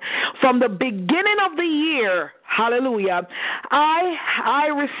God, from the beginning of the year, hallelujah, I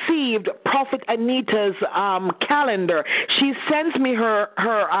received Prophet Anita's calendar. She sends me her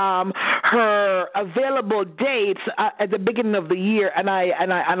available dates at the beginning of the year, and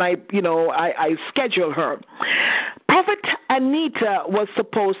I schedule her. Prophet Anita was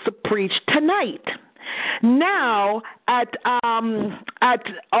supposed to preach tonight. Now, at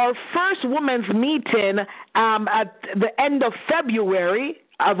our first women's meeting at the end of February,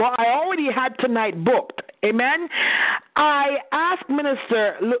 I already had tonight booked. Amen. I asked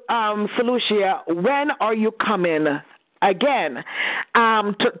Minister Selucia, when are you coming again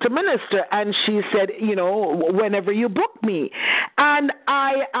to minister? And she said, whenever you book me. And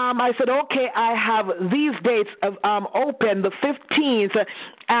I said, okay, I have these dates open, the 15th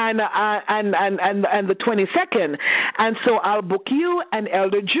and the 22nd, and so I'll book you and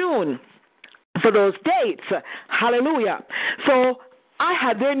Elder June for those dates. Hallelujah. So I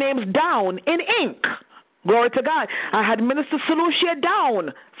had their names down in ink. Glory to God. I had Minister Selucia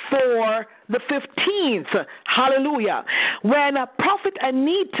down for the 15th. Hallelujah. When Prophet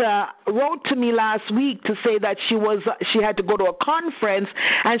Anita wrote to me last week to say that she had to go to a conference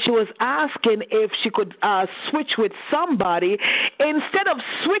and she was asking if she could switch with somebody, instead of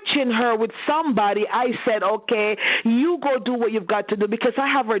switching her with somebody, I said, okay, you go do what you've got to do, because I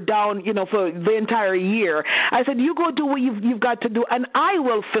have her down, for the entire year. I said, you go do what you've got to do, and I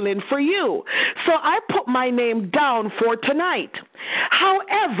will fill in for you. So I put my name down for tonight.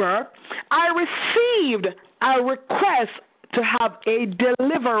 However, I received a request to have a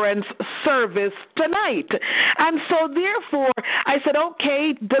deliverance service tonight. And so therefore, I said,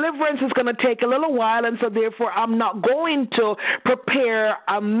 okay, deliverance is going to take a little while, and so therefore I'm not going to prepare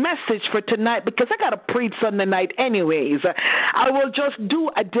a message for tonight because I got to preach Sunday night anyways. I will just do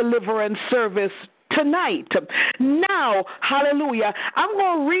a deliverance service tonight. Now, hallelujah, I'm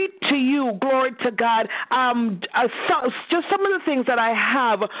going to read to you, glory to God, just some of the things that I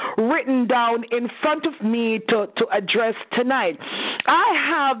have written down in front of me to address tonight. I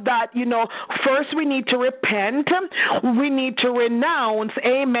have that, first we need to repent, we need to renounce,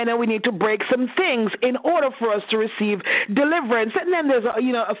 amen, and we need to break some things in order for us to receive deliverance. And then there's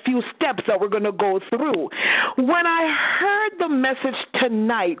a few steps that we're going to go through. When I heard the message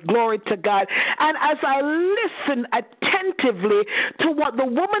tonight, glory to God, and as I listened attentively to what the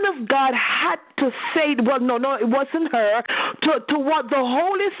woman of God had to say, well, no, it wasn't her, to what the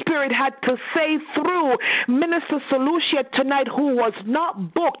Holy Spirit had to say through Minister Selucia tonight, who was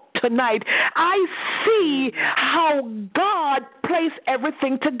not booked tonight, I see how God placed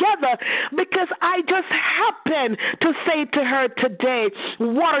everything together, because I just happened to say to her today,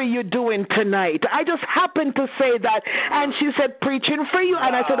 what are you doing tonight? I just happened to say that, and she said, preaching for you,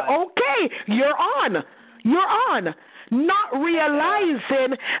 and I said, okay, you're on. Not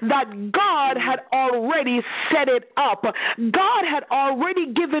realizing that God had already set it up. God had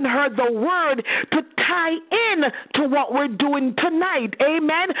already given her the word to tie in to what we're doing tonight.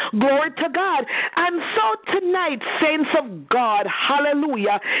 Amen. Glory to God. And so tonight, saints of God,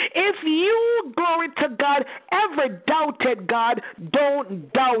 hallelujah, if you, glory to God, ever doubted God,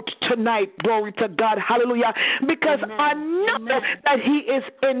 don't doubt tonight. Glory to God. Hallelujah. Because I know that He is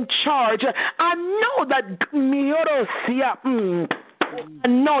in charge. I know that I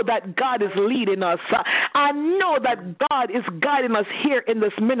know that God is leading us. I know that God is guiding us here in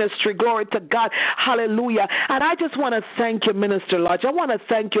this ministry. Glory to God. Hallelujah. And I just want to thank you, Minister Lodge. I want to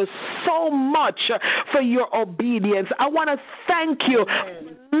thank you so much for your obedience. I want to thank you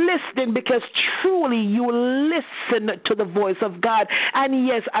listening, because truly you listen to the voice of God. And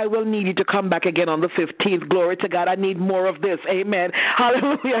yes, I will need you to come back again on the 15th. Glory to God. I need more of this. Amen.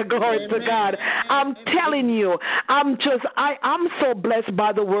 Hallelujah. Glory to God. I'm telling you, I'm so blessed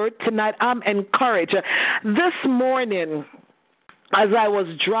by the word tonight. I'm encouraged. This morning, as I was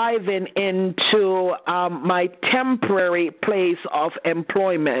driving into my temporary place of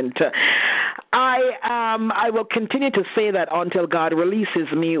employment, I will continue to say that until God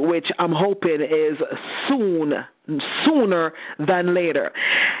releases me, which I'm hoping is sooner than later.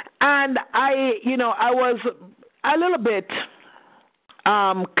 And I was a little bit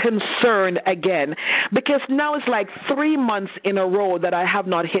concerned again, because now it's like 3 months in a row that I have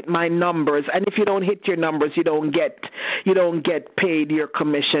not hit my numbers, and if you don't hit your numbers, you don't get paid your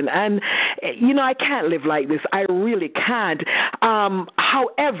commission. And I can't live like this. I really can't.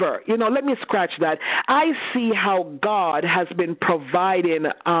 However, let me scratch that. I see how God has been providing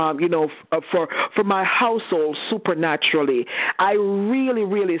for my household supernaturally. I really,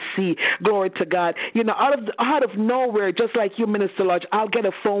 really see, glory to God, out of nowhere, just like you, Minister Lodge, I'll get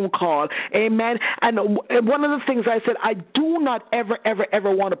a phone call. Amen. And one of the things I said, I do not ever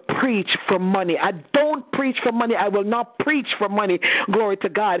want to preach for money. I don't preach for money. I will not preach for money. Glory to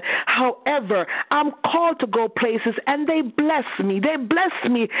God. However, I'm called to go places, and they bless me.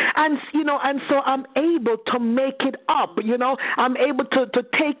 And so I'm able to make it up. I'm able to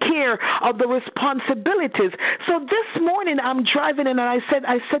take care of the responsibilities. So this morning I'm driving, and I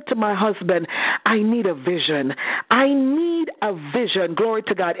said to my husband, I need a vision. Glory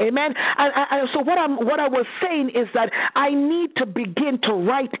to God. Amen. And so what I was saying is that I need to begin to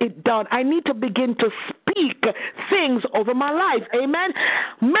write it down. I need to begin to speak things over my life. Amen.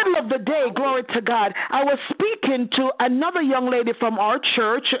 Middle of the day, glory to God, I was speaking to another young lady from our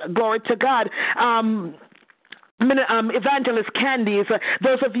church, glory to God, Evangelist Candice.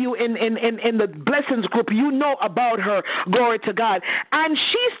 Those of you in the blessings group, you know about her. Glory to God. And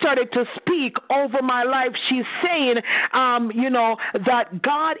she started to speak over my life. She's saying, that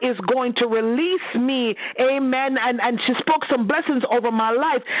God is going to release me. Amen. And she spoke some blessings over my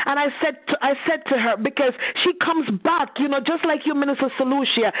life. And I said to her, because she comes back, just like you, Minister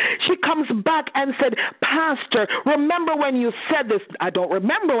Selucia, she comes back and said, Pastor, remember when you said this? I don't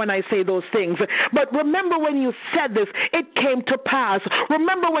remember when I say those things, but remember when you said this, it came to pass.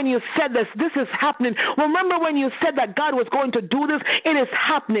 Remember when you said this is happening. Remember when you said that God was going to do this, it is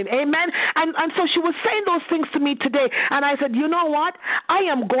happening. Amen. And so she was saying those things to me today, and I said, you know what? I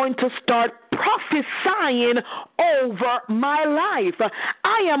am going to start prophesying over my life.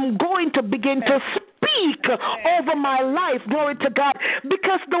 I am going to begin to speak over my life, glory to God,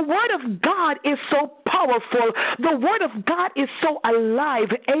 because the word of God is so powerful. The word of God is so alive.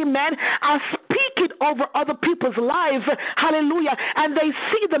 Amen. I speak it over other people's lives. Hallelujah. And they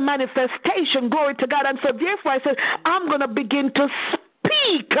see the manifestation, glory to God. And so therefore I said, I'm going to begin to speak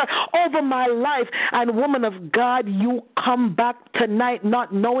speak over my life. And woman of God, you come back tonight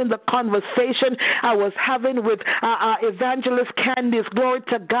not knowing the conversation I was having with Evangelist Candice, glory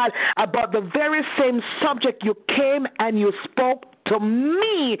to God, about the very same subject. You came and you spoke to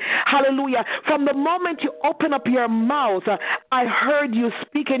me. Hallelujah. From the moment you open up your mouth, I heard you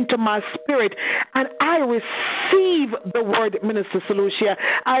speak into my spirit, and I receive the word, Minister Selucia.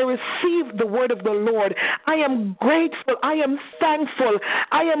 I receive the word of the Lord. I am grateful. I am thankful.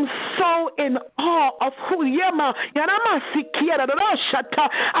 I am so in awe of who I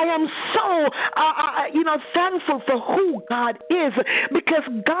am so thankful for who God is, because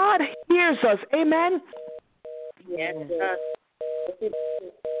God hears us. Amen. Yes. Amen.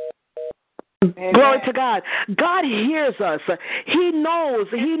 Glory to God. God hears us. He knows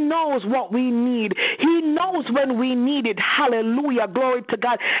what we need. He knows when we need it. Hallelujah. Glory to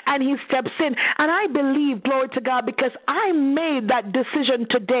God. And He steps in. And I believe, glory to God, because I made that decision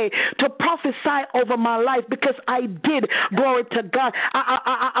today to prophesy over my life, because I did. Glory to God.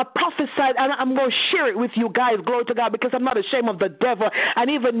 I prophesied, and I'm going to share it with you guys. Glory to God, because I'm not ashamed of the devil. And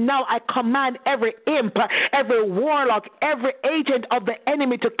even now I command every imp, every warlock, every agent of the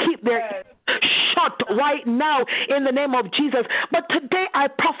enemy to keep their shut right now in the name of Jesus. But today I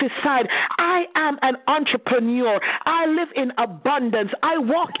prophesied, I am an entrepreneur. I live in abundance. I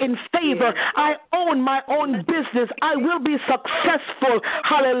walk in favor. I own my own business. I will be successful.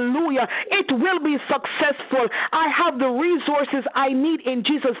 Hallelujah. It will be successful. I have the resources I need in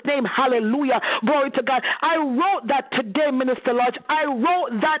Jesus' name. Hallelujah. Glory to God. I wrote that today, Minister Lodge. I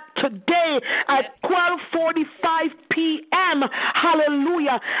wrote that today at 12:45 p.m.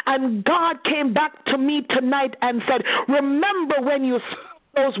 Hallelujah. And God came back to me tonight and said, remember when you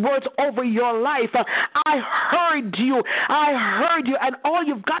those words over your life. I heard you, and all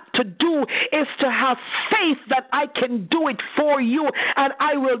you've got to do is to have faith that I can do it for you, and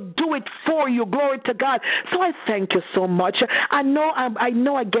I will do it for you. Glory to God. So I thank you so much. I know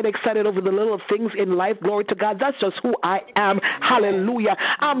I get excited over the little things in life. Glory to God. That's just who I am. Hallelujah.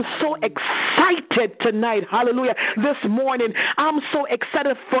 I'm so excited tonight. Hallelujah. This morning, I'm so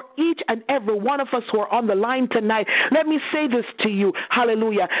excited for each and every one of us who are on the line tonight. Let me say this to you.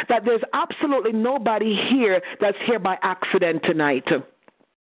 Hallelujah. That there's absolutely nobody here that's here by accident tonight.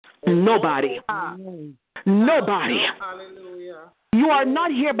 Nobody. Nobody. Hallelujah. You are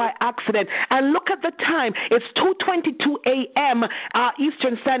not here by accident. And look at the time. It's 2:22 a.m.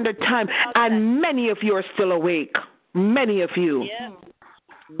 Eastern Standard Time, and many of you are still awake. Many of you. Yeah.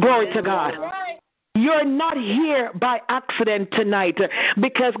 Glory to God. You're not here by accident tonight,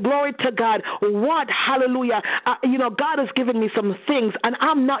 because glory to God, what, hallelujah, God has given me some things, and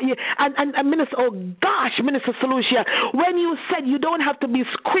I'm not here, and Minister, Minister Selucia, when you said you don't have to be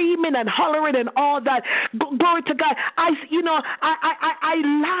screaming and hollering and all that, glory to God, I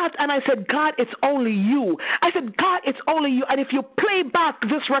laughed and I said, God, it's only you. I said, God, it's only you, and if you play back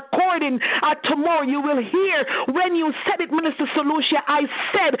this recording tomorrow, you will hear when you said it, Minister Selucia, I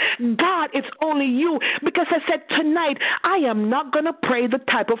said, God, it's only you. Because I said tonight, I am not going to pray the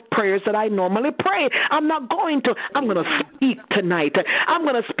type of prayers that I normally pray. I'm not going to. I'm going to speak tonight. I'm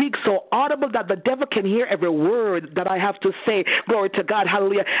going to speak so audible that the devil can hear every word that I have to say. Glory to God.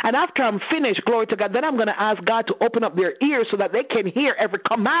 Hallelujah. And after I'm finished, glory to God, then I'm going to ask God to open up their ears so that they can hear every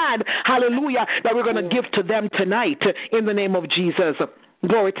command, hallelujah, that we're going to give to them tonight in the name of Jesus.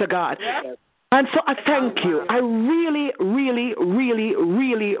 Glory to God. Yep. And so I thank you. I really, really, really,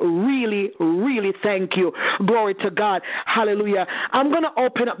 really, really, really thank you. Glory to God. Hallelujah. I'm going to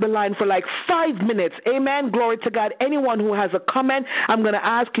open up the line for like 5 minutes. Amen. Glory to God. Anyone who has a comment, I'm going to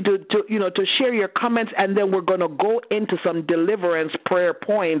ask you to share your comments, and then we're going to go into some deliverance prayer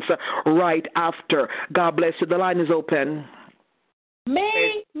points right after. God bless you. The line is open.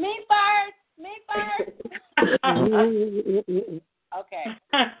 Me first. Okay.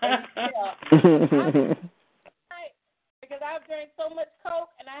 Because I've drank so much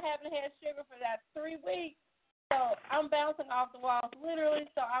Coke and I haven't had sugar for that 3 weeks. So I'm bouncing off the walls, literally.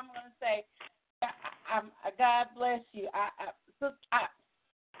 So I'm going to say, God bless you.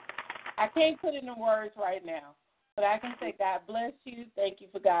 I can't put it in words right now, but I can say God bless you. Thank you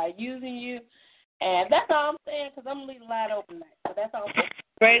for God using you. And that's all I'm saying, because I'm going to leave the line open tonight. So that's all I'm saying.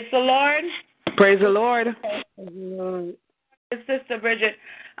 Praise the Lord. Praise the Lord. Okay. Sister Bridget,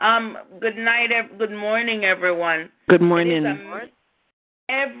 good night, good morning, everyone. Good morning.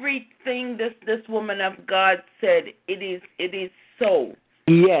 Everything this woman of God said, it is so.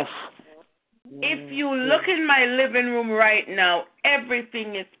 Yes. If you look in my living room right now,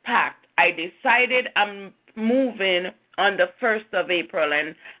 everything is packed. I decided I'm moving on the 1st of April,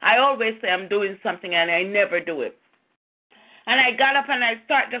 and I always say I'm doing something, and I never do it. And I got up and I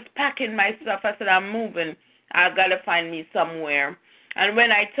start just packing my stuff. I said, I'm moving. I got to find me somewhere. And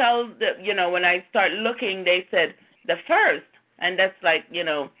when I when I start looking, they said, the 1st. And that's like, in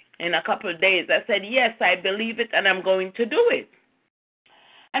a couple of days. I said, yes, I believe it, and I'm going to do it.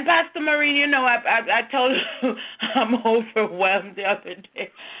 And Pastor Maureen, I told you I'm overwhelmed the other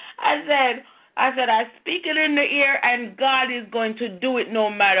day. I said, I speak it in the ear, and God is going to do it no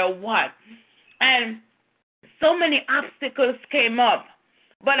matter what. And so many obstacles came up,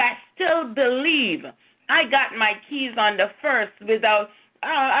 but I still believe. I got my keys on the 1st without,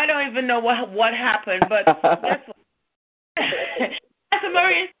 I don't even know what happened, but guess what? Pastor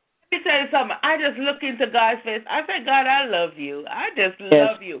Maureen, let me tell you something. I just looked into God's face. I said, God, I love you. I just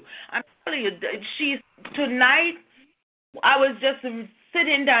love you. I'm telling you, tonight, I was just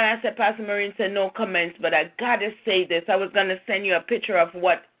sitting down. I said, Pastor Maureen said, no comments, but I got to say this. I was going to send you a picture of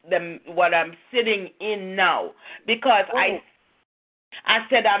what I'm sitting in now, because I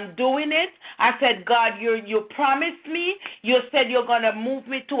said, I'm doing it. I said, God, you promised me. You said you're going to move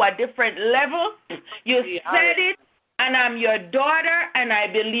me to a different level. You said it, and I'm your daughter, and I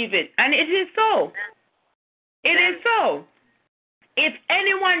believe it. And it is so. It is so. If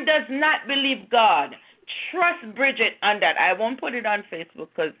anyone does not believe God, trust Bridget on that. I won't put it on Facebook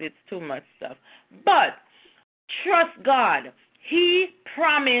because it's too much stuff. But trust God. He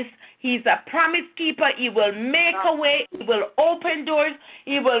promised. He's a promise keeper. He will make a way. He will open doors.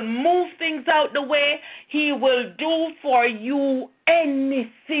 He will move things out the way. He will do for you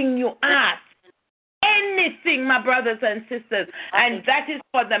anything you ask. Anything, my brothers and sisters. And that is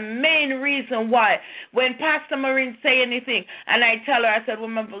for the main reason why when Pastor Maureen say anything, and I tell her, I said,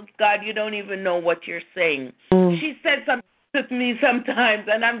 woman of God, you don't even know what you're saying. She said something to me sometimes,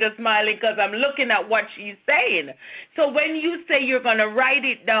 and I'm just smiling because I'm looking at what she's saying. So when you say you're going to write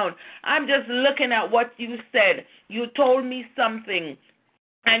it down, I'm just looking at what you said. You told me something,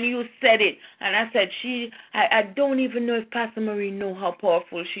 and you said it. And I said, I don't even know if Pastor Marie know how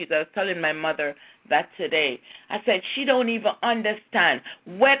powerful she is. I was telling my mother that today. I said, she don't even understand.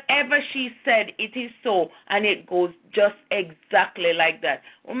 Whatever she said, it is so, and it goes just exactly like that.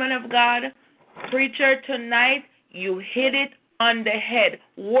 Woman of God, preacher, tonight, you hit it on the head.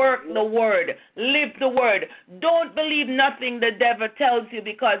 Work the word. Live the word. Don't believe nothing the devil tells you,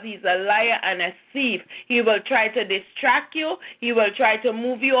 because he's a liar and a thief. He will try to distract you. He will try to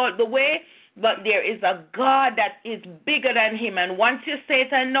move you out the way. But there is a God that is bigger than him. And once you say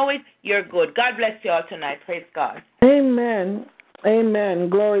it and know it, you're good. God bless you all tonight. Praise God. Amen. Amen.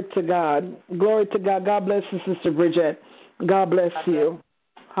 Glory to God. Glory to God. God bless you, Sister Bridget. God bless you.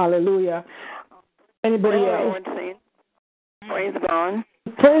 Hallelujah. Anybody else? Praise God.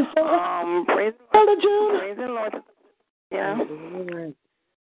 Praise God. Praise Brother June. Praise the Lord. Yeah.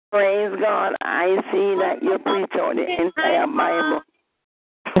 Praise God. I see that you preach out the entire Bible.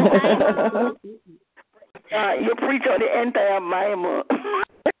 You preach out the entire Bible.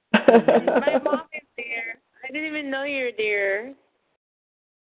 My mom is there. I didn't even know you're there.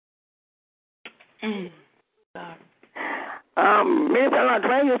 Minister Lord, why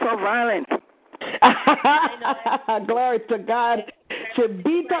are you so violent? Glory to God. She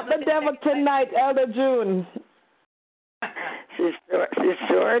beat up the devil tonight, Elder June. She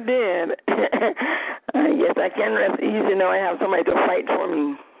sure did. Yes, I can rest easy now. I have somebody to fight for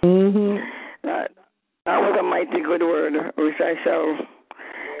me. That was a mighty good word, which I shall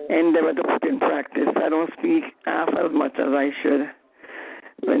endeavor to put in practice. I don't speak half as much as I should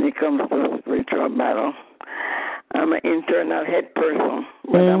when it comes to spiritual battle. I'm an internal head person,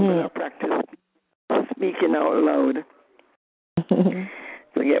 but I'm going to practice speaking out loud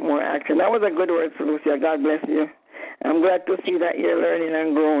to get more action. That was a good word, Selucia. God bless you. I'm glad to see that you're learning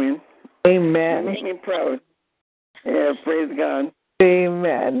and growing. Amen. You make me proud. Yeah, praise God.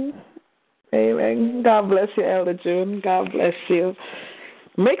 Amen. Amen. God bless you, Elder June. God bless you.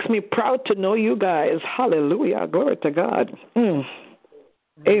 Makes me proud to know you guys. Hallelujah. Glory to God.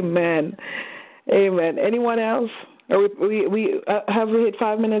 Amen. Amen. Anyone else? We have we hit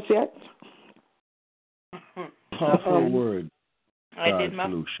 5 minutes yet? Powerful word. I did my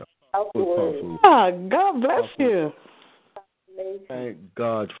Powerful. God bless you. Thank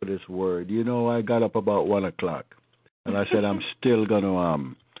God for this word. You know, I got up about 1 o'clock, and I said I'm still going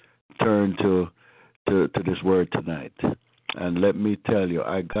to turn to this word tonight. And let me tell you,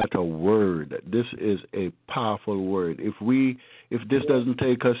 I got a word. This is a powerful word. If this doesn't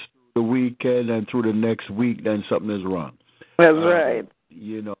take us through the weekend and through the next week, then something is wrong. That's right.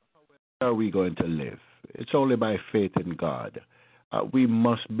 You know, how are we going to live? It's only by faith in God. We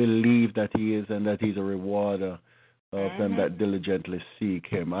must believe that He is and that He's a rewarder of them that diligently seek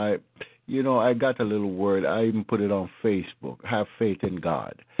Him. you know, I got a little word. I even put it on Facebook. Have faith in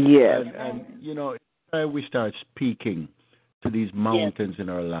God. Yes. And you know, we start speaking to these mountains in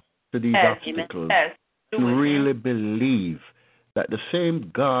our lives, to these Yes. obstacles, Yes. and really believe that the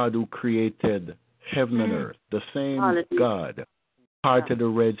same God who created heaven and earth, the same God parted the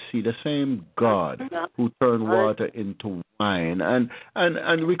Red Sea, the same God who turned water into wine,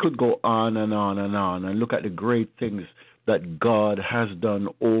 and we could go on and on and on and look at the great things that God has done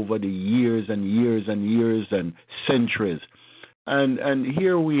over the years and years and years and centuries. And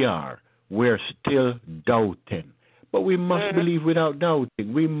here we are. We're still doubting. But we must believe without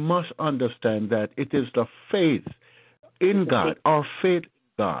doubting. We must understand that it is the faith in God, our faith in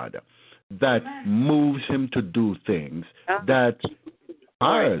God, that moves him to do things, that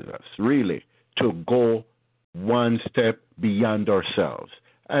inspires us, really, to go one step beyond ourselves.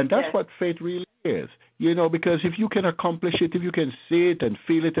 And that's what faith really is. You know, because if you can accomplish it, if you can see it and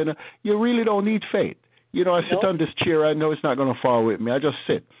feel it, and you really don't need faith. You know, I sit on this chair, I know it's not going to fall with me. I just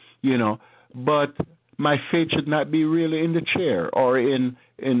sit, you know. But my faith should not be really in the chair or in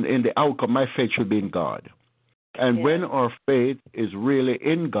the outcome. My faith should be in God. And when our faith is really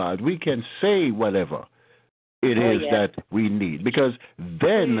in God, we can say whatever it is that we need, because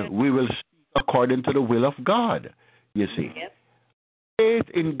then we will speak according to the will of God, you see. Faith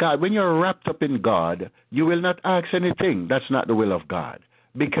in God, when you're wrapped up in God, you will not ask anything that's not the will of God,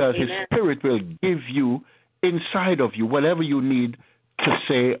 because his Spirit will give you inside of you whatever you need to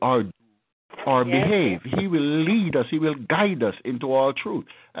say or do or behave. He will lead us, he will guide us into all truth.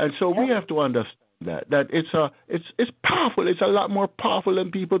 And so we have to understand that it's powerful. It's a lot more powerful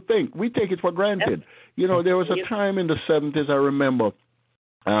than people think. We take it for granted. You know, there was a time in the 70s, I remember,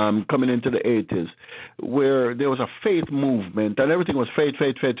 coming into the 80s, where there was a faith movement and everything was faith,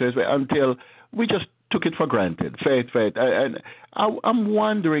 until we just took it for granted. Faith. And I'm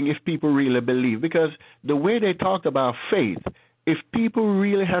wondering if people really believe, because the way they talked about faith, if people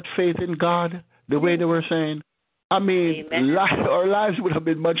really had faith in God, the way they were saying, I mean, our lives would have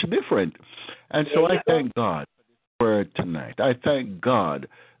been much different. And so I thank God for the word tonight. I thank God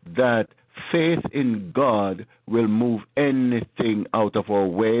that faith in God will move anything out of our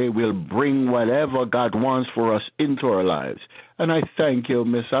way, will bring whatever God wants for us into our lives. And I thank you,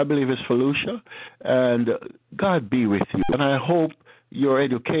 Miss, I believe it's Selucia, and God be with you. And I hope your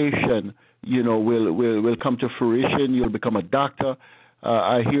education, you know, will come to fruition. You'll become a doctor.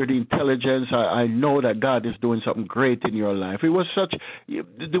 I hear the intelligence. I know that God is doing something great in your life. It was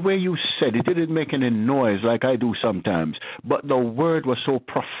the way you said it didn't make any noise like I do sometimes, but the word was so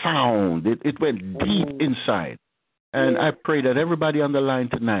profound. It went deep inside. And I pray that everybody on the line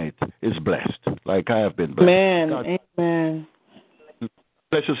tonight is blessed, like I have been blessed. Amen.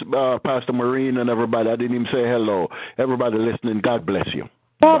 Bless you, Pastor Maureen and everybody. I didn't even say hello. Everybody listening, God bless you.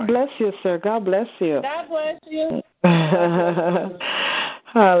 God bless you, sir. God bless you. God bless you.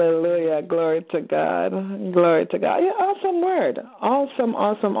 Hallelujah. Glory to God. Glory to God. Yeah, awesome word.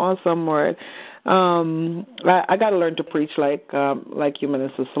 Awesome word. I got to learn to preach like you,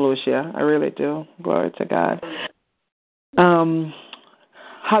 Minister Selucia. I really do. Glory to God.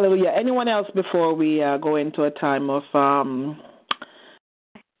 Hallelujah. Anyone else before we go into a time of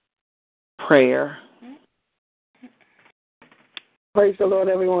prayer? Praise the Lord,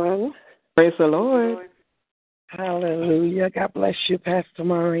 everyone. Praise the Lord. Hallelujah. God bless you, Pastor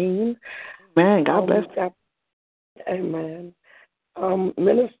Maureen. Man, God bless you. Amen.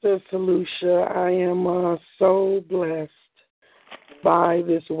 Minister Selucia, I am so blessed by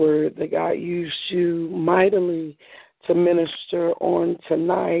this word that God used you mightily to minister on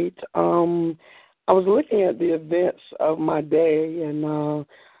tonight. I was looking at the events of my day, and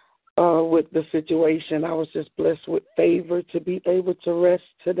with the situation, I was just blessed with favor to be able to rest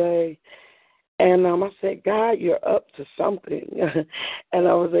today. And I said, God, you're up to something. And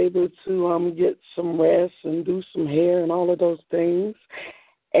I was able to get some rest and do some hair and all of those things.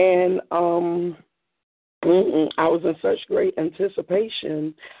 And I was in such great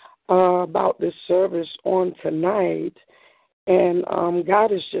anticipation about this service on tonight. And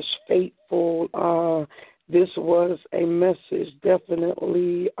God is just faithful. This was a message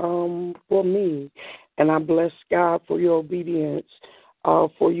definitely for me. And I bless God for your obedience.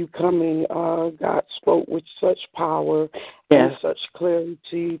 For you coming, God spoke with such power and such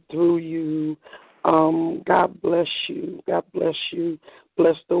clarity through you. God bless you. God bless you.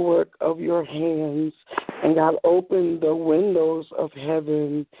 Bless the work of your hands. And God, open the windows of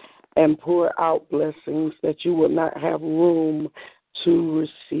heaven and pour out blessings that you would not have room to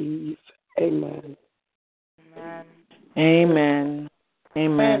receive. Amen. Amen.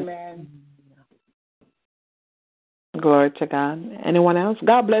 Glory to God. Anyone else?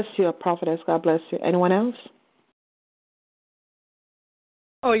 God bless you, prophetess. God bless you. Anyone else?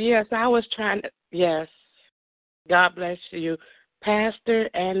 Oh, yes, I was trying to, yes. God bless you, pastor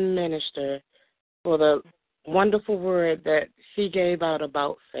and minister, for the wonderful word that she gave out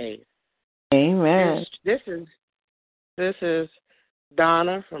about faith. Amen. This is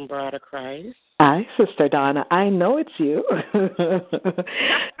Donna from Bride of Christ. Hi, Sister Donna. I know it's you.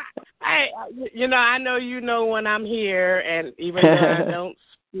 I know you know when I'm here, and even though I don't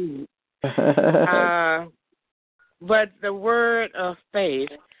speak. But the word of faith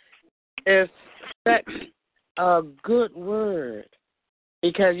is such a good word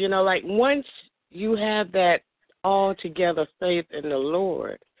because, like once you have that altogether faith in the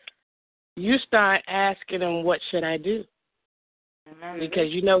Lord, you start asking him, what should I do?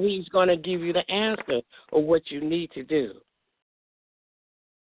 Because he's going to give you the answer of what you need to do.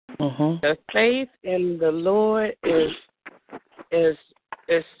 The faith in the Lord is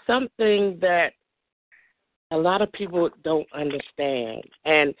something that a lot of people don't understand.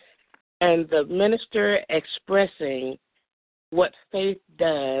 And the minister expressing what faith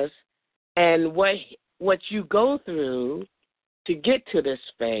does and what you go through to get to this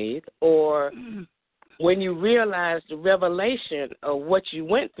faith, or when you realize the revelation of what you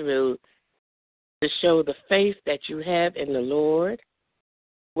went through to show the faith that you have in the Lord,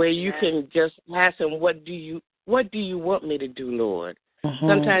 where you can just ask him, what do you want me to do, Lord?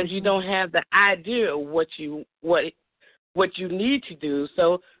 Sometimes you don't have the idea of what you need to do.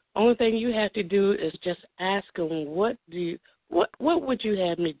 So only thing you have to do is just ask him, what would you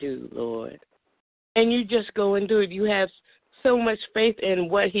have me do, Lord? And you just go and do it. You have so much faith in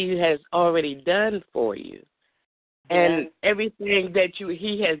what he has already done for you, and everything that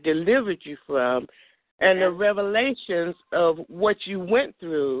he has delivered you from, and the revelations of what you went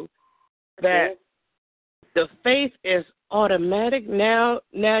through, that the faith is automatic. Now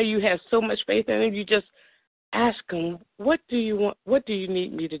you have so much faith in it, you just ask him, what do you want? What do you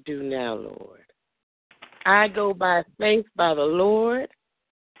need me to do now, Lord? I go by faith by the Lord.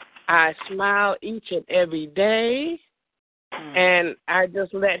 I smile each and every day, and I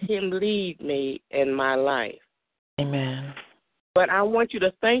just let him lead me in my life. Amen. But I want you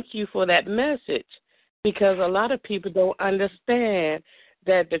to thank you for that message, because a lot of people don't understand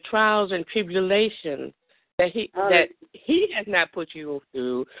that the trials and tribulations that he has not put you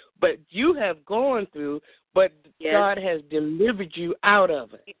through, but you have gone through, but God has delivered you out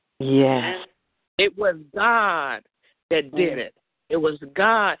of it. Yes. It was God that did it. It was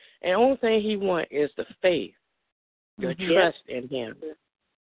God. And the only thing he wants is the faith, your trust in him.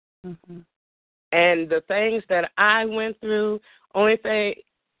 And the things that I went through, only thing,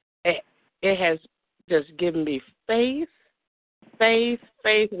 it has just given me faith,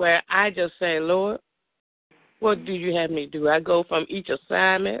 where I just say, Lord, what do you have me do? I go from each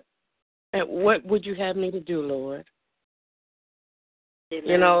assignment, and what would you have me to do, Lord?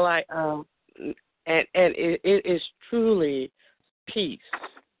 Amen. And it is truly peace.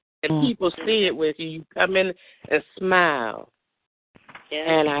 And people see it with you. You come in and smile.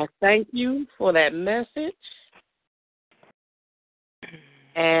 And I thank you for that message.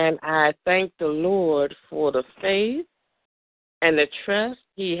 And I thank the Lord for the faith and the trust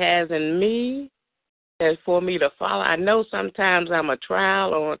he has in me, and for me to follow. I know sometimes I'm a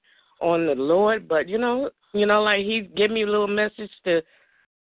trial on the Lord, but like he give me a little message to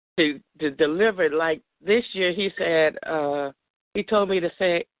deliver. Like this year, he said, he told me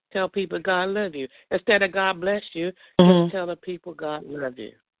to tell people God love you instead of God bless you. Just tell the people God love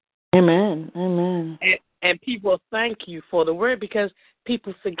you. Amen. Amen. And people thank you for the word, because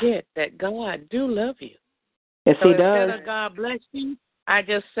people forget that God do love you. Yes, so he does. Instead of God bless you, I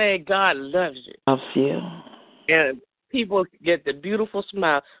just say God loves you. Loves you. And people get the beautiful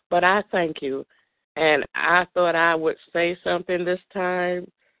smile. But I thank you. And I thought I would say something this time.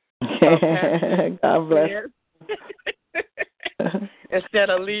 God bless. Instead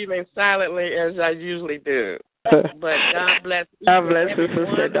of leaving silently as I usually do. But God bless you. God bless you,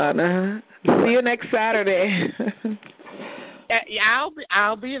 Sister Donna. See you next Saturday.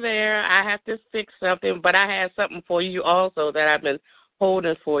 I'll be there. I have to fix something, but I have something for you also that I've been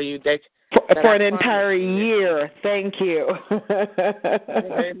holding for you. That for an entire year. Thank you.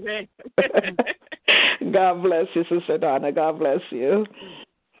 Amen. God bless you, Sister Donna. God bless you.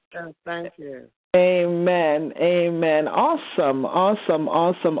 Thank you. Amen. Amen. Awesome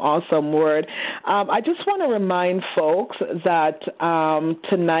word. I just want to remind folks that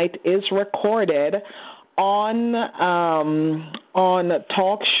tonight is recorded on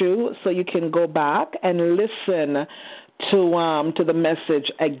TalkShoe, so you can go back and listen to the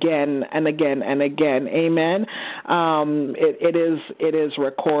message again and again and again. Amen. It is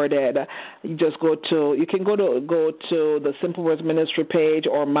recorded. You just you can go to the Simple Words Ministry page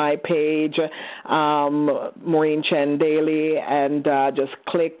or my page, Maureen Chen Daily, and just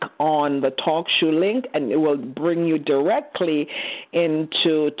click on the talk show link, and it will bring you directly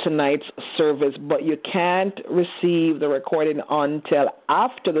into tonight's service. But you can't receive the recording until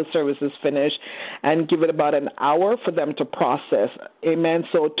after the service is finished, and give it about an hour for them to process. Amen.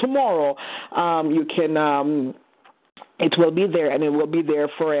 So tomorrow, you can. It will be there, and it will be there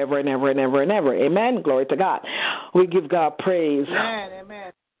forever and ever and ever and ever. Amen. Glory to God. We give God praise. Amen.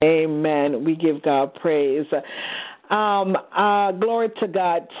 Amen. Amen. We give God praise. Glory to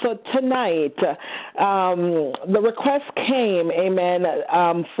God. So tonight, the request came, amen,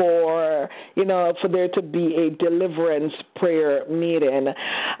 for there to be a deliverance prayer meeting.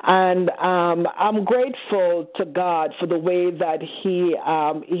 And I'm grateful to God for the way that He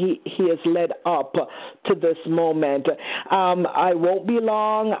has led up to this moment. I won't be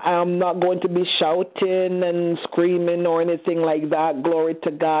long. I'm not going to be shouting and screaming or anything like that. Glory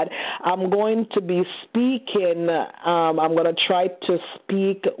to God. I'm going to be speaking. I'm going to try to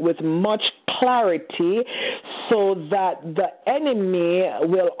speak with much clarity so that the enemy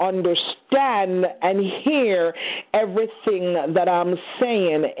will understand and hear everything that I'm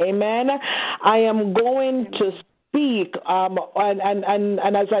saying. Amen. I am going to speak, and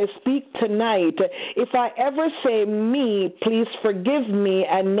as I speak tonight, if I ever say me, please forgive me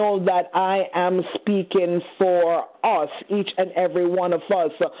and know that I am speaking for us, each and every one of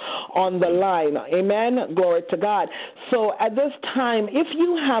us on the line. Amen. Glory to God. So at this time, if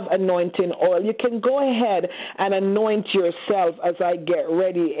you have anointing oil, you can go ahead and anoint yourself as I get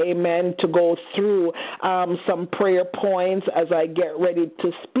ready, amen, to go through some prayer points as I get ready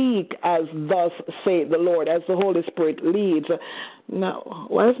to speak as thus saith the Lord, as the Holy Spirit leads. Now,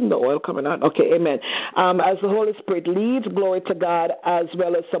 why isn't the oil coming out? Okay, amen. As the Holy Spirit leads, glory to God, as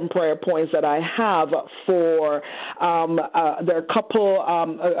well as some prayer points that I have for. There are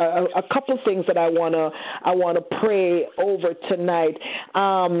a couple things that I wanna pray over tonight.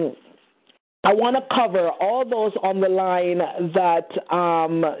 I want to cover all those on the line that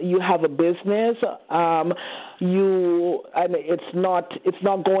you have a business, and it's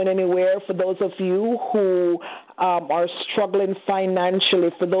not going anywhere. For those of you who are struggling financially,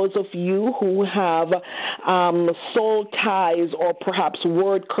 for those of you who have soul ties or perhaps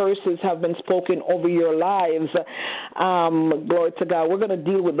word curses have been spoken over your lives, glory to God. We're going to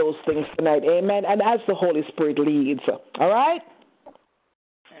deal with those things tonight, amen. And as the Holy Spirit leads, all right.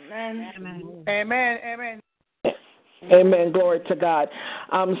 Amen. Amen. Amen. Amen. Amen. Glory to God.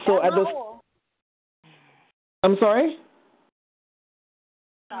 So at this, I'm sorry.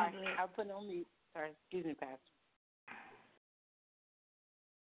 Sorry, I'll put on mute. Sorry, excuse me, Pastor.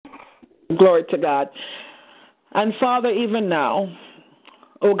 Glory to God. And Father, even now,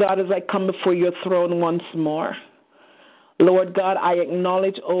 oh God, as I come before your throne once more, Lord God, I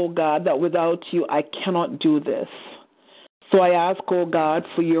acknowledge, oh God, that without you I cannot do this. So I ask, oh God,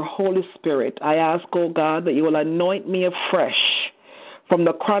 for your Holy Spirit. I ask, oh God, that you will anoint me afresh from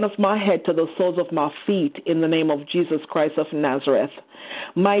the crown of my head to the soles of my feet in the name of Jesus Christ of Nazareth.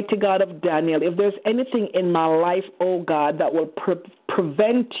 Mighty God of Daniel, if there's anything in my life, oh God, that will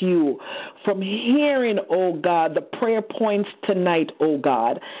prevent you from hearing, oh God, the prayer points tonight, oh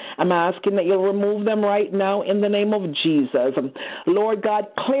God, I'm asking that you'll remove them right now in the name of Jesus. Lord God,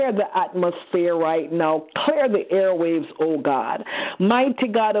 clear the atmosphere right now. Clear the airwaves, oh God. Mighty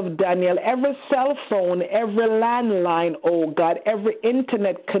God of Daniel, every cell phone, every landline, oh God, every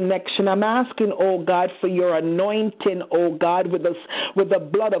internet connection, I'm asking, oh God, for your anointing, oh God, with the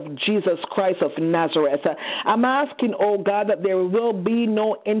blood of Jesus Christ of Nazareth. I'm asking, oh God, that there will be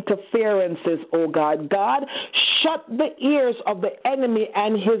no interferences, oh God. God, shut the ears of the enemy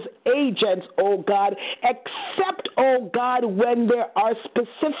and his agents, oh God, except, oh God, when there are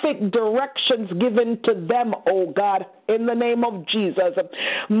specific directions given to them, oh God, in the name of Jesus.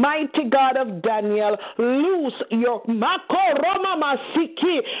 Mighty God of Daniel, loose your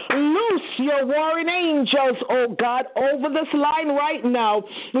warring angels, oh God, over this line right now.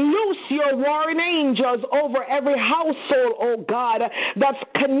 Loose your warring angels over every household, oh God, that's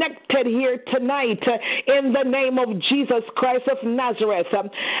connected here tonight in the name of Jesus Christ of Nazareth.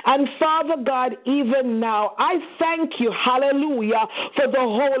 And Father God, even now, I thank you, hallelujah, for the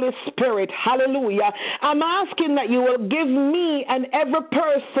Holy Spirit, hallelujah. I'm asking that you will give me and every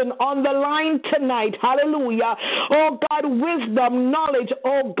person on the line tonight, hallelujah, oh God, wisdom, knowledge,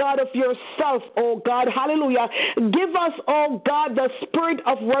 oh God, of yourself, oh God, hallelujah. Give us, oh God, the spirit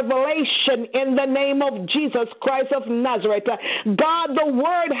of revelation in the name of Jesus Christ of Nazareth. God, the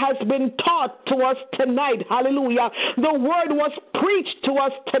word has been taught to us tonight, hallelujah. The word was preached to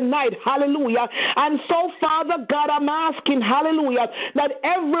us tonight, hallelujah. And so, Father God, I'm asking, hallelujah, that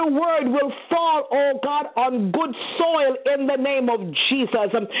every word will fall, oh God, on good soil in the name of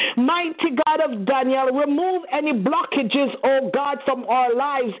Jesus. Mighty God of Daniel, remove any blockages, oh God, from our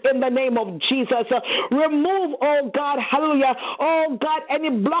lives in the name of Jesus. Remove, oh God, hallelujah, oh God, any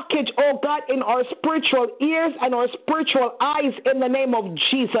blockage, oh God, in our spiritual ears and our spiritual eyes in the name of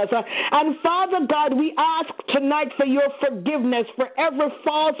Jesus. And Father God, we ask tonight for your forgiveness for every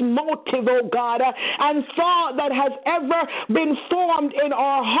false motive, oh God, and thought that has ever been formed in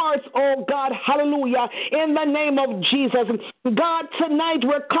our hearts, oh God, hallelujah, in the name of Jesus. God, tonight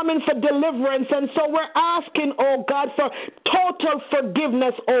we're coming for deliverance, and so we're asking, oh God, for total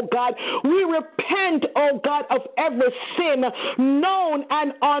forgiveness, oh God. We repent, oh God, of every sin, known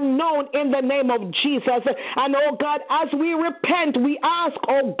and unknown, in the name of Jesus. And oh God, as we repent, we ask,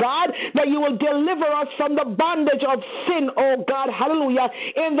 oh God, that you will deliver us from the bondage of sin, oh God, hallelujah,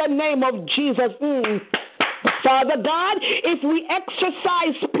 in the name of Jesus. Father God, if we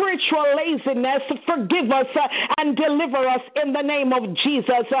exercise spiritual laziness, forgive us and deliver us in the name of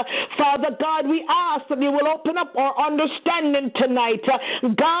Jesus. Father God, we ask that you will open up our understanding tonight.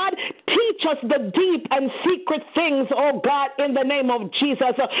 God, teach us the deep and secret things, oh God, in the name of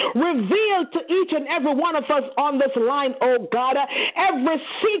Jesus. Reveal to each and every one of us on this line, oh God, every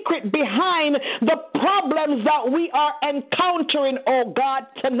secret behind the problems that we are encountering, oh God,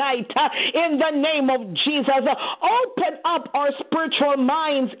 tonight, in the name of Jesus. Open up our spiritual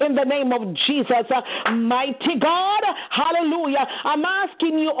minds in the name of Jesus. Mighty God, hallelujah. I'm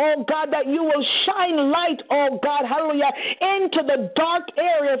asking you, oh God, that you will shine light, oh God, hallelujah, into the dark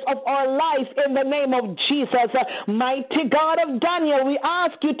areas of our life in the name of Jesus. Mighty God of Daniel, we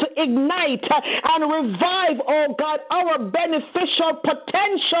ask you to ignite and revive, oh God, our beneficial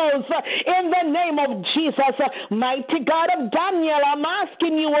potentials in the name of Jesus. Mighty God of Daniel, I'm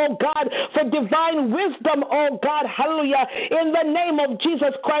asking you, oh God, for divine wisdom, oh God, hallelujah, in the name of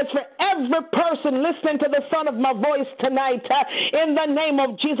Jesus Christ, for every person listening to the sound of my voice tonight, in the name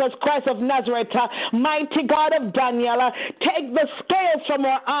of Jesus Christ of Nazareth. Mighty God of Daniel, take the scales from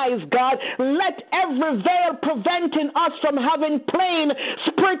our eyes, God. Let every veil preventing us from having plain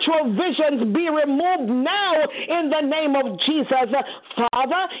spiritual visions be removed now in the name of Jesus.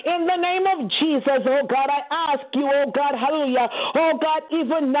 Father, in the name of Jesus, oh God, I ask you, oh God, hallelujah, oh God,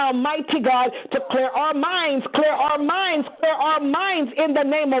 even now, mighty God, to clear our minds in the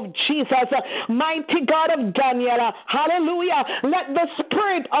name of Jesus. Mighty God of Daniel, hallelujah. Let the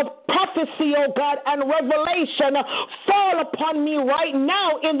spirit of prophecy, oh God, and revelation fall upon me right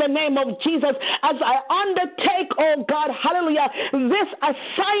now in the name of Jesus as I undertake, oh God, hallelujah, this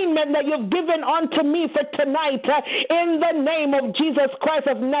assignment that you've given unto me for tonight in the name of Jesus Christ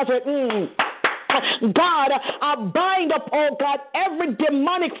of Nazareth. God, I bind up, oh God, every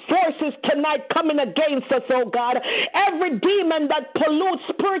demonic forces tonight coming against us, oh God. Every demon that pollutes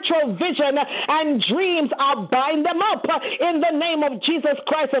spiritual vision and dreams, I bind them up in the name of Jesus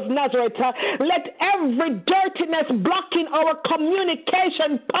Christ of Nazareth. Let every dirtiness blocking our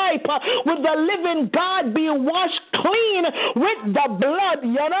communication pipe with the living God be washed clean with the blood,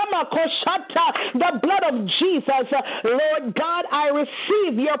 the blood of Jesus. Lord God, I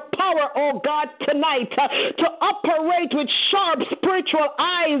receive your power, oh God, tonight to operate with sharp spiritual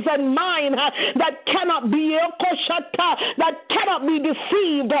eyes and mind that cannot be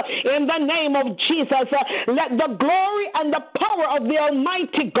deceived in the name of Jesus. Let the glory and the power of the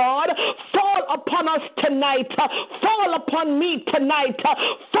Almighty God fall upon us tonight, fall upon me tonight,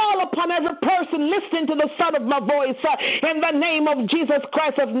 fall upon every person listening to the sound of my voice in the name of Jesus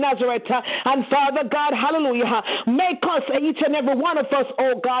Christ of Nazareth. And Father God, hallelujah, make us, each and every one of us,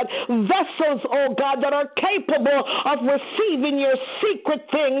 oh God, vessels, oh God, that are capable of receiving your secret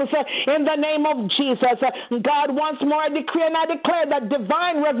things in the name of Jesus. God, once more I decree and I declare that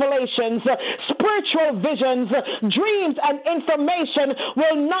divine revelations, spiritual visions, dreams, and information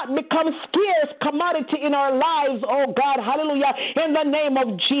will not become scarce commodity in our lives, oh God, hallelujah, in the name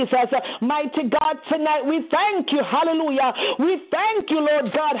of Jesus. Mighty God, tonight we thank you, hallelujah. We thank you,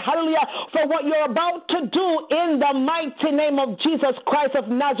 Lord God, hallelujah, for what you're about to do in the mighty name of Jesus Christ of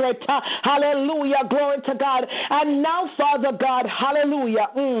Nazareth. Hallelujah, glory to God. And now, Father God, hallelujah.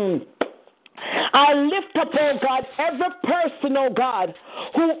 I lift up, oh God, every person, oh God,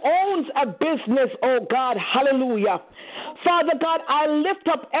 who owns a business, oh God, hallelujah. Father God, I lift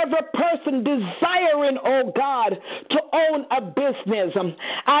up every person desiring, oh God, to own a business.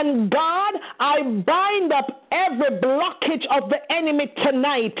 And God, I bind up every blockage of the enemy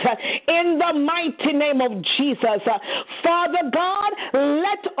tonight in the mighty name of Jesus. Father God,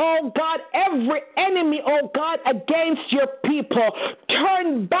 let, oh God, every enemy, oh God, against your people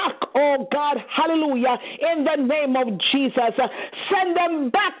turn back, oh God, hallelujah, in the name of Jesus. Send them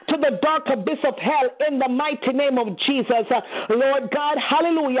back to the dark abyss of hell in the mighty name of Jesus. Lord God,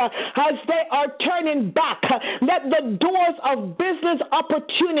 hallelujah, as they are turning back, let the doors of business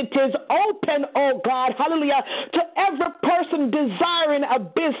opportunities open, oh God, hallelujah, to every person desiring a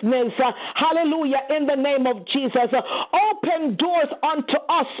business, hallelujah, in the name of Jesus. Open doors unto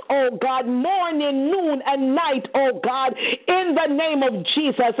us, oh God, morning, noon, and night, oh God, in the name of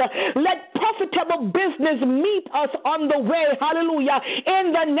Jesus. Let profitable business meet us on the way, hallelujah,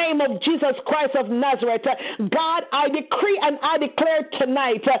 in the name of Jesus Christ of Nazareth. God, I decree and I declare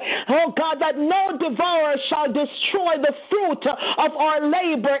tonight, oh God, that no devourer shall destroy the fruit of our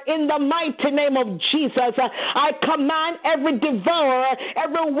labor in the mighty name of Jesus. I command every devourer,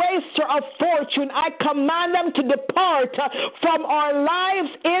 every waster of fortune, I command them to depart from our lives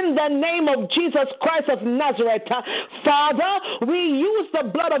in the name of Jesus Christ of Nazareth. Father, we use the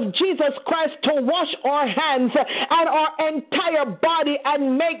blood of Jesus Christ to wash our hands and our entire body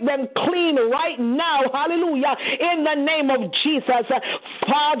and make them clean right now. Hallelujah. In the name of Jesus.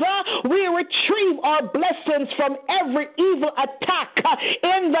 Father, we retrieve our blessings from every evil attack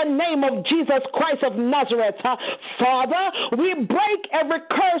in the name of Jesus Christ of Nazareth. Father, we break every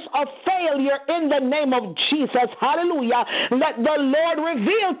curse of failure in the name of Jesus. Hallelujah. Let the Lord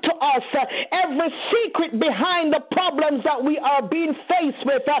reveal to us every secret behind the problems that we are being faced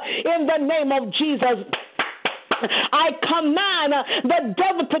with in the name of Jesus. I command the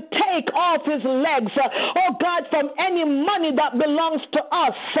devil to take off his legs, oh God, from any money that belongs to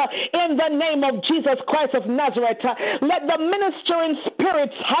us in the name of Jesus Christ of Nazareth. Let the ministering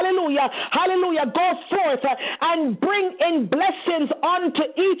spirits, hallelujah, hallelujah, go forth and bring in blessings unto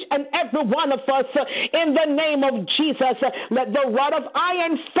each and every one of us in the name of Jesus. Let the rod of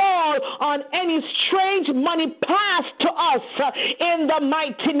iron fall on any strange money passed to us in the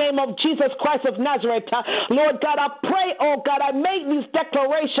mighty name of Jesus Christ of Nazareth. Lord God, I pray, oh God, I make these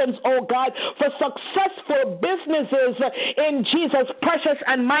declarations, oh God, for successful businesses in Jesus' precious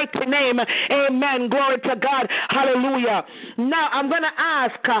and mighty name. Amen. Glory to God. Hallelujah. Now I'm going to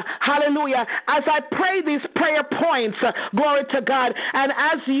ask, hallelujah, as I pray these prayer points, glory to God, and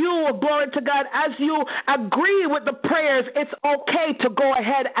as you, glory to God, as you agree with the prayers, it's okay to go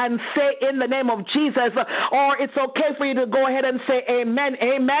ahead and say in the name of Jesus, or it's okay for you to go ahead and say amen,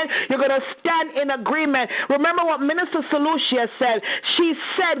 amen. You're going to stand in agreement. Remember what Minister Selucia said. She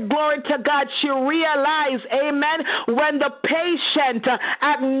said, glory to God, she realized, amen, when the patient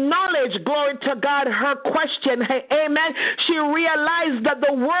acknowledged, glory to God, her question, amen, she realized that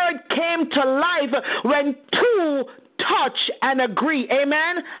the word came to life when two touch and agree.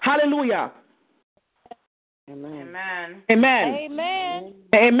 Amen. Hallelujah. Amen. Amen. Amen.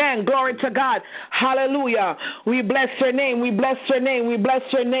 Amen. Glory to God. Hallelujah. We bless your name. We bless your name. We bless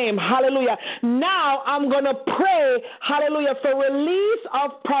your name. Hallelujah. Now I'm going to pray, hallelujah, for release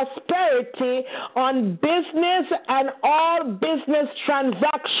of prosperity on business and all business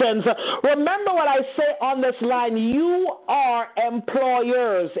transactions. Remember what I say on this line. You are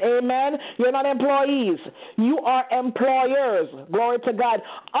employers. Amen. You're not employees. You are employers. Glory to God.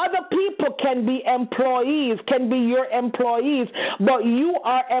 Other people can be employees, can be your employees, but you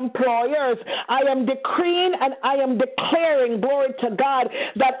are employers. I am decreeing and I am declaring, glory to God,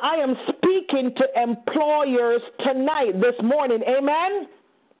 that I am speaking to employers tonight, this morning. Amen?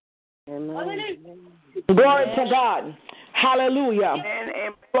 Amen. Glory to God. Hallelujah.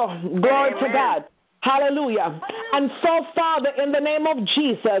 Glory to God. Hallelujah. And so, Father, in the name of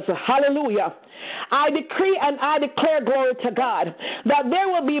Jesus, hallelujah, I decree and I declare, glory to God, that there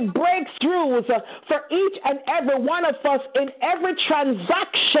will be breakthroughs for each and every one of us in every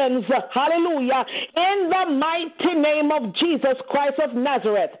transactions, hallelujah, in the mighty name of Jesus Christ of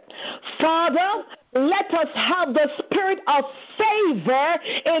Nazareth. Father, let us have the spirit of favor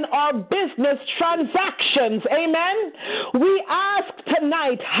in our business transactions. Amen. We ask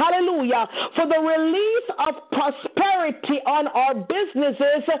tonight, hallelujah, for the release of prosperity on our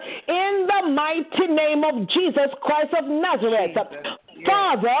businesses in the mighty name of Jesus Christ of Nazareth.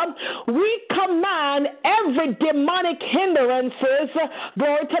 Father, we command every demonic hindrances,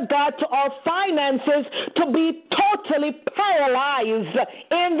 glory to God, to our finances to be totally paralyzed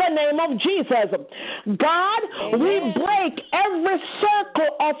in the name of Jesus. God, we break every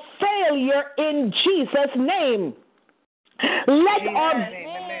circle of failure in Jesus' name. Let our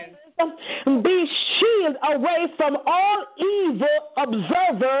be shielded away from all evil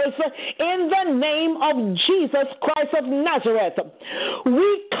observers in the name of Jesus Christ of Nazareth.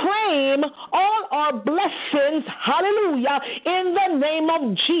 We claim all our blessings, hallelujah, in the name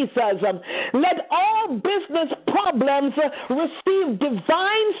of Jesus. Let all business problems receive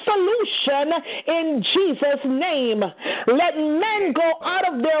divine solution in Jesus' name. Let men go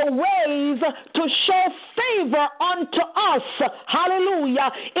out of their ways to show favor unto us, hallelujah,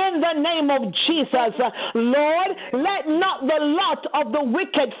 in the name of Jesus. Lord, let not the lot of the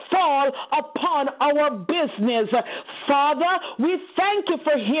wicked fall upon our business. Father, we thank you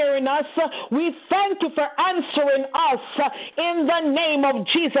for hearing us. We thank you for answering us in the name of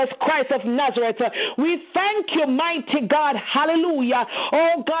Jesus Christ of Nazareth. We thank you, mighty God, hallelujah,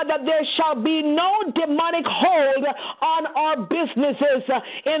 oh God, that there shall be no demonic hold on our businesses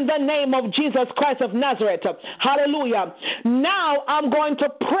in the name of Jesus Christ of Nazareth. Hallelujah. Now I'm going to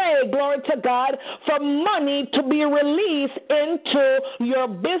pray, glory to God, for money to be released into your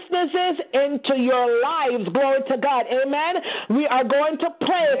businesses, into your lives. Glory to God. Amen. We are going to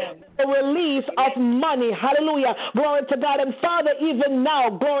pray the release of money. Hallelujah. Glory to God. And Father, even now,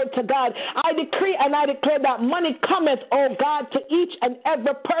 glory to God, I decree and I declare that money cometh, oh God, to each and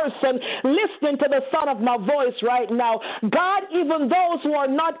every person listening to the sound of my voice right now. God, even those who are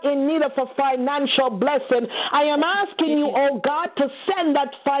not in need of a financial blessing, I am asking you, oh God, to send that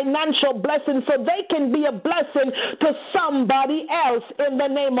financial blessing so they can be a blessing to somebody else in the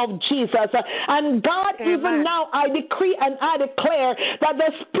name of Jesus. And God, even now, I decree and I declare that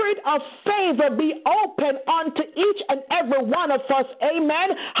the spirit of favor be open unto each and every one of us. Amen.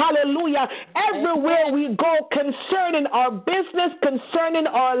 Hallelujah. Everywhere we go concerning our business, concerning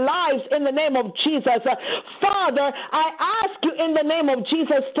our lives, in the name of Jesus. Father, I ask you in the name of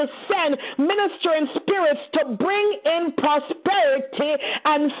Jesus to send ministering spirits to bring in prosperity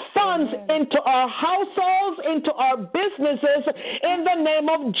and funds into our households, into our businesses, in the name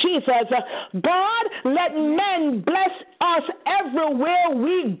of Jesus. God, let men bless us everywhere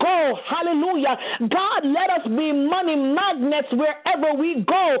we go. Hallelujah. God, let us be money magnets wherever we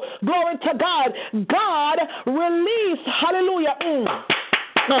go. Glory to God. God, release, hallelujah.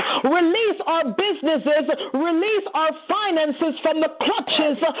 Release our businesses, release our finances from the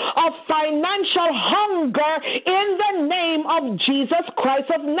clutches of financial hunger in the name of Jesus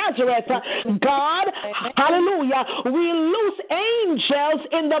Christ of Nazareth. God, hallelujah, we loose angels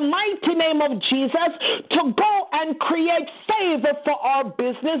in the mighty name of Jesus to go and create favor for our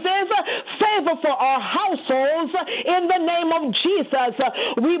businesses, favor for our households in the name of Jesus.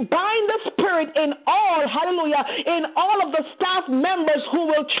 We bind the spirit in all, hallelujah, in all of the staff members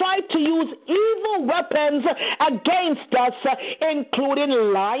who will try to use evil weapons against us, including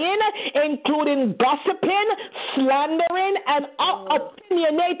lying, including gossiping, slandering, and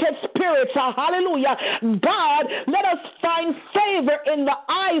opinionated spirits. Hallelujah. God, let us find favor in the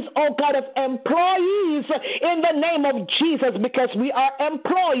eyes, oh God, of employees in the name of Jesus, because we are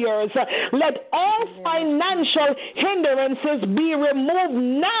employers. Let all financial hindrances be removed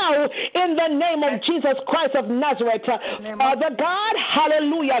now in the name of Jesus Christ of Nazareth. Father God, hallelujah.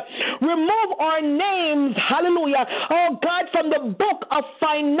 Remove our names, hallelujah, oh God, from the book of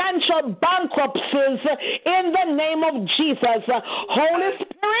financial bankruptcies in the name of Jesus. Holy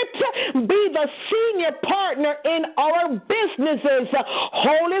Spirit, be the senior partner in our businesses.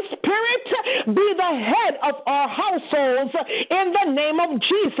 Holy Spirit, be the head of our households in the name of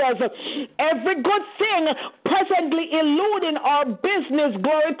Jesus. Every good thing presently eluding our business,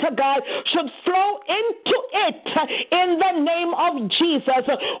 glory to God, should flow into it in the name of Jesus.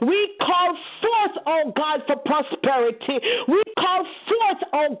 We call forth, oh God, for prosperity. We call forth,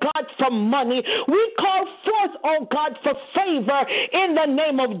 oh God, for money. We call forth, oh God, for favor in the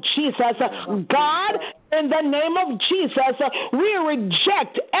name of Jesus. God, in the name of Jesus, we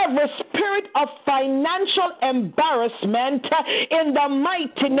reject every spirit of financial embarrassment in the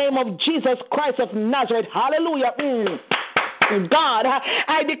mighty name of Jesus Christ of Nazareth. Hallelujah. God,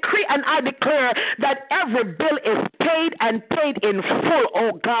 I decree and I declare that every bill is paid and paid in full,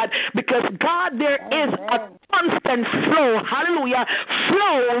 oh God, because God, there is a constant flow, hallelujah,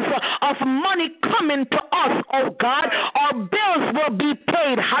 flows of money coming to us, oh God. Our bills will be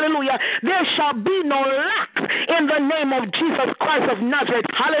paid, hallelujah. There shall be no lack in the name name of Jesus Christ of Nazareth,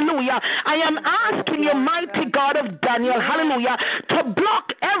 hallelujah, I am asking you, mighty God of Daniel, hallelujah, to block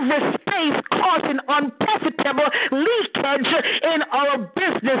every space causing unprofitable leakage in our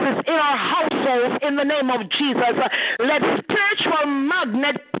businesses, in our households, in the name of Jesus. Let spiritual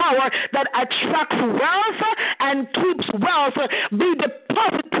magnet power that attracts wealth and keeps wealth be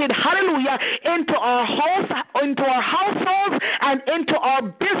deposited, hallelujah, into our house, into our households, and into our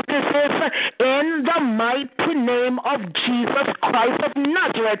businesses in the mighty name of Jesus Christ of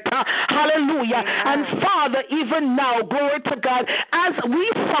Nazareth. Hallelujah. And Father, even now, glory to God, as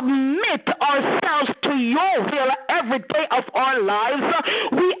we submit ourselves to your will every day of our lives,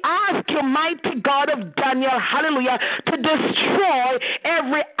 we ask you, mighty God of Daniel, hallelujah, to destroy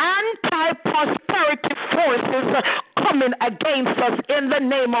every anti-prosperity forces coming against us in the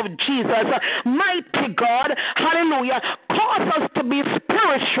name of Jesus. Mighty God, hallelujah, cause us to be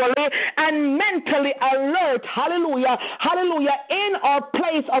spiritually and mentally alert, hallelujah, hallelujah, in our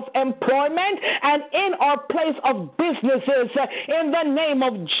place of employment and in our place of businesses in the name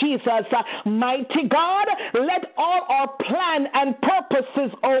of Jesus. Mighty God, let all our plan and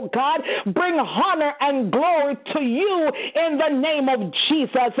purposes, oh God, bring honor and glory to you in the name of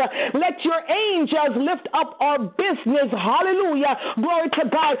Jesus. Let your angels lift up our business, hallelujah, glory to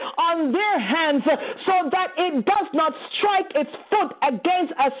God, on their hands so that it does not strike its foot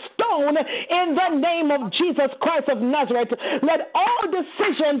against a stone in the name of Jesus Christ of Nazareth. Let all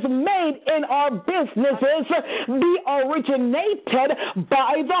decisions made in our businesses be originated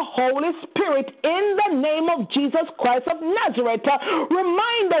by the Holy Spirit in the name of Jesus Christ of Nazareth.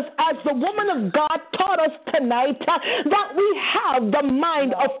 Remind us, as the woman of God taught us tonight, that we have the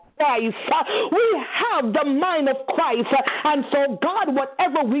mind of Christ. We have the mind of Christ. And so, God,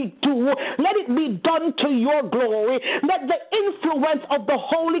 whatever we do, let it be done to your glory. Let the influence of the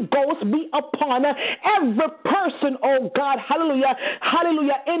Holy Ghost be upon every person, oh God, hallelujah,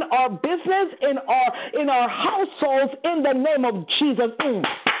 hallelujah, in our business, in our households, in the name of Jesus.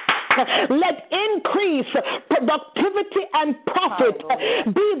 Let increase, productivity, and profit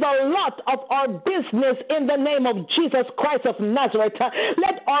be the lot of our business in the name of Jesus Christ of Nazareth.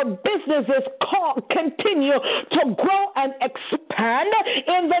 Let our businesses continue to grow and expand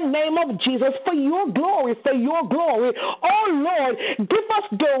in the name of Jesus for your glory, for your glory. Oh Lord, give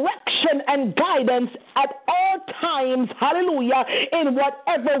us direction and guidance at all times, hallelujah, in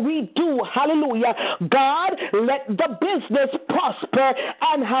whatever we do, hallelujah. God, let the business prosper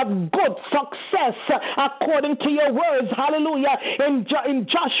and have good success according to your words, hallelujah, in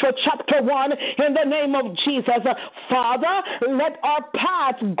Joshua chapter 1, in the name of Jesus. Father, let our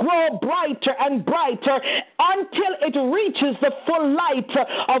paths grow brighter and brighter until it reaches the full light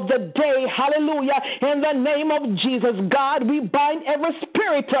of the day, hallelujah, in the name of Jesus. God, we bind every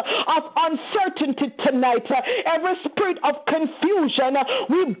spirit of uncertainty tonight, every spirit of confusion,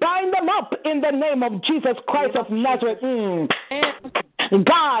 we bind them up in the name of Jesus Christ of Nazareth.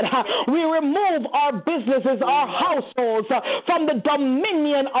 God, we remove our businesses, our households from the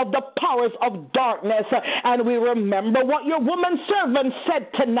dominion of the powers of darkness. And we remember what your woman servant said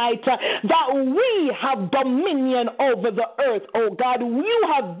tonight, that we have dominion over the earth, oh God.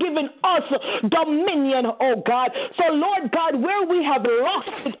 You have given us dominion, oh God. So, Lord God, where we have lost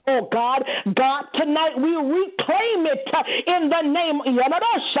it, oh God, God, tonight we reclaim it in the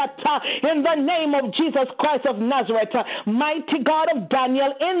name of Jesus Christ of Nazareth. Mighty God of Daniel,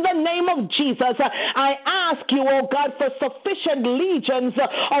 in the name of Jesus, I ask you, oh God, for sufficient legions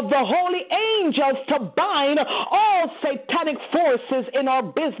of the holy angels to bind all satanic forces in our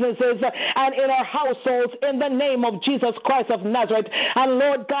businesses and in our households in the name of Jesus Christ of Nazareth. And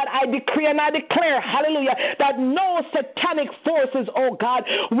Lord God, I decree and I declare, hallelujah, that no satanic forces, oh God,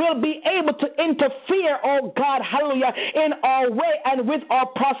 will be able to interfere, oh God, hallelujah, in our way and with our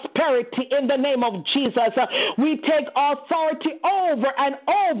prosperity in the name of Jesus. We take authority over and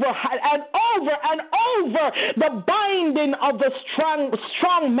over and over and over the binding of the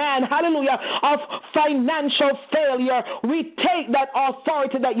strong man, hallelujah, of financial failure. We take that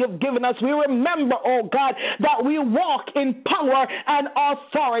authority that you've given us. We remember, oh God, that we walk in power and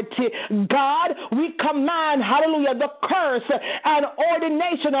authority. God, we command, hallelujah, the curse and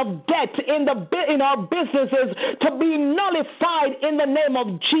ordination of debt in our businesses to be nullified in the name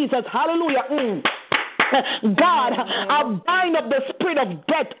of Jesus. Hallelujah. God, I bind up the spirit of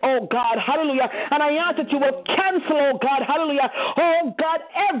debt, oh God, hallelujah. And I ask that you will cancel, oh God, hallelujah, oh God,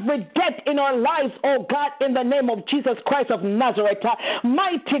 every debt in our lives, oh God, in the name of Jesus Christ of Nazareth.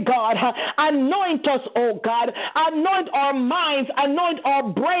 Mighty God, anoint us, oh God, anoint our minds, anoint our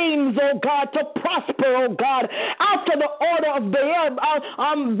brains, oh God, to prosper, oh God, after the order of Bezaleel,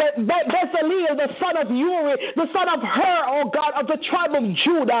 the son of Uri, the son of Hur, oh God, of the tribe of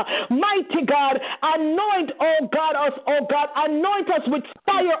Judah. Mighty God, anoint, oh God, us, oh God, anoint us with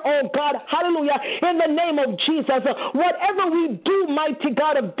fire, oh God, hallelujah, in the name of Jesus. Whatever we do, mighty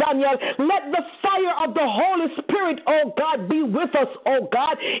God of Daniel, let the fire of the Holy Spirit, oh God, be with us, oh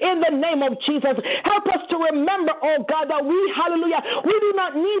God, in the name of Jesus. Help us to remember, oh God, that we, hallelujah, we do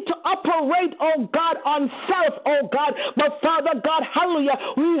not need to operate, oh God, on self, oh God, but Father God, hallelujah,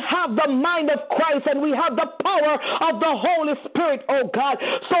 we have the mind of Christ and we have the power of the Holy Spirit, oh God.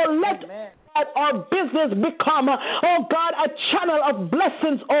 So let our business become, oh God, a channel of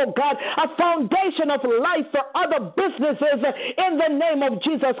blessings, oh God, a foundation of life for other businesses in the name of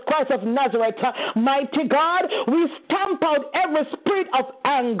Jesus Christ of Nazareth. Mighty God, we stamp out every spirit of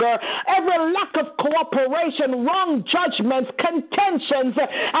anger, every lack of cooperation, wrong judgments, contentions,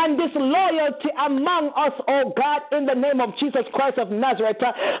 and disloyalty among us, oh God, in the name of Jesus Christ of Nazareth.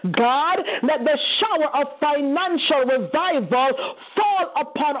 God, let the shower of financial revival fall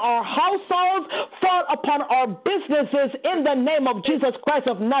upon our household, fall upon our businesses in the name of Jesus Christ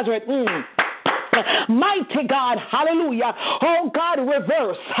of Nazareth. Mighty God, hallelujah. Oh God,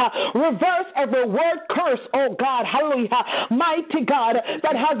 reverse every word curse, oh God, hallelujah. Mighty God,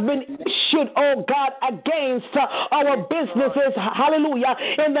 that has been issued, oh God, against our businesses, hallelujah,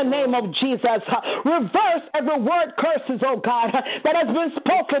 in the name of Jesus. Reverse every word curses, oh God, that has been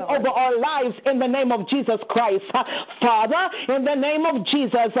spoken over our lives in the name of Jesus Christ. Father, in the name of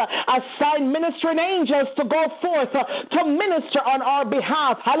Jesus, assign ministering angels to go forth to minister on our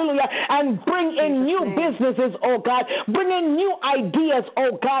behalf, hallelujah, and bring in new businesses, oh God, bring in new ideas,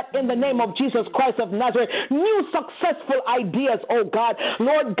 oh God, in the name of Jesus Christ of Nazareth, new successful ideas, oh God.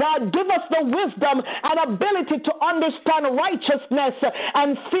 Lord God, give us the wisdom and ability to understand righteousness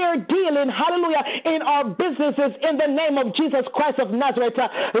and fair dealing, hallelujah, in our businesses in the name of Jesus Christ of Nazareth.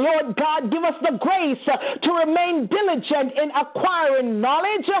 Lord God, give us the grace to remain diligent in acquiring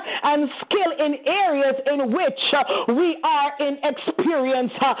knowledge and skill in areas in which we are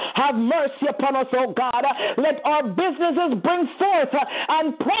inexperienced. Have mercy upon us, oh God. Let our businesses bring forth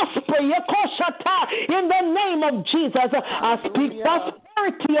and prosper in the name of Jesus. I speak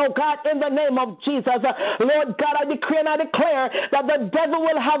prosperity, oh God, in the name of Jesus. Lord God, I decree and I declare that the devil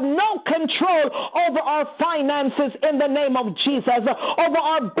will have no control over our finances in the name of Jesus, over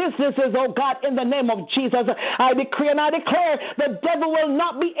our businesses, oh God, in the name of Jesus. I decree and I declare the devil will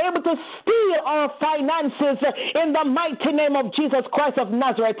not be able to steal our finances in the mighty name of Jesus Christ of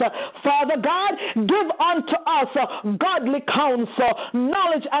Nazareth. Father God, give unto us godly counsel,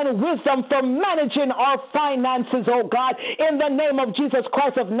 knowledge, and wisdom for managing our finances, oh God, in the name of Jesus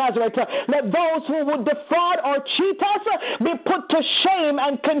Christ of Nazareth. Let those who would defraud or cheat us be put to shame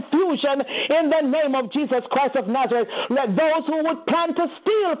and confusion in the name of Jesus Christ of Nazareth. Let those who would plan to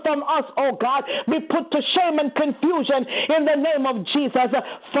steal from us, oh God, be put to shame and confusion in the name of Jesus.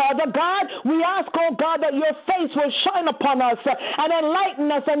 Father God, we ask, oh God, that your face will shine upon us and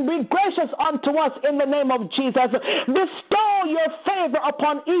enlighten us and be gracious unto us in the name of Jesus. Bestow your favor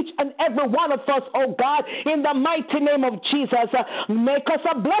upon each and every one of us, oh God, in the mighty name of Jesus. Make us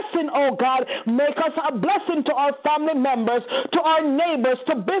a blessing, oh God. Make us a blessing to our family members, to our neighbors,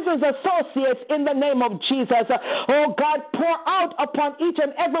 to business associates in the name of Jesus. Oh God, pour out upon each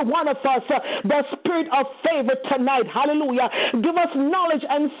and every one of us the spirit of favor tonight. Hallelujah. Give us knowledge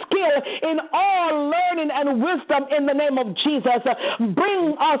and skill in all learning and wisdom in the name of Jesus.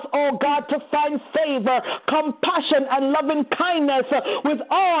 Bring us, oh God, to find favor, compassion, and loving kindness with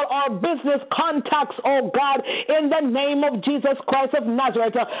all our business contacts, oh God, in the name of Jesus Christ of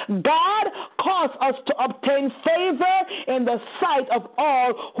Nazareth. God, cause us to obtain favor in the sight of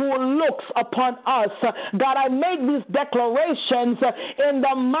all who looks upon us. God, I make these declarations in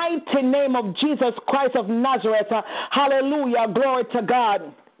the mighty name of Jesus Christ of Nazareth. Hallelujah. Glory to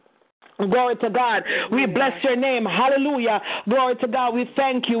God. Glory to God. We bless your name. Hallelujah. Glory to God. We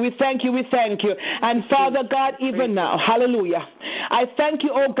thank you. We thank you. We thank you. And Father God, even now, hallelujah, I thank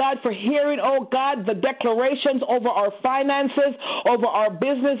you, oh God, for hearing, oh God, the declarations over our finances, over our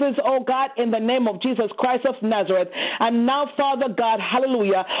businesses, oh God, in the name of Jesus Christ of Nazareth. And now, Father God,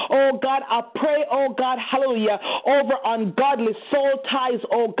 hallelujah, oh God, I pray, oh God, hallelujah, over ungodly soul ties,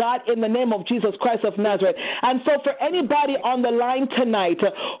 oh God, in the name of Jesus Christ of Nazareth. And so for anybody on the line tonight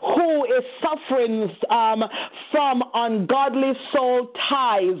who who is suffering from ungodly soul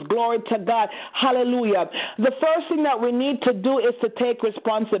ties. Glory to God. Hallelujah. The first thing that we need to do is to take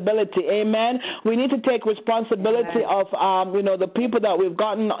responsibility. Amen. We need to take responsibility of, the people that we've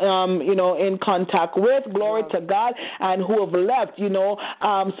gotten, in contact with. Glory to God. And who have left,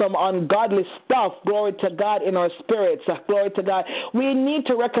 some ungodly stuff. Glory to God in our spirits. Glory to God. We need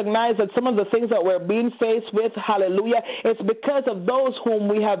to recognize that some of the things that we're being faced with, hallelujah, it's because of those whom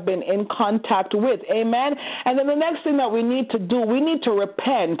we have been in contact with. Amen. And then the next thing that we need to do, we need to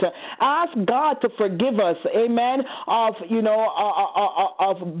repent. Ask God to forgive us. Amen. Of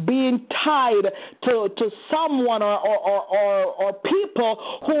being tied to someone or people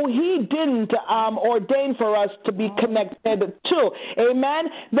who He didn't ordain for us to be connected to. Amen.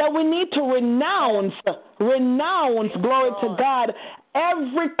 Then we need to renounce, glory to God,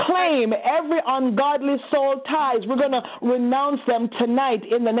 every claim, every ungodly soul ties. We're going to renounce them tonight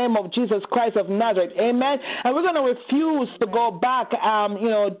in the name of Jesus Christ of Nazareth. Amen. And we're going to refuse to go back,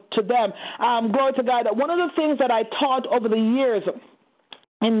 to them. Glory to God. One of the things that I taught over the years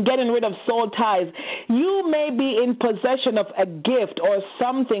in getting rid of soul ties, you may be in possession of a gift or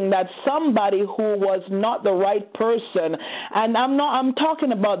something that somebody who was not the right person, and I'm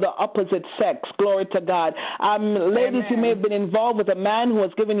talking about the opposite sex, glory to God. Ladies, you may have been involved with a man who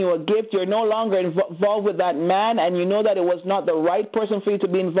has given you a gift. You're no longer involved with that man, and you know that it was not the right person for you to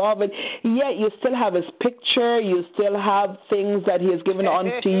be involved with, yet you still have his picture, you still have things that he has given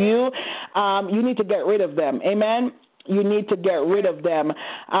unto you. You need to get rid of them. Amen. You need to get rid of them.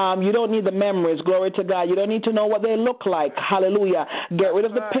 You don't need the memories. Glory to God. You don't need to know what they look like. Hallelujah. Get rid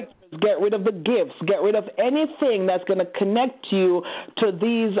of the pictures. Get rid of the gifts. Get rid of anything that's going to connect you to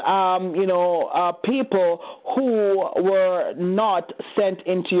these, people who were not sent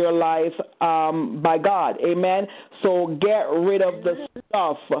into your life by God. Amen. So get rid of the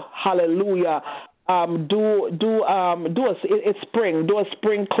stuff. Hallelujah. Do a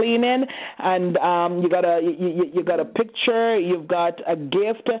spring cleaning, and you got a picture, you've got a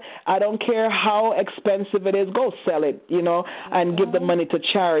gift. I don't care how expensive it is, go sell it, and give the money to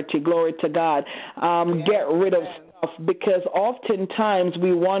charity. Glory to God. Get rid of stuff, because oftentimes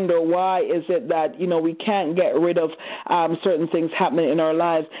we wonder why is it that we can't get rid of certain things happening in our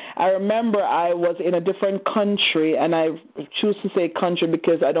lives. I remember I was in a different country, and I choose to say country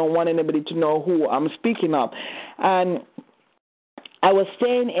because I don't want anybody to know who I'm speaking of, and I was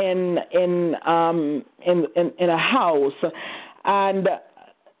staying in a house, and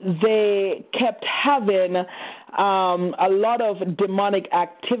they kept having a lot of demonic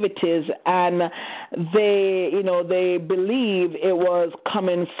activities, and they believe it was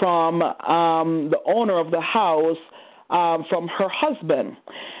coming from the owner of the house, from her husband.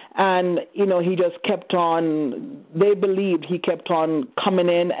 And, he just kept on, they believed he kept on coming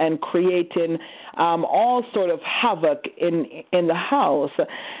in and creating all sort of havoc in the house.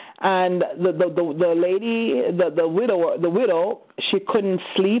 And the lady, the widow, she couldn't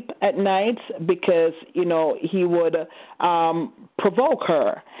sleep at night because, he would provoke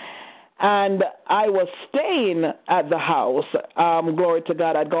her. And I was staying at the house. Glory to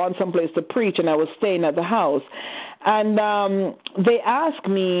God. I'd gone someplace to preach, and I was staying at the house. And they asked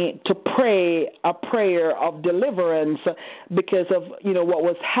me to pray a prayer of deliverance because of, what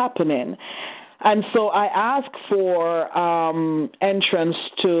was happening. And so I asked for entrance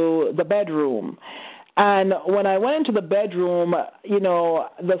to the bedroom. And when I went into the bedroom,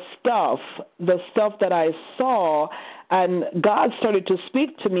 the stuff that I saw, and God started to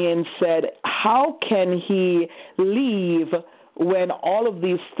speak to me and said, how can he leave when all of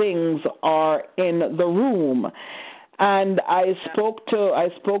these things are in the room? And I spoke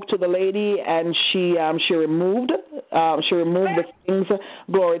to the lady, and she removed the things.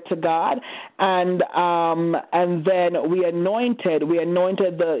 Glory to God, and then we anointed the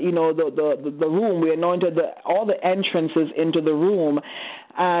room. We anointed all the entrances into the room.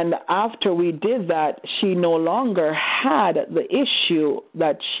 And after we did that, she no longer had the issue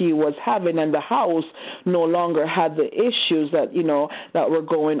that she was having, and the house no longer had the issues that were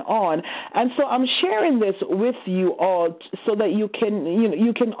going on. And so I'm sharing this with you all so that you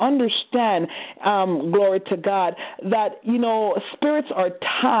can understand, glory to God, that spirits are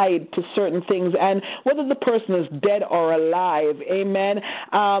tied to certain things, and whether the person is dead or alive, amen.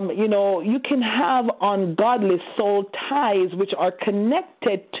 You can have ungodly soul ties which are connected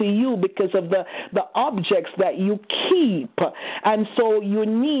to you because of the objects that you keep. And so you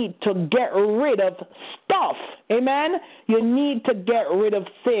need to get rid of stuff, Amen? You need to get rid of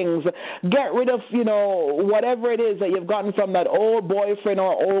things. Get rid of, whatever it is that you've gotten from that old boyfriend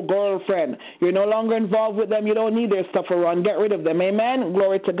or old girlfriend. You're no longer involved with them. You don't need their stuff around. Get rid of them. Amen?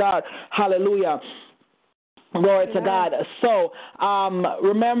 Glory to God. Hallelujah. Glory to God. So,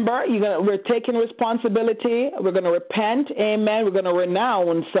 remember, we're taking responsibility. We're going to repent. Amen. We're going to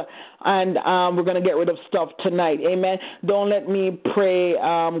renounce, and we're going to get rid of stuff tonight. Amen. Don't let me pray,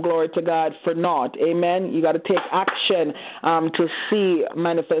 glory to God, for naught. Amen. You got to take action to see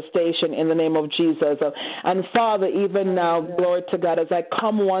manifestation in the name of Jesus. And Father, even now, glory to God, as I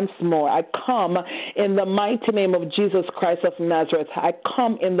come once more, I come in the mighty name of Jesus Christ of Nazareth. I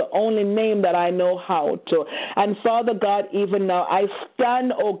come in the only name that I know how to. And Father God, even now, I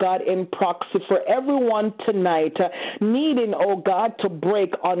stand, oh God, in proxy for everyone tonight needing, oh God, to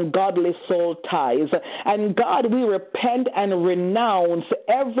break ungodly soul ties. And God, we repent and renounce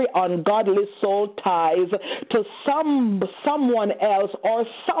every ungodly soul ties to someone else or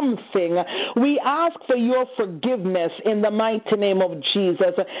something. We ask for your forgiveness in the mighty name of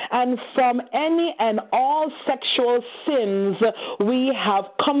Jesus. And from any and all sexual sins we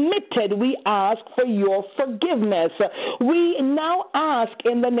have committed, we ask for your forgiveness. We now ask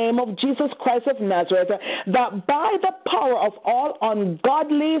in the name of Jesus Christ of Nazareth that by the power of all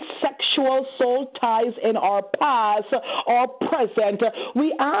ungodly sexual soul ties in our past or present,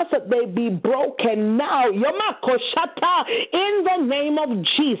 we ask that they be broken now. Yomako Shata, in the name of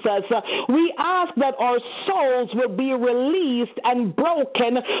Jesus. We ask that our souls will be released and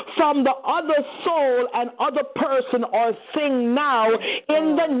broken from the other soul and other person or thing now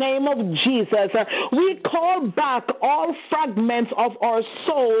in the name of Jesus. We call back all fragments of our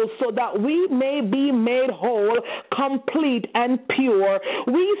souls so that we may be made whole, complete, and pure.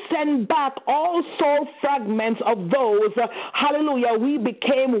 We send back all soul fragments of those, hallelujah, we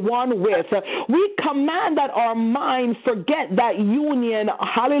became one with. We command that our mind forget that union,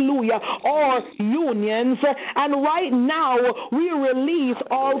 hallelujah, or unions, and right now we release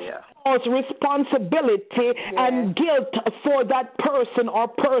all responsibility and guilt for that person or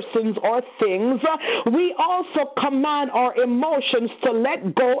persons or things. We also command our emotions to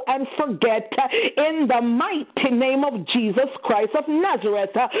let go and forget in the mighty name of Jesus Christ of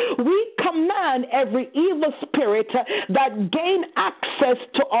Nazareth. We command every evil spirit that gain access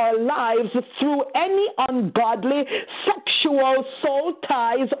to our lives through any ungodly sexual soul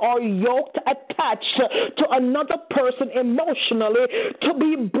ties or yoked attached to another person emotionally to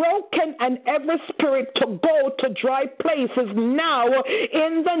be broken and every spirit to go to dry places now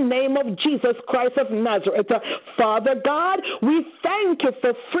in the name of Jesus Christ of Nazareth. Father God, we thank you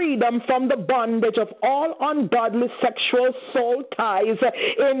for freedom from the bondage of all ungodly sexual soul ties.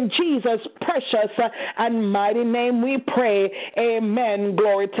 In Jesus' precious and mighty name we pray. Amen.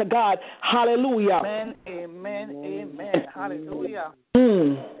 Glory to God. Hallelujah. Amen. Amen. Amen. Hallelujah.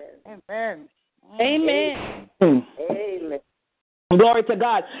 Amen. Amen. Amen. Glory to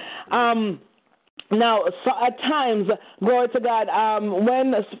God. Now, so at times, glory to God,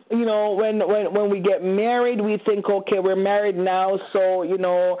 when we get married, we think, okay, we're married now, so we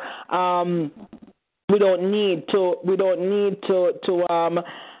don't need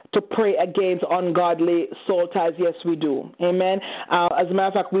to pray against ungodly soul ties. Yes, we do. Amen. As a matter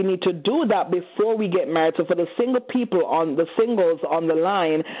of fact, we need to do that before we get married. So for the singles on the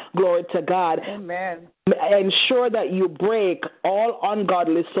line, glory to God. Amen. Ensure that you break all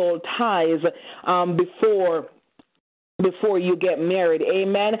ungodly soul ties before you get married.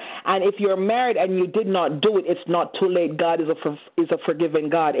 Amen. And if you're married and you did not do it, it's not too late. God is a forgiving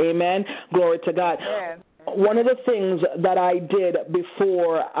God. Amen. Glory to God. Amen. One of the things that I did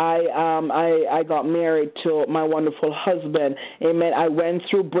before I got married to my wonderful husband, amen, I went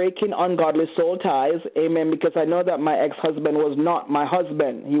through breaking ungodly soul ties, amen, because I know that my ex-husband was not my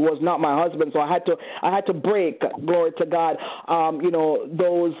husband. He was not my husband, so I had to break, glory to God,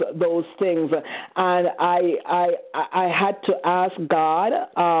 those things, and I had to ask God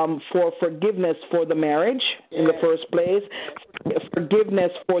for forgiveness for the marriage in the first place,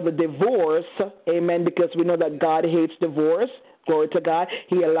 forgiveness for the divorce, amen, because we know that God hates divorce. Glory to God.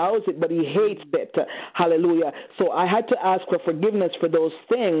 He allows it, but he hates it. Hallelujah. So I had to ask for forgiveness for those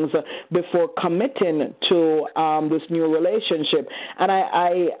things before committing to this new relationship. And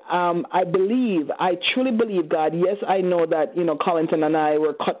I truly believe, God, yes, I know that, Collington and I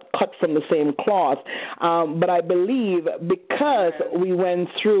were cut from the same cloth. But I believe because we went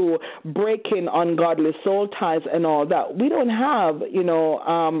through breaking ungodly soul ties and all that, we don't have,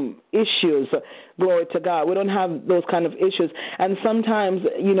 issues. Glory to God. We don't have those kind of issues. And sometimes,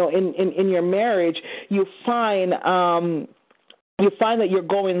 in your marriage, you find you find that you're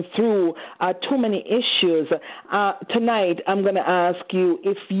going through too many issues, tonight I'm going to ask you,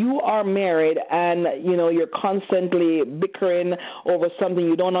 if you are married and, you're constantly bickering over something,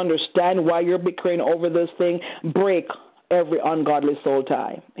 you don't understand why you're bickering over this thing, break every ungodly soul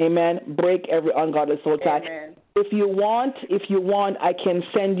tie. Amen. Break every ungodly soul tie. Amen. If you want, I can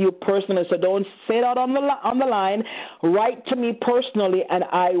send you personally. So don't say it out on the line. Write to me personally, and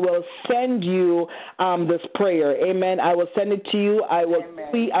I will send you this prayer. Amen. I will send it to you. I will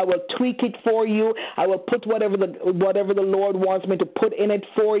tweak it for you. I will put whatever the Lord wants me to put in it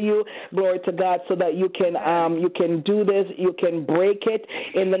for you. Glory to God, so that you can do this. You can break it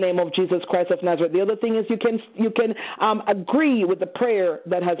in the name of Jesus Christ of Nazareth. The other thing is you can agree with the prayer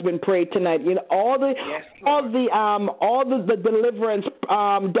that has been prayed tonight. All the deliverance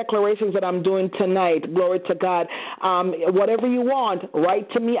declarations that I'm doing tonight, glory to God. Whatever you want, write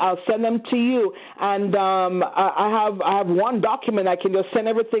to me. I'll send them to you. And I have one document. I can just send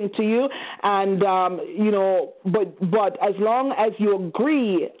everything to you. And but as long as you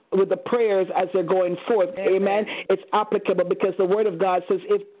agree with the prayers as they're going forth, amen, it's applicable, because the Word of God says,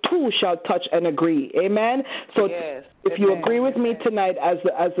 if two shall touch and agree, amen. So if you agree with me tonight, as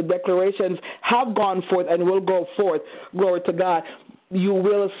the declarations have gone forth and will go forth, glory to God, you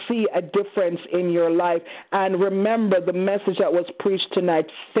will see a difference in your life. And remember the message that was preached tonight: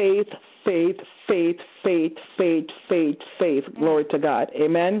 faith, faith, faith, faith, faith, faith, faith. Glory to God.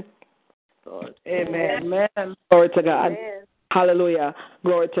 Amen. Amen. Glory to God. Amen. Hallelujah.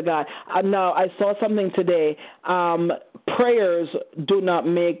 Glory to God. Now, I saw something today. Prayers do not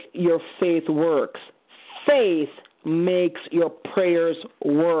make your faith works. Faith makes your prayers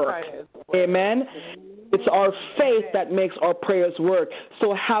work. Amen. It's our faith that makes our prayers work.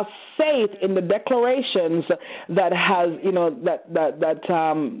 So have faith in the declarations that has,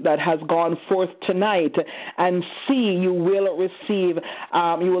 that has gone forth tonight, and you will receive,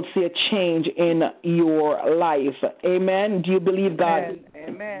 you will see a change in your life. Amen. Do you believe God?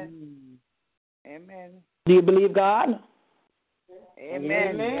 Amen. Amen. Do you believe God?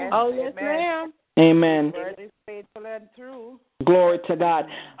 Amen. Amen. Oh, yes, ma'am. Amen. Word is faithful and true. Glory to God.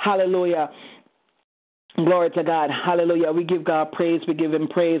 Hallelujah. Glory to God. Hallelujah. We give God praise. We give him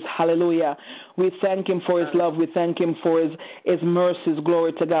praise. Hallelujah. We thank him for his love. We thank him for his mercies.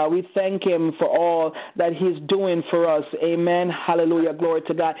 Glory to God. We thank him for all that he's doing for us. Amen. Hallelujah. Glory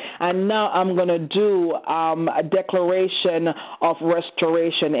to God. And now I'm going to do a declaration of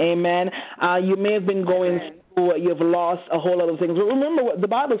restoration. Amen. You may have been going through, you've lost a whole lot of things. Remember what the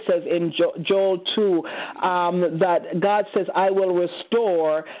Bible says in Joel 2, that God says, I will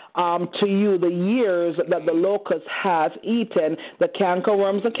restore to you the years that the locust hath eaten, the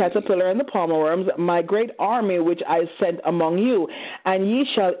cankerworms, the caterpillar, and the palmer worms, my great army which I sent among you. And ye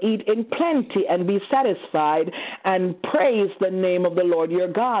shall eat in plenty and be satisfied, and praise the name of the Lord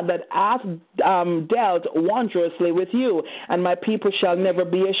your God, that hath dealt wondrously with you. And my people shall never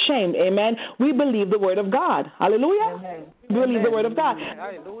be ashamed. Amen. We believe the word of God. Hallelujah. Amen. We believe the word of God.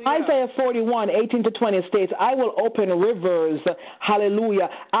 Hallelujah. Isaiah 41:18-20 states, I will open rivers. Hallelujah.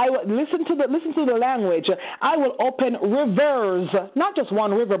 I will listen to the language. I will open rivers, not just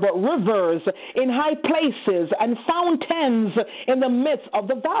one river, but rivers in high places and fountains in the midst of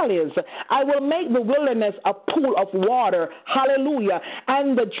the valleys. I will make the wilderness a pool of water. Hallelujah.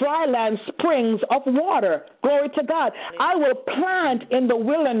 And the dry land springs of water. Glory to God. I will plant in the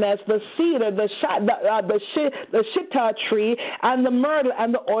wilderness the cedar, the shittah tree, and the myrtle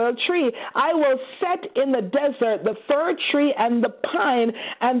and the oil tree. I will set in the desert the fir tree and the pine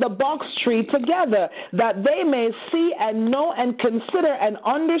and the box tree together, that they may see and know and consider and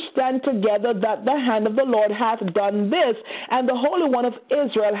understand together that the hand of the Lord hath done this, and the Holy One of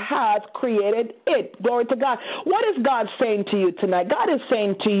Israel hath created it. Glory to God. What is God saying to you tonight? God is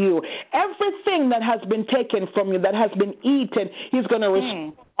saying to you, everything that has been taken from you, that has been eaten, he's going to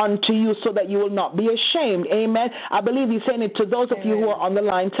restore unto you, so that you will not be ashamed. Amen. I believe he's saying it to those of you who are on the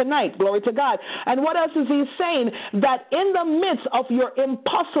line tonight. Glory to God. And what else is he saying? That in the midst of your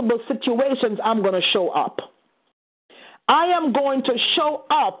impossible situations, I'm going to show up. I am going to show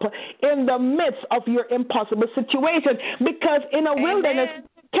up in the midst of your impossible situation, because in a wilderness,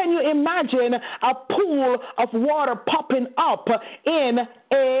 can you imagine a pool of water popping up in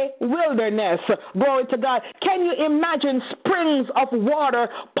a wilderness? Glory to God. Can you imagine springs of water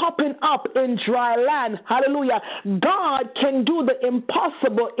popping up in dry land? Hallelujah. God can do the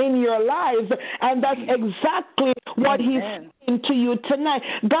impossible in your lives, and that's exactly what he's saying to you tonight.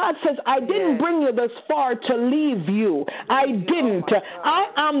 God says, I didn't bring you this far to leave you. I didn't. I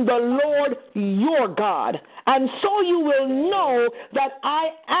am the Lord your God. And so you will know that I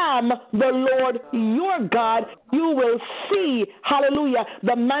am the Lord your God. You will see, hallelujah,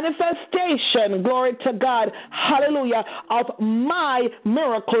 the manifestation, glory to God, hallelujah, of my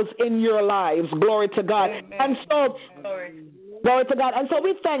miracles in your lives, glory to God. Amen. And so, glory to God. And so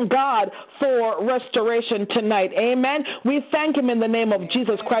we thank God for restoration tonight. Amen. We thank him in the name of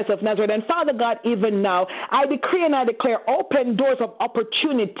Jesus Christ of Nazareth. And Father God, even now, I decree and I declare open doors of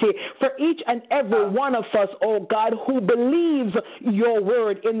opportunity for each and every one of us, oh God, who believes your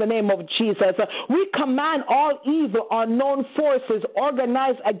word in the name of Jesus. We command all evil, unknown forces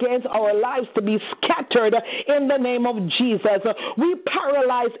organized against our lives to be scattered in the name of Jesus. We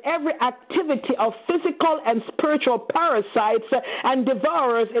paralyze every activity of physical and spiritual parasites and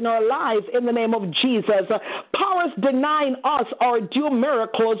devourers in our lives in the name of Jesus. Powers denying us our due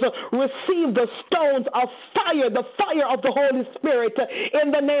miracles receive the stones of fire, the fire of the Holy Spirit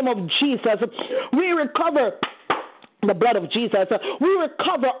in the name of Jesus. We recover the blood of Jesus. We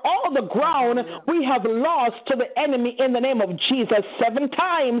recover all the ground we have lost to the enemy in the name of Jesus 7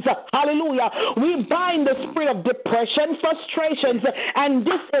 times. Hallelujah. We bind the spirit of depression, frustrations, and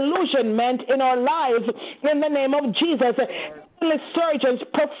disillusionment in our lives in the name of Jesus. Surgeons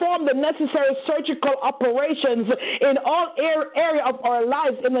perform the necessary surgical operations in all area of our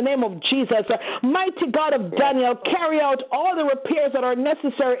lives in the name of Jesus. Mighty God of Daniel, carry out all the repairs that are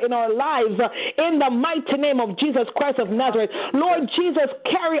necessary in our lives in the mighty name of Jesus Christ of Nazareth. Lord Jesus,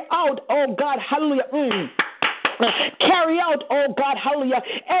 carry out, oh God, hallelujah. Carry out, oh God, hallelujah,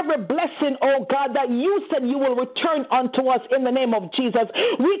 every blessing, oh God, that you said you will return unto us in the name of Jesus.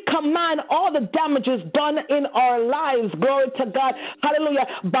 We command all the damages done in our lives, glory to God, hallelujah,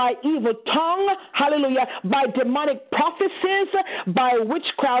 by evil tongue, hallelujah, by demonic prophecies, by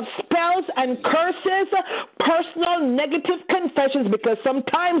witchcraft spells and curses, personal negative confessions, because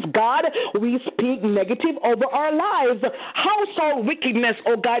sometimes, God, we speak negative over our lives, household wickedness,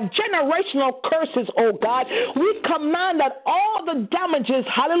 oh God, generational curses, oh God. We command that all the damages,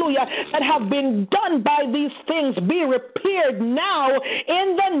 hallelujah, that have been done by these things be repaired now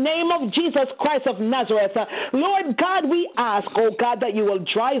in the name of Jesus Christ of Nazareth. Lord God, we ask, oh God, that you will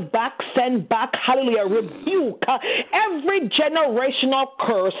drive back, send back, hallelujah, rebuke every generational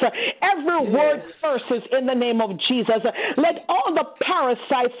curse, every word curses in the name of Jesus. Let all the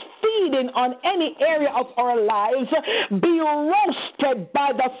parasites feeding on any area of our lives be roasted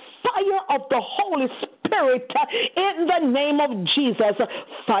by the fire of the Holy Spirit in the name of Jesus.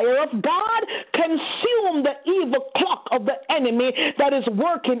 Fire of God, consume the evil clock of the enemy that is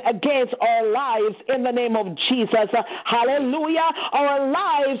working against our lives in the name of Jesus. Hallelujah. Our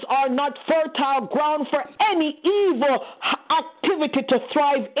lives are not fertile ground for any evil activity to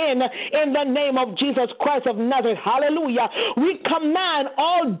thrive in the name of Jesus Christ of Nazareth. Hallelujah. We command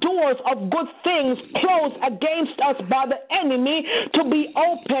all doors of good things closed against us by the enemy to be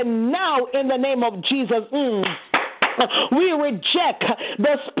open now in the name of Jesus. We reject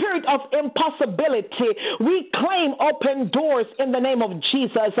the spirit of impossibility. We claim open doors in the name of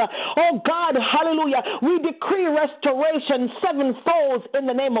Jesus. Oh God, hallelujah. We decree restoration sevenfold in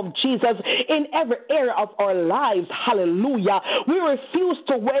the name of Jesus in every area of our lives. Hallelujah. We refuse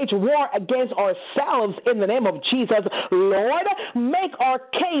to wage war against ourselves in the name of Jesus. Lord, make our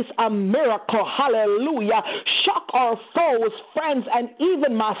case a miracle. Hallelujah. Shock our foes, friends, and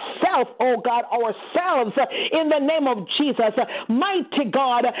even myself, oh God, ourselves in the name of Jesus. Mighty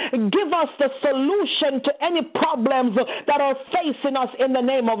God, give us the solution to any problems that are facing us in the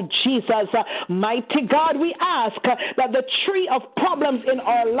name of Jesus. Mighty God, we ask that the tree of problems in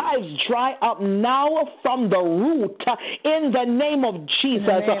our lives dry up now from the root in the name of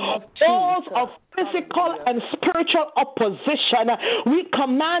Jesus. Walls of physical and spiritual opposition, we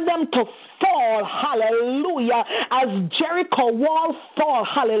command them to fall, hallelujah, as Jericho wall fall,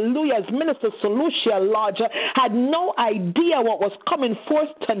 hallelujah, as Minister Selucia Lodge had no idea what was coming forth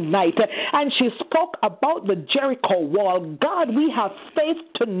tonight, and she spoke about the Jericho wall. God, we have faith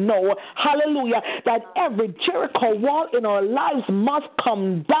to know, hallelujah, that every Jericho wall in our lives must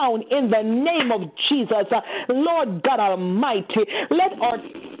come down in the name of Jesus. Lord God Almighty, let our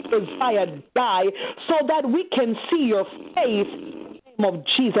desire die so that we can see your face in the name of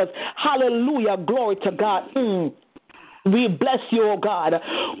Jesus. Hallelujah. Glory to God. We bless you, O God.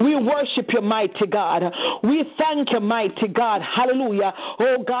 We worship you, mighty God. We thank you, mighty God. Hallelujah.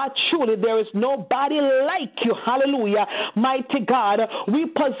 Oh God, truly there is nobody like you. Hallelujah. Mighty God, we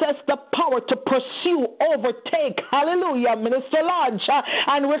possess the power to pursue, overtake, hallelujah, Minister Lodge,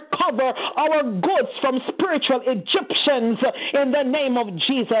 and recover our goods from spiritual spiritual Egyptians in the name of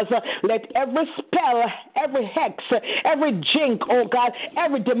Jesus. Let every spell, every hex, every jink, oh God,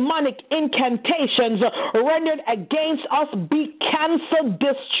 every demonic incantations rendered against us be canceled,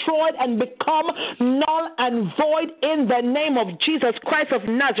 destroyed, and become null and void in the name of Jesus Christ of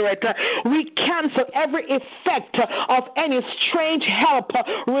Nazareth. We cancel every effect of any strange help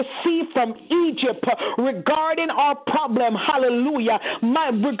received from Egypt regarding our problem. Hallelujah.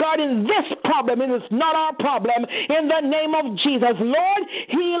 Regarding this problem, it is not our problem. In the name of Jesus, Lord,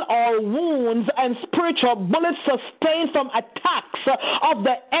 heal our wounds and spiritual bullets sustained from attacks of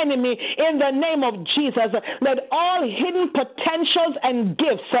the enemy. In the name of Jesus, let all hidden potentials and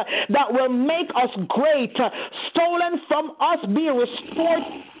gifts that will make us great, stolen from us, be restored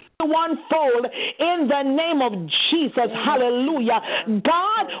one-fold in the name of Jesus. Hallelujah.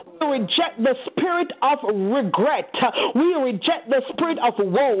 God, we reject the spirit of regret. We reject the spirit of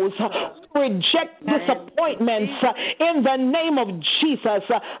woes. We reject disappointments in the name of Jesus.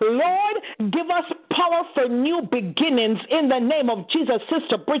 Lord, give us power for new beginnings in the name of Jesus.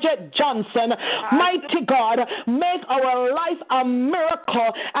 Sister Bridget Johnson, mighty God, make our life a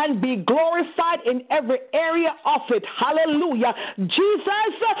miracle and be glorified in every area of it. Hallelujah.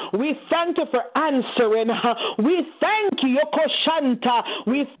 Jesus, we thank you for answering. We thank you, Yokoshanta.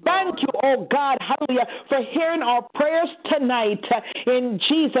 We thank you, oh God, hallelujah, for hearing our prayers tonight in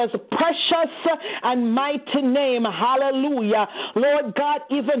Jesus' precious and mighty name. Hallelujah. Lord God,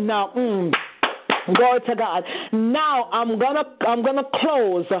 even now, glory to God. Now I'm gonna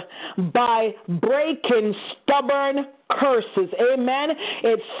close by breaking stubborn curses. Amen.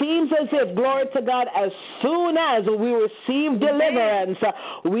 It seems as if, glory to God, as soon as we receive deliverance,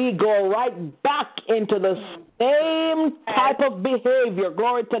 we go right back into the same type of behavior.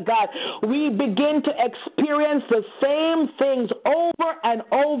 Glory to God. We begin to experience the same things over and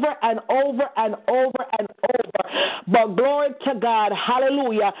over and over and over and over. But glory to God,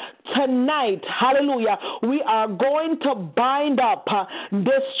 hallelujah, tonight, hallelujah, we are going to bind up,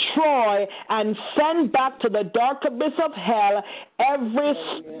 destroy, and send back to the dark abyss of hell every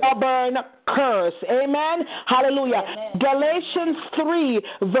stubborn curse. Amen. Hallelujah. Amen. Galatians 3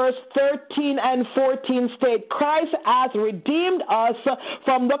 verse 13 and 14 state, Christ has redeemed us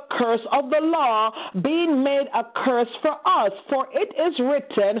from the curse of the law, being made a curse for us. For it is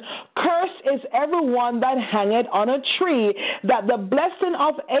written, cursed is everyone that hangeth on a tree, that the blessing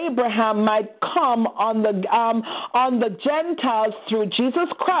of Abraham might come on the Gentiles through Jesus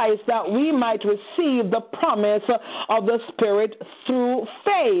Christ, that we might receive the promise of the Spirit through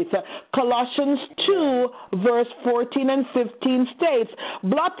faith. Colossians 2 verse 14 and 15 states,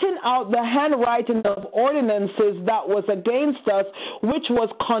 blotting out the handwriting of ordinances that was against us, which was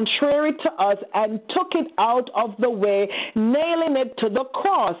contrary to us, and took it out of the way, nailing it to the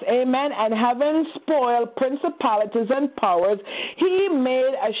cross. Amen. And having spoiled principalities and powers, he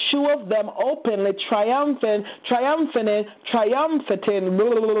made a show of them openly, triumphing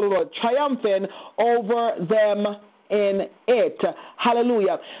over them in it.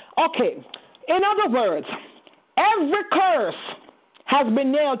 Hallelujah. Okay. In other words, every curse has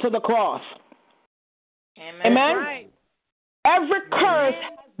been nailed to the cross. Amen. Amen? Right. Every curse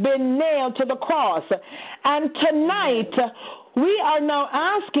has been nailed to the cross. And tonight, we are now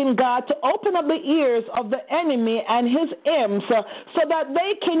asking God to open up the ears of the enemy and his imps so that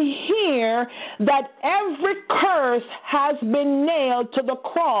they can hear that every curse has been nailed to the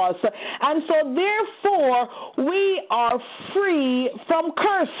cross. And so therefore, we are free from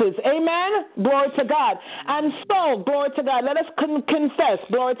curses. Amen? Glory to God. And so, glory to God, let us confess.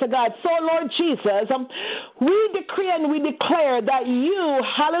 Glory to God. So, Lord Jesus, we decree and we declare that you,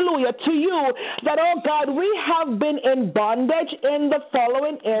 hallelujah, to you, that, oh God, we have been in bondage in the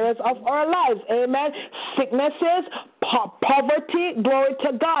following areas of our lives. Amen. Sicknesses, poverty, glory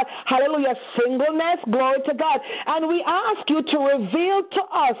to God. Hallelujah. Singleness, glory to God. And we ask you to reveal to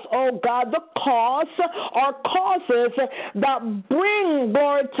us, oh God, the cause or causes that bring,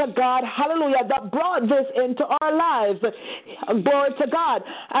 glory to God, hallelujah, that brought this into our lives. Glory to God.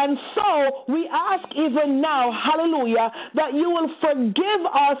 And so we ask even now, hallelujah, that you will forgive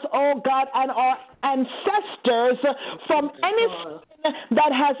us, oh God, and our ancestors from any sin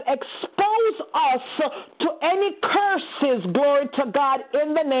that has exposed us to any curses, glory to God,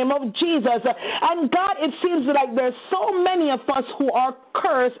 in the name of Jesus. And God, it seems like there's so many of us who are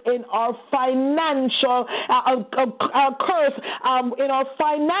cursed in our financial, cursed in our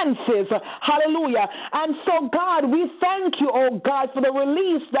finances. Hallelujah. And so, God, we thank you, oh God, for the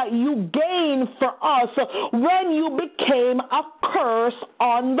release that you gained for us when you became a curse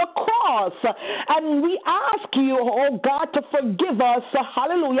on the cross. And we ask you, oh God, to forgive us,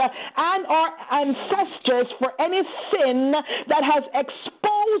 hallelujah, and and our ancestors for any sin that has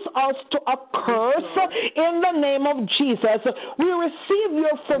exposed us to a curse in the name of Jesus. We receive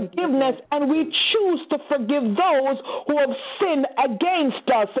your forgiveness and we choose to forgive those who have sinned against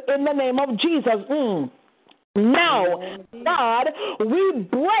us in the name of Jesus. Now, God, we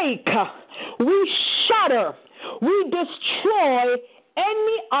break, we shatter, we destroy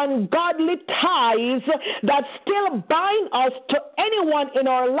any ungodly ties that still bind us to anyone in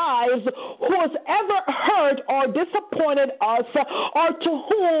our lives who has ever hurt or disappointed us or to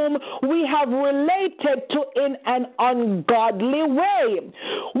whom we have related to in an ungodly way.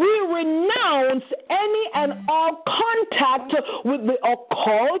 We renounce any and all contact with the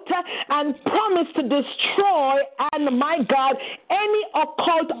occult and promise to destroy and, my God, any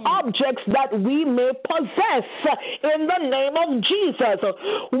occult objects that we may possess in the name of Jesus.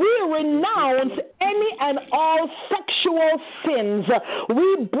 We renounce any and all sexual sins.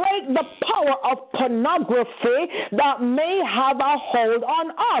 We break the power of pornography that may have a hold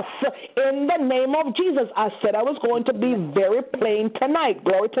on us in the name of Jesus. I said I was going to be very plain tonight.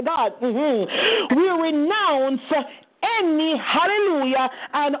 Glory to God. We renounce any, hallelujah,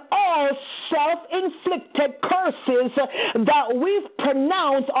 and all self-inflicted curses that we've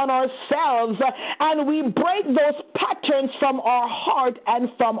pronounced on ourselves, and we break those patterns from our heart and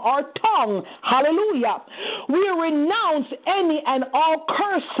from our tongue. Hallelujah. We renounce any and all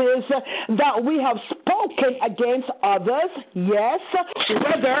curses that we have spoken against others, yes,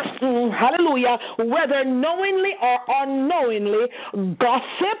 whether, hallelujah, whether knowingly or unknowingly,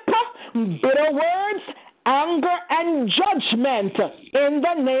 gossip, bitter words, anger and judgment in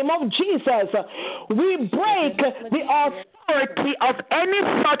the name of Jesus. We break the authority of any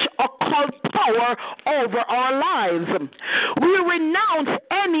such occult power over our lives. We renounce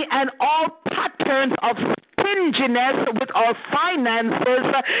any and all patterns of stinginess with our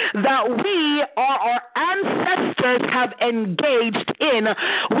finances that we or our ancestors have engaged in.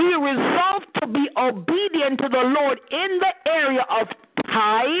 We resolve to be obedient to the Lord in the area of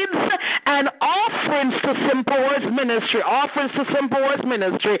tithes and offerings to Simple Words Ministry.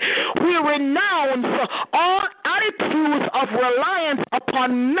 We renounce all attitudes of reliance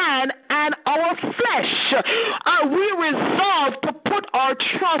upon man and our flesh. We resolve to put our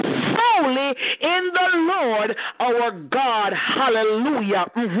trust solely in the Lord our God. Hallelujah.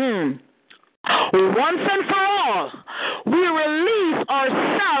 Once and for all, we release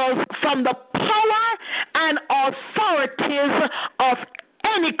ourselves from the power and authorities of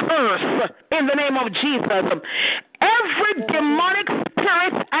any curse in the name of Jesus. Every demonic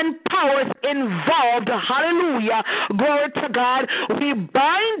spirit and powers involved, hallelujah, glory to God, we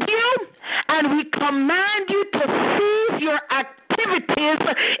bind you and we command you to cease your activities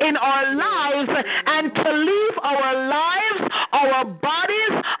in our lives and to leave our lives, our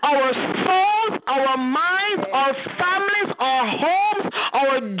bodies, our souls, our minds, our families, our homes,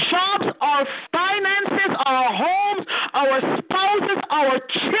 our jobs, our finances, our homes, our spouses, our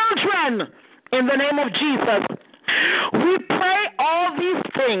children, in the name of Jesus. We pray all these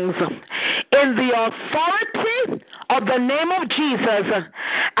things in the authority of the name of Jesus.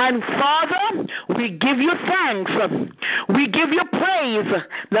 And Father, we give you thanks. We give you praise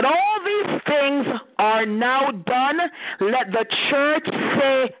that all these things are now done. Let the church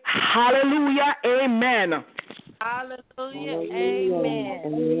say hallelujah, amen. Hallelujah,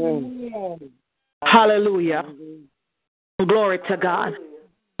 amen. Hallelujah. Glory to God.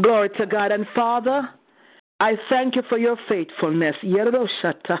 Glory to God. And Father, I thank you for your faithfulness.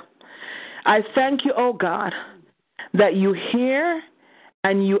 I thank you, oh God, that you hear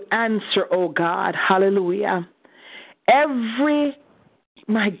and you answer, oh God. Hallelujah. Every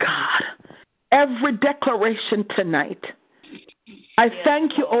declaration tonight, I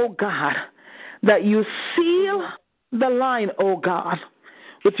thank you, oh God, that you seal the line, oh God,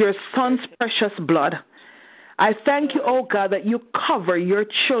 with your Son's precious blood. I thank you, oh God, that you cover your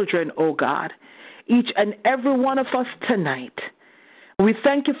children, oh God, each and every one of us tonight. We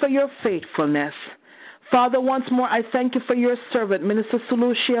thank you for your faithfulness. Father, once more, I thank you for your servant, Minister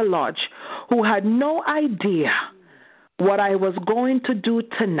Selucia Lodge, who had no idea what I was going to do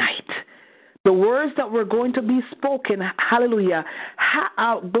tonight. The words that were going to be spoken, hallelujah,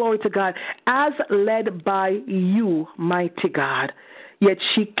 glory to God, as led by you, mighty God. Yet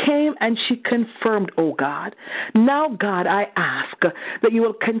she came and she confirmed, oh God. Now, God, I ask that you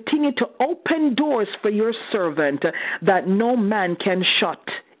will continue to open doors for your servant that no man can shut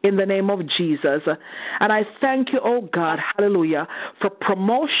in the name of Jesus. And I thank you, oh God, hallelujah, for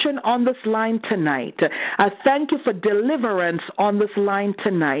promotion on this line tonight. I thank you for deliverance on this line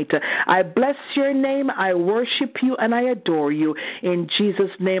tonight. I bless your name, I worship you, and I adore you. In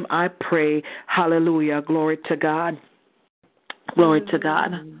Jesus' name I pray. Hallelujah. Glory to God. Glory to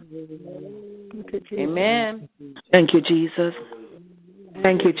God. Amen. Thank you, Jesus.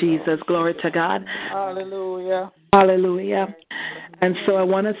 Thank you, Jesus. Glory to God. Hallelujah. Hallelujah. And so I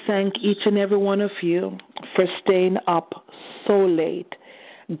want to thank each and every one of you for staying up so late.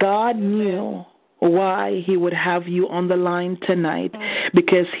 God knew why he would have you on the line tonight,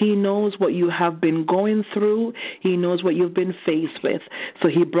 because he knows what you have been going through. He knows what you've been faced with. So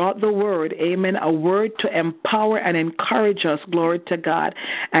he brought the word, amen, a word to empower and encourage us, glory to God.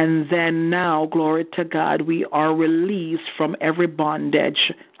 And then now, glory to God, we are released from every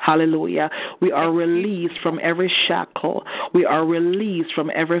bondage. Hallelujah. We are released from every shackle. We are released from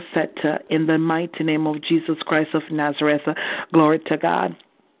every fetter in the mighty name of Jesus Christ of Nazareth. Glory to God.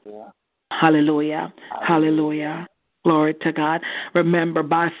 Hallelujah. Hallelujah. Glory to God. Remember,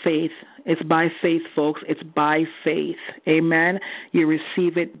 by faith. It's by faith, folks. It's by faith. Amen. You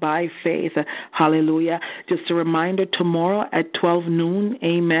receive it by faith. Hallelujah. Just a reminder, tomorrow at 12 noon,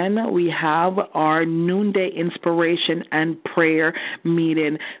 amen, we have our noonday inspiration and prayer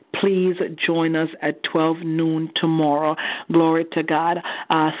meeting. Please join us at 12 noon tomorrow. Glory to God.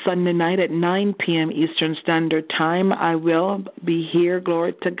 Sunday night at 9 p.m. Eastern Standard Time, I will be here,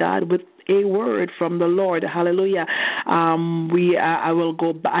 glory to God, with a word from the Lord. Hallelujah. I will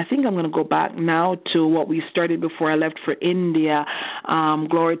go. I think I'm going to go back now to what we started before I left for India.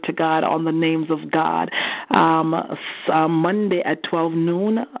 Glory to God, on the names of God. Monday at 12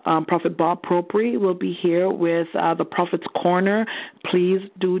 noon, Prophet Bob Propri will be here with the Prophet's Corner. Please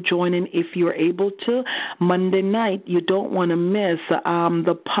do join in if you're able to. Monday night, you don't want to miss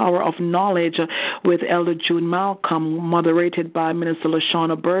the Power of Knowledge with Elder June Malcolm, moderated by Minister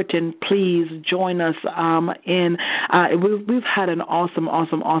LaShawna Burton. Please join us we've had an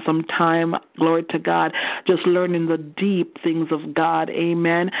awesome time, glory to God, just learning the deep things of God.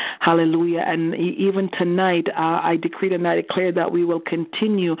 Amen. Hallelujah. And even tonight, I decreed and I declare that we will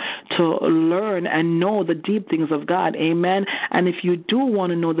continue to learn and know the deep things of God. Amen. And if you do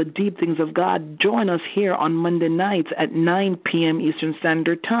want to know the deep things of God, join us here on Monday nights at 9 p.m. Eastern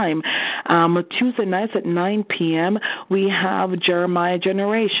Standard Time. Tuesday nights at 9 p.m., we have Jeremiah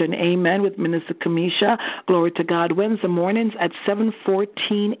Generation. Amen. With Minister Kamisha. Glory to God. Wednesday mornings at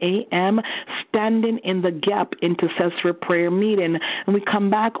 7:14 a.m., Standing in the Gap Intercessory Prayer Meeting. And we come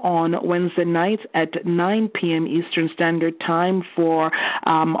back on Wednesday nights at 9 p.m. Eastern Standard Time for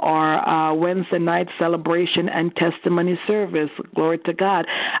our Wednesday night celebration and testimony service. Glory to God.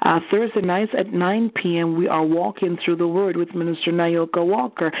 Thursday nights at 9 p.m., we are walking through the Word with Minister Nayoka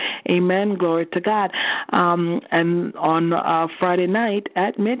Walker. Amen. Glory to God. And on Friday night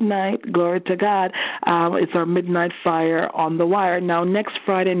at midnight, glory to God, it's our Midnight Fire on the Wire. Now, next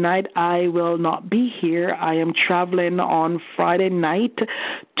Friday night, I will not be here. I am traveling on Friday night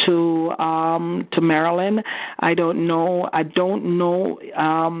to Maryland. I don't know.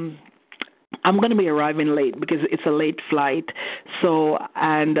 I'm going to be arriving late because it's a late flight. So,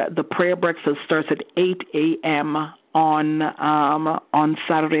 and the prayer breakfast starts at 8 a.m. on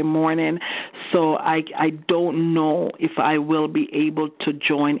Saturday morning. So I don't know if I will be able to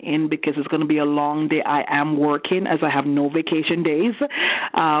join in because it's going to be a long day. I am working as I have no vacation days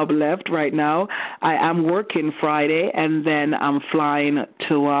left right now. I am working Friday and then I'm flying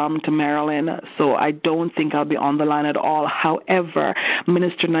to Maryland. So I don't think I'll be on the line at all. However,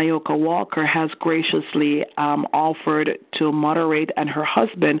 Minister Nayoka Walker has graciously offered to moderate, and her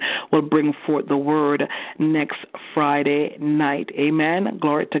husband will bring forth the word next Friday night. Amen.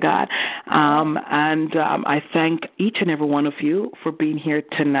 Glory to God. I thank each and every one of you for being here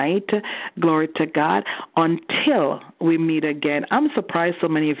tonight. Glory to God. Until we meet again. I'm surprised so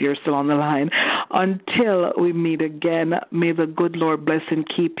many of you are still on the line. Until we meet again, may the good Lord bless and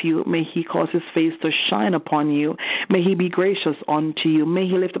keep you. May he cause his face to shine upon you. May he be gracious unto you. May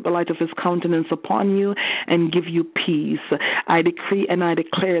he lift up the light of his countenance upon you and give you peace. I decree and I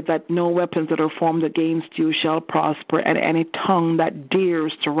declare that no weapons that are formed against you shall prosper, and any tongue that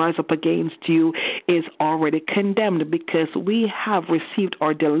dares to rise up against you is already condemned, because we have received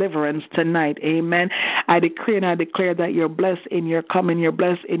our deliverance tonight. Amen. I decree and I declare that you're blessed in your coming, you're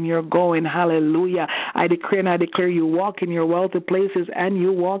blessed in your going. Hallelujah. I decree and I declare you walk in your wealthy places and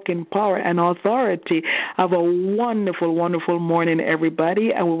you walk in power and authority. Have a wonderful, wonderful morning,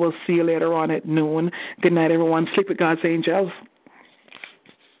 everybody, and we will see you later on at noon. Good night, everyone. Sleep with God's angels.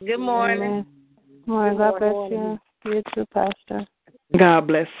 Good morning. Morning. God bless you. You too, Pastor. God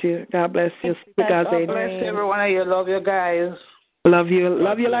bless you. God bless you. God bless every one of you. Love you guys. Love you.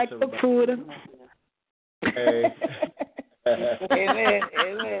 Love you like the food. Hey. Amen.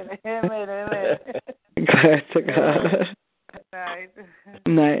 Amen. Amen. Amen. Glad to God.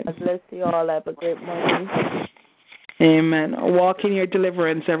 Night. God bless you all. Have a great morning. Amen. Walk in your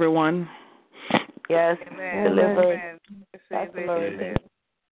deliverance, everyone. Yes. Amen. Delivered. Amen.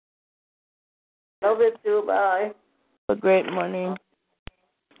 Love you too. Bye. Have a great morning.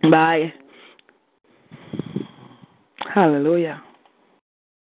 Bye. Hallelujah.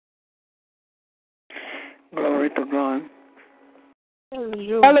 Glory to God.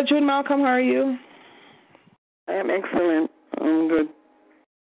 Hello, June Malcolm. How are you? I am excellent. I'm good.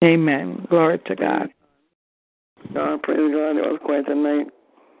 Amen. Glory to God. God, praise God. It was quite a night.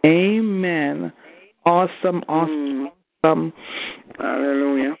 Amen. Awesome.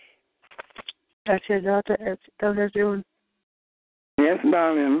 Hallelujah. That's your daughter, Elder June. Yes,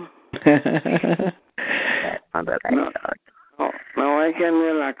 darling. Now I can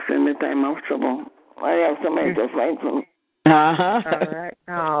relax in the time of trouble. I have somebody to fight for me. Uh-huh. All right.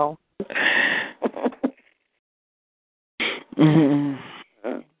 Now.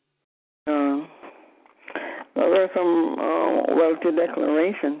 There are some wealthy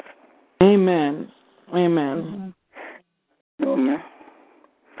declarations. Amen. Amen. Hallelujah.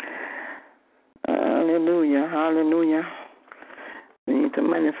 Hallelujah. Hallelujah. We need to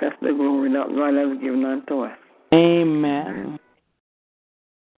manifest the glory that God has given unto us. Amen.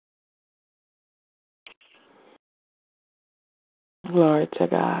 Glory to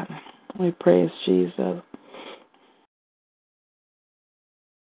God. We praise Jesus.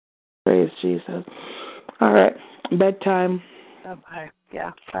 Praise Jesus. All right. Bedtime. Bye.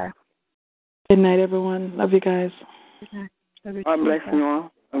 Yeah. Bye. Good night, everyone. Love you guys. Good night. Love you. God bless you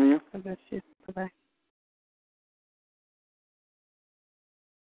all. Love you. God bless you. Bye-bye.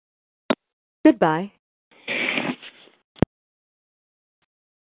 Goodbye.